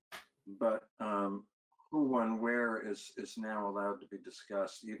 But who won where is now allowed to be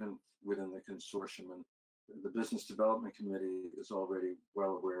discussed, even within the consortium. And the Business Development Committee is already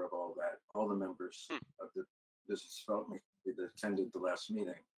well aware of all that. All the members of the Business Development Committee that attended the last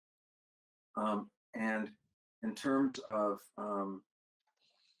meeting. And in terms of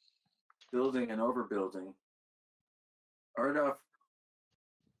building and overbuilding, RDOF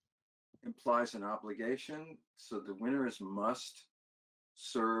implies an obligation, so the winners must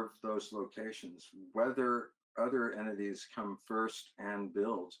serve those locations, whether other entities come first and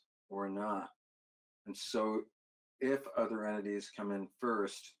build or not. And so if other entities come in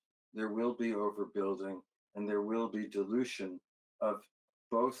first, there will be overbuilding and there will be dilution of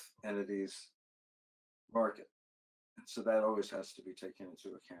both entities' market. And so that always has to be taken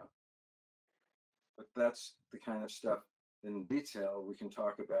into account. But that's the kind of stuff in detail we can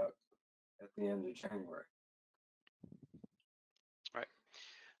talk about at the end of January. All right.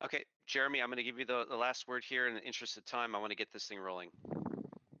 Okay, Jeremy, I'm going to give you the last word here. In the interest of time, I want to get this thing rolling.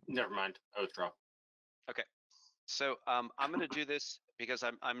 Never mind. I withdraw. Okay. So I'm going to do this because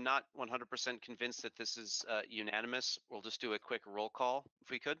I'm not 100% convinced that this is unanimous. We'll just do a quick roll call if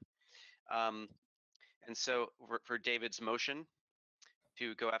we could. And so for David's motion,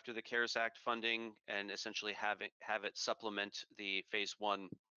 to go after the CARES Act funding and essentially have it supplement the phase 1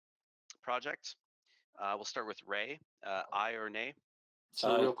 project. We'll start with Ray. Aye or nay?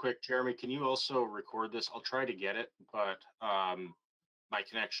 So real quick, Jeremy, can you also record this? I'll try to get it, but my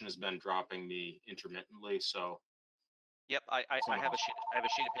connection has been dropping me intermittently. So Yep, I have a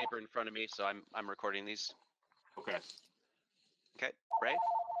sheet of paper in front of me, so I'm recording these. okay. Okay, Ray?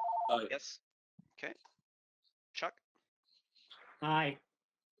 Aye. Yes. Okay. Chuck? Aye.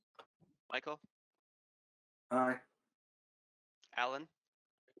 Michael? Aye. Alan?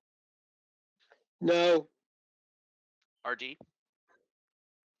 No. RD?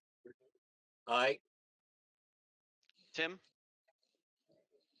 Aye. Tim?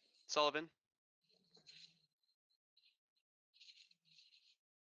 Sullivan?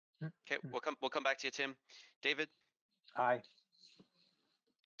 Okay, we'll come back to you, Tim. David? Aye.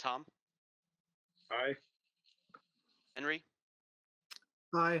 Tom? Aye. Henry?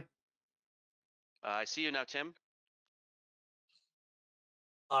 Aye. I see you now, Tim.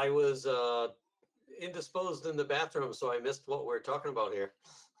 I was indisposed in the bathroom, so I missed what we're talking about here.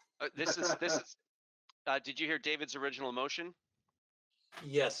 This is. Did you hear David's original motion?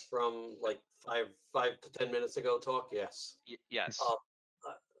 Yes, from like 5 to 10 minutes ago. Talk. Yes. Yes.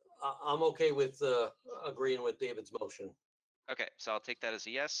 I'm okay with agreeing with David's motion. Okay, so I'll take that as a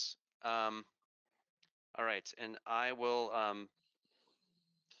yes. All right, and I will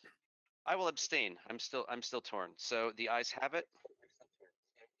abstain. I'm still torn. So the ayes have it.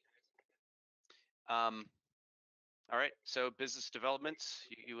 All right, so business development,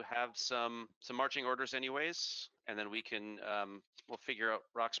 you have some marching orders anyways, and then we can we'll figure out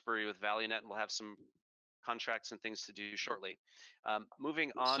Roxbury with ValleyNet, and we'll have some contracts and things to do shortly.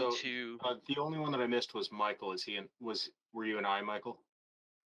 Moving on to the only one that I missed was Michael. Were you an aye, Michael?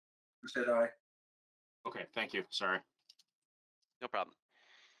 Who said aye? Okay, thank you. Sorry. no problem.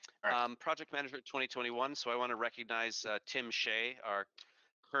 Project Manager 2021. So I want to recognize Tim Shea, our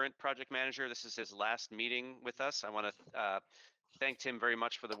current project manager. This is his last meeting with us. I want to thank Tim very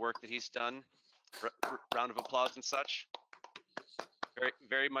much for the work that he's done. Round of applause and such. Very,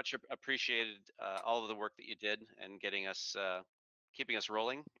 very much appreciated all of the work that you did and getting us, keeping us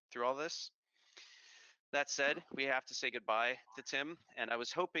rolling through all this. That said, we have to say goodbye to Tim, and I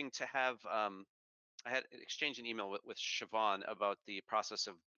was hoping to have, I had exchanged an email with Siobhan about the process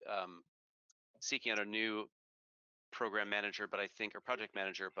of seeking out a new program manager, but I think, or project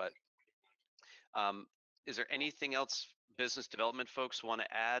manager, but is there anything else business development folks want to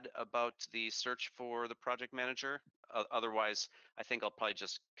add about the search for the project manager? Otherwise, I think I'll probably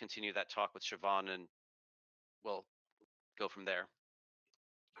just continue that talk with Siobhan and we'll go from there.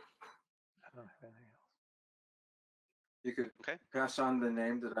 I don't have anything else. You could pass on the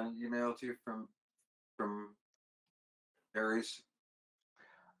name that I emailed you from Harry's.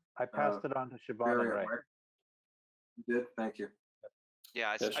 I passed it on to Siobhan and Ray. You did? Thank you.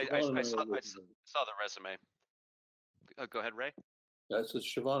 Yeah, I saw the resume. Go ahead, Ray. Yeah, it says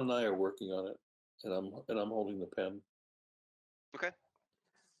Siobhan and I are working on it, and I'm holding the pen. Okay.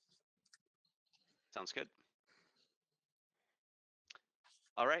 Sounds good.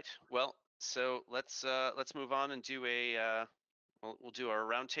 All right. Well, so let's move on and do a we'll do our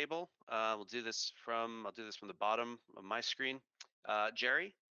roundtable. I'll do this from the bottom of my screen.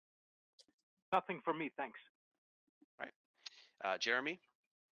 Jerry. Nothing for me, thanks. All right. Jeremy.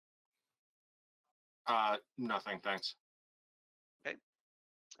 Nothing, thanks. Okay.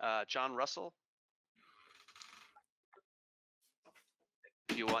 John Russell.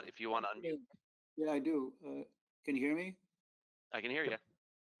 If you want to unmute. Yeah, I do. Can you hear me? I can hear you.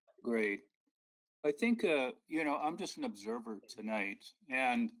 Great. I think I'm just an observer tonight,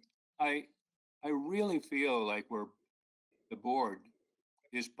 and I really feel like the board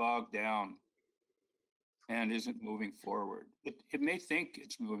is bogged down and isn't moving forward. It may think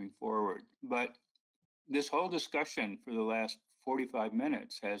it's moving forward, but this whole discussion for the last 45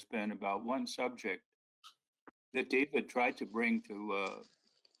 minutes has been about one subject that David tried to bring to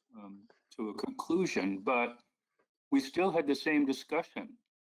a conclusion, but we still had the same discussion.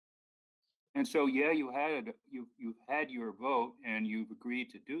 And so, yeah, you've had your vote and you've agreed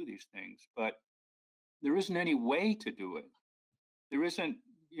to do these things, but there isn't any way to do it. There isn't,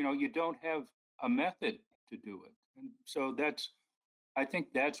 you don't have a method to do it. And so I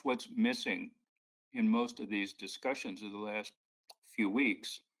think that's what's missing in most of these discussions of the last few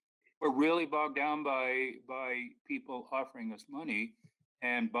weeks. We're really bogged down by people offering us money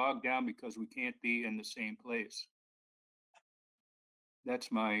and bogged down because we can't be in the same place.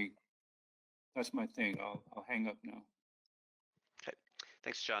 That's my thing. I'll hang up now. Okay.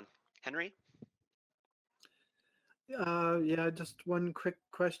 Thanks, John. Henry? Yeah, just one quick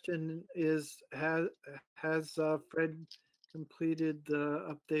question is, has Fred completed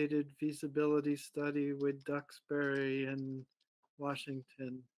the updated feasibility study with Duxbury and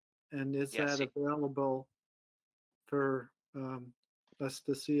Washington? And is Yes, that available for us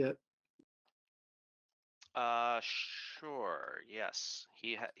to see it? Sure. Yes,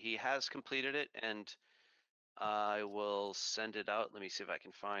 he has completed it, and I will send it out. Let me see if I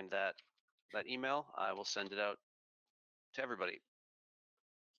can find that email. I will send it out to everybody.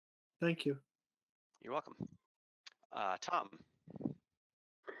 Thank you. You're welcome. Tom.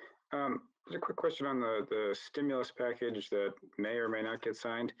 Just a quick question on the stimulus package that may or may not get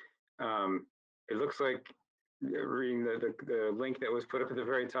signed. It looks like, reading the link that was put up at the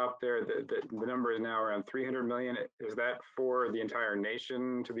very top there, the number is now around 300 million. Is that for the entire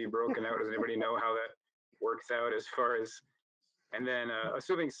nation to be broken out? Does anybody know how that works out as far as, and then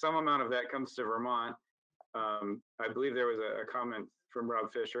assuming some amount of that comes to Vermont, I believe there was a comment from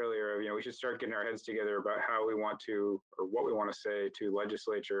Rob Fish earlier of, we should start getting our heads together about how we want to, or what we want to say to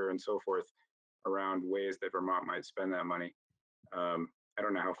legislature and so forth around ways that Vermont might spend that money. I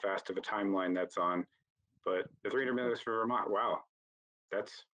don't know how fast of a timeline that's on, but the 300 million is for Vermont. Wow,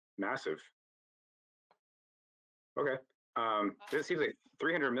 that's massive. Okay. It seems like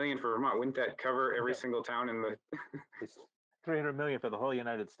 300 million for Vermont. Wouldn't that cover every single town in the? It's 300 million for the whole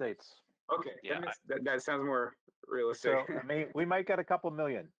United States. Okay, yeah, that sounds more realistic. So I mean, we might get a couple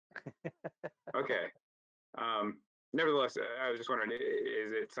million. Okay. Nevertheless, I was just wondering,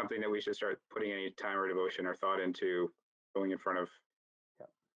 is it something that we should start putting any time or devotion or thought into going in front of,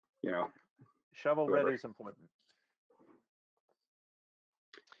 Shovel whoever. ready is important.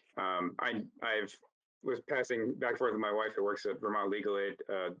 I've was passing back and forth with my wife who works at Vermont Legal Aid,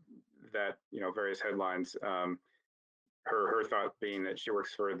 that, various headlines, her thought being that she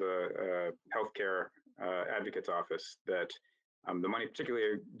works for the healthcare advocate's office, that the money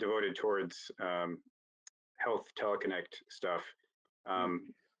particularly devoted towards health teleconnect stuff,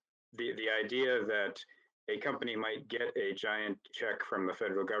 the idea that a company might get a giant check from the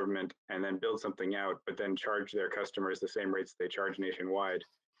federal government and then build something out, but then charge their customers the same rates they charge nationwide,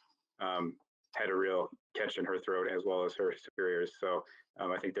 had a real catch in her throat, as well as her superiors. So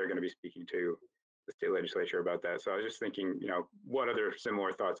I think they're going to be speaking to the state legislature about that. So I was just thinking, what other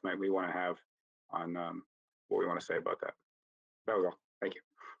similar thoughts might we want to have on what we want to say about that? That was all. Thank you.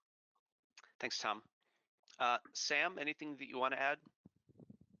 Thanks, Tom. Sam, anything that you want to add?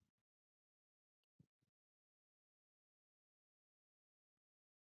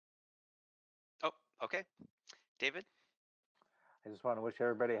 Oh, okay. David? I just want to wish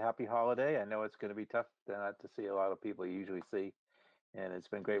everybody a happy holiday. I know it's going to be tough not to see a lot of people you usually see. And it's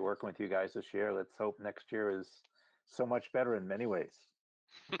been great working with you guys this year. Let's hope next year is so much better in many ways.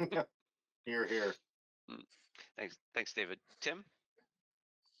 Here, here. Thanks, David. Tim?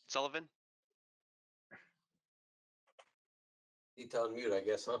 Sullivan? It's on mute, I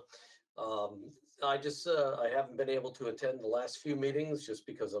guess, huh? I haven't been able to attend the last few meetings just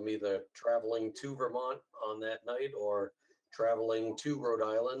because I'm either traveling to Vermont on that night or traveling to Rhode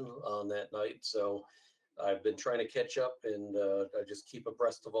Island on that night. So I've been trying to catch up, and I just keep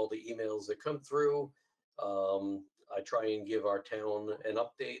abreast of all the emails that come through. I try and give our town an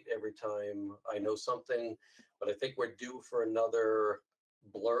update every time I know something, but I think we're due for another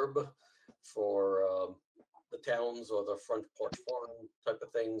blurb for the towns or the front porch forum type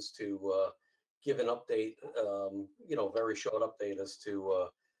of things to give an update, very short update as to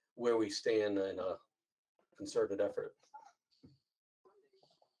where we stand in a concerted effort.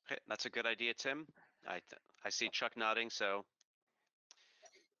 Okay, that's a good idea, Tim. I see Chuck nodding, so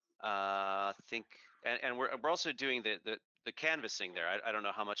think, and we're also doing the canvassing there. I don't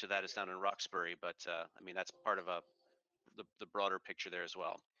know how much of that is down in Roxbury, but I mean that's part of the broader picture there as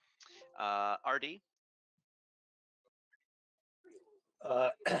well. RD.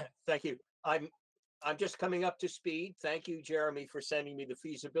 Thank you. I'm just coming up to speed. Thank you, Jeremy, for sending me the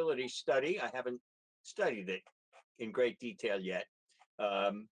feasibility study. I haven't studied it in great detail yet.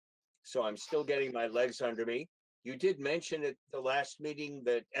 So I'm still getting my legs under me. You did mention at the last meeting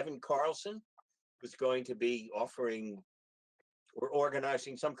that Evan Carlson was going to be offering or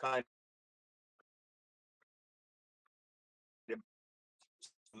organizing some kind of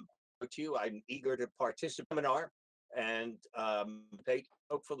you. I'm eager to participate in the seminar, and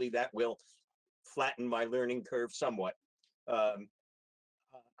hopefully that will flatten my learning curve somewhat.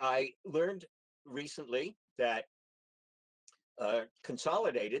 I learned recently that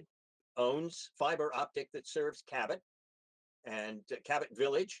Consolidated owns fiber optic that serves Cabot and Cabot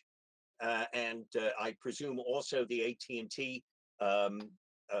Village, and I presume also the AT&T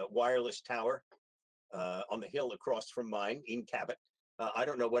wireless tower on the hill across from mine in Cabot. I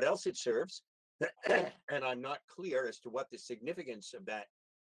don't know what else it serves, and I'm not clear as to what the significance of that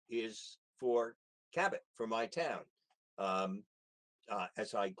is for Cabot, for my town.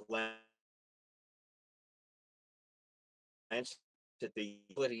 As I glance at the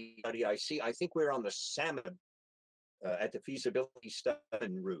study I see, I think we're on the salmon at the feasibility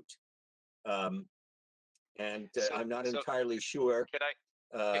study route. I'm not entirely sure. Can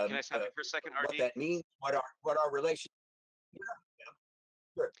I stop you for a second, RD? What that means, what our relation. Yeah,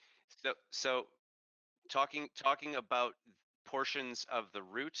 sure. So talking about portions of the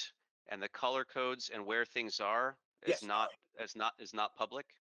route and the color codes and where things are is Yes. not public.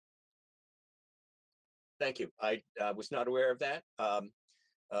 Thank you. I was not aware of that.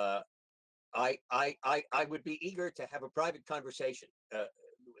 I would be eager to have a private conversation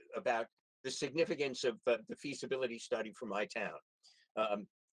about the significance of the feasibility study for my town.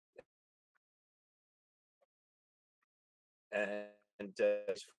 And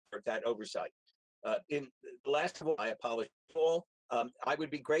for that oversight. In the last of all, I apologize. I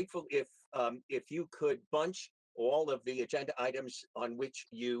would be grateful if you could bunch all of the agenda items on which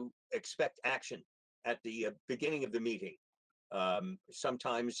you expect action at the beginning of the meeting.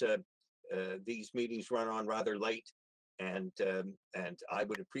 Sometimes these meetings run on rather late, and I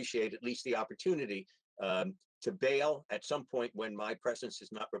would appreciate at least the opportunity to bail at some point when my presence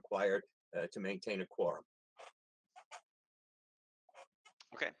is not required to maintain a quorum.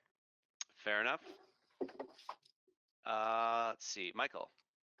 Okay, fair enough. Let's see, Michael.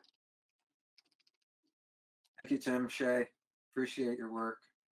 Thank you, Tim Shea. Appreciate your work.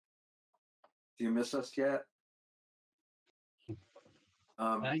 Do you miss us yet?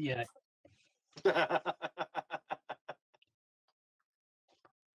 Not yet.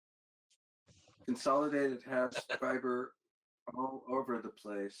 Consolidated has fiber all over the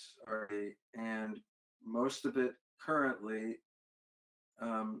place already, and most of it currently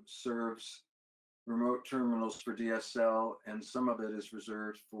serves remote terminals for DSL, and some of it is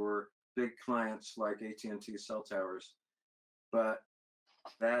reserved for big clients like AT&T cell towers. But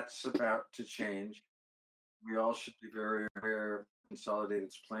that's about to change. We all should be very aware of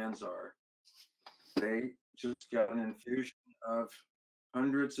Consolidated's plans are. They just got an infusion of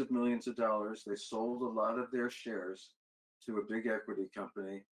hundreds of millions of dollars. They sold a lot of their shares to a big equity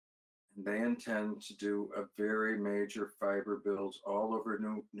company, and they intend to do a very major fiber build all over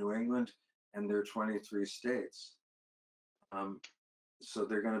New England and their 23 states. So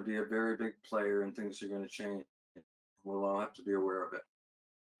they're going to be a very big player, and things are going to change. We'll all have to be aware of it.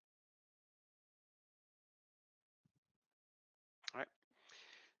 All right.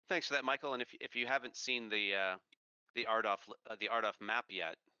 Thanks for that, Michael. And if you haven't seen the RDOF map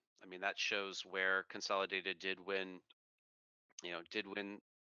yet, I mean, that shows where Consolidated did win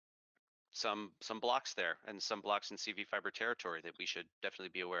some blocks there and some blocks in CV fiber territory that we should definitely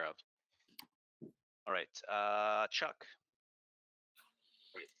be aware of. All right, Chuck.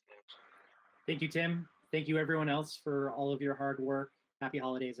 Thank you, Tim. Thank you, everyone else, for all of your hard work. Happy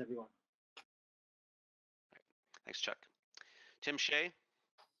holidays, everyone. Thanks, Chuck. Tim Shea,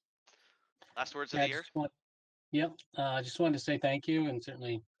 last words of the year. I just wanted to say thank you and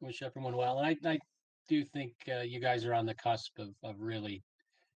certainly wish everyone well. And I do think you guys are on the cusp of really,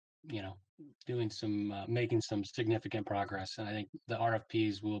 doing some, making some significant progress. And I think the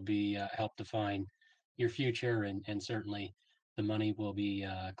RFPs will be help define your future, and certainly the money will be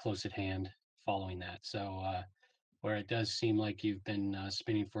close at hand following that. So where it does seem like you've been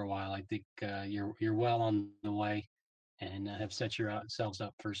spinning for a while, I think you're well on the way, and have set yourselves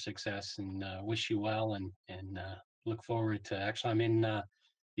up for success, and wish you well, and look forward to, actually, I'm in the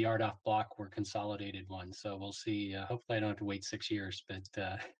RDOF block where Consolidated won. So we'll see. Hopefully I don't have to wait 6 years, but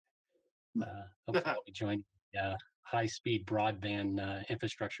hopefully I'll be joining high-speed broadband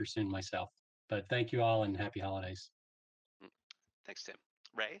infrastructure soon myself. But thank you all and happy holidays. Thanks, Tim.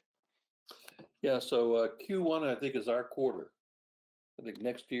 Ray? Yeah, so Q1, I think, is our quarter. I think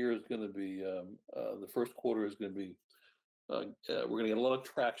next year is going to be, the first quarter is going to be, we're going to get a lot of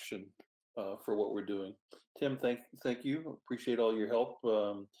traction for what we're doing. Tim, thank you. Appreciate all your help.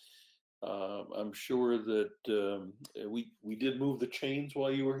 I'm sure that we did move the chains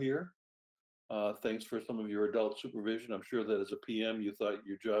while you were here. Thanks for some of your adult supervision. I'm sure that as a PM, you thought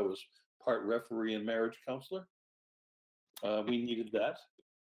your job was part referee and marriage counselor. We needed that.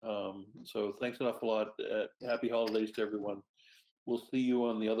 So thanks an awful lot. Happy holidays to everyone. We'll see you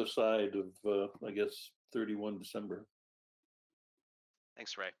on the other side of, I guess, 31 December.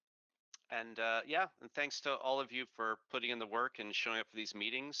 Thanks, Ray. And and thanks to all of you for putting in the work and showing up for these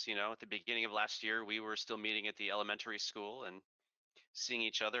meetings. At the beginning of last year, we were still meeting at the elementary school, and seeing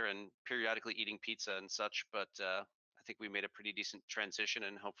each other and periodically eating pizza and such. But I think we made a pretty decent transition,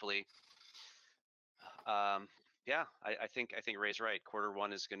 and hopefully, yeah, I think Ray's right. Quarter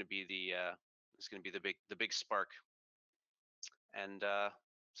 1 is going to be the big spark. And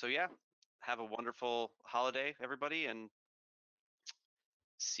so yeah, have a wonderful holiday, everybody, and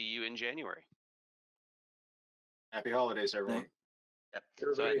see you in January. Happy holidays, everyone. Yep.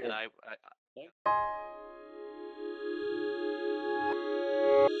 So, and I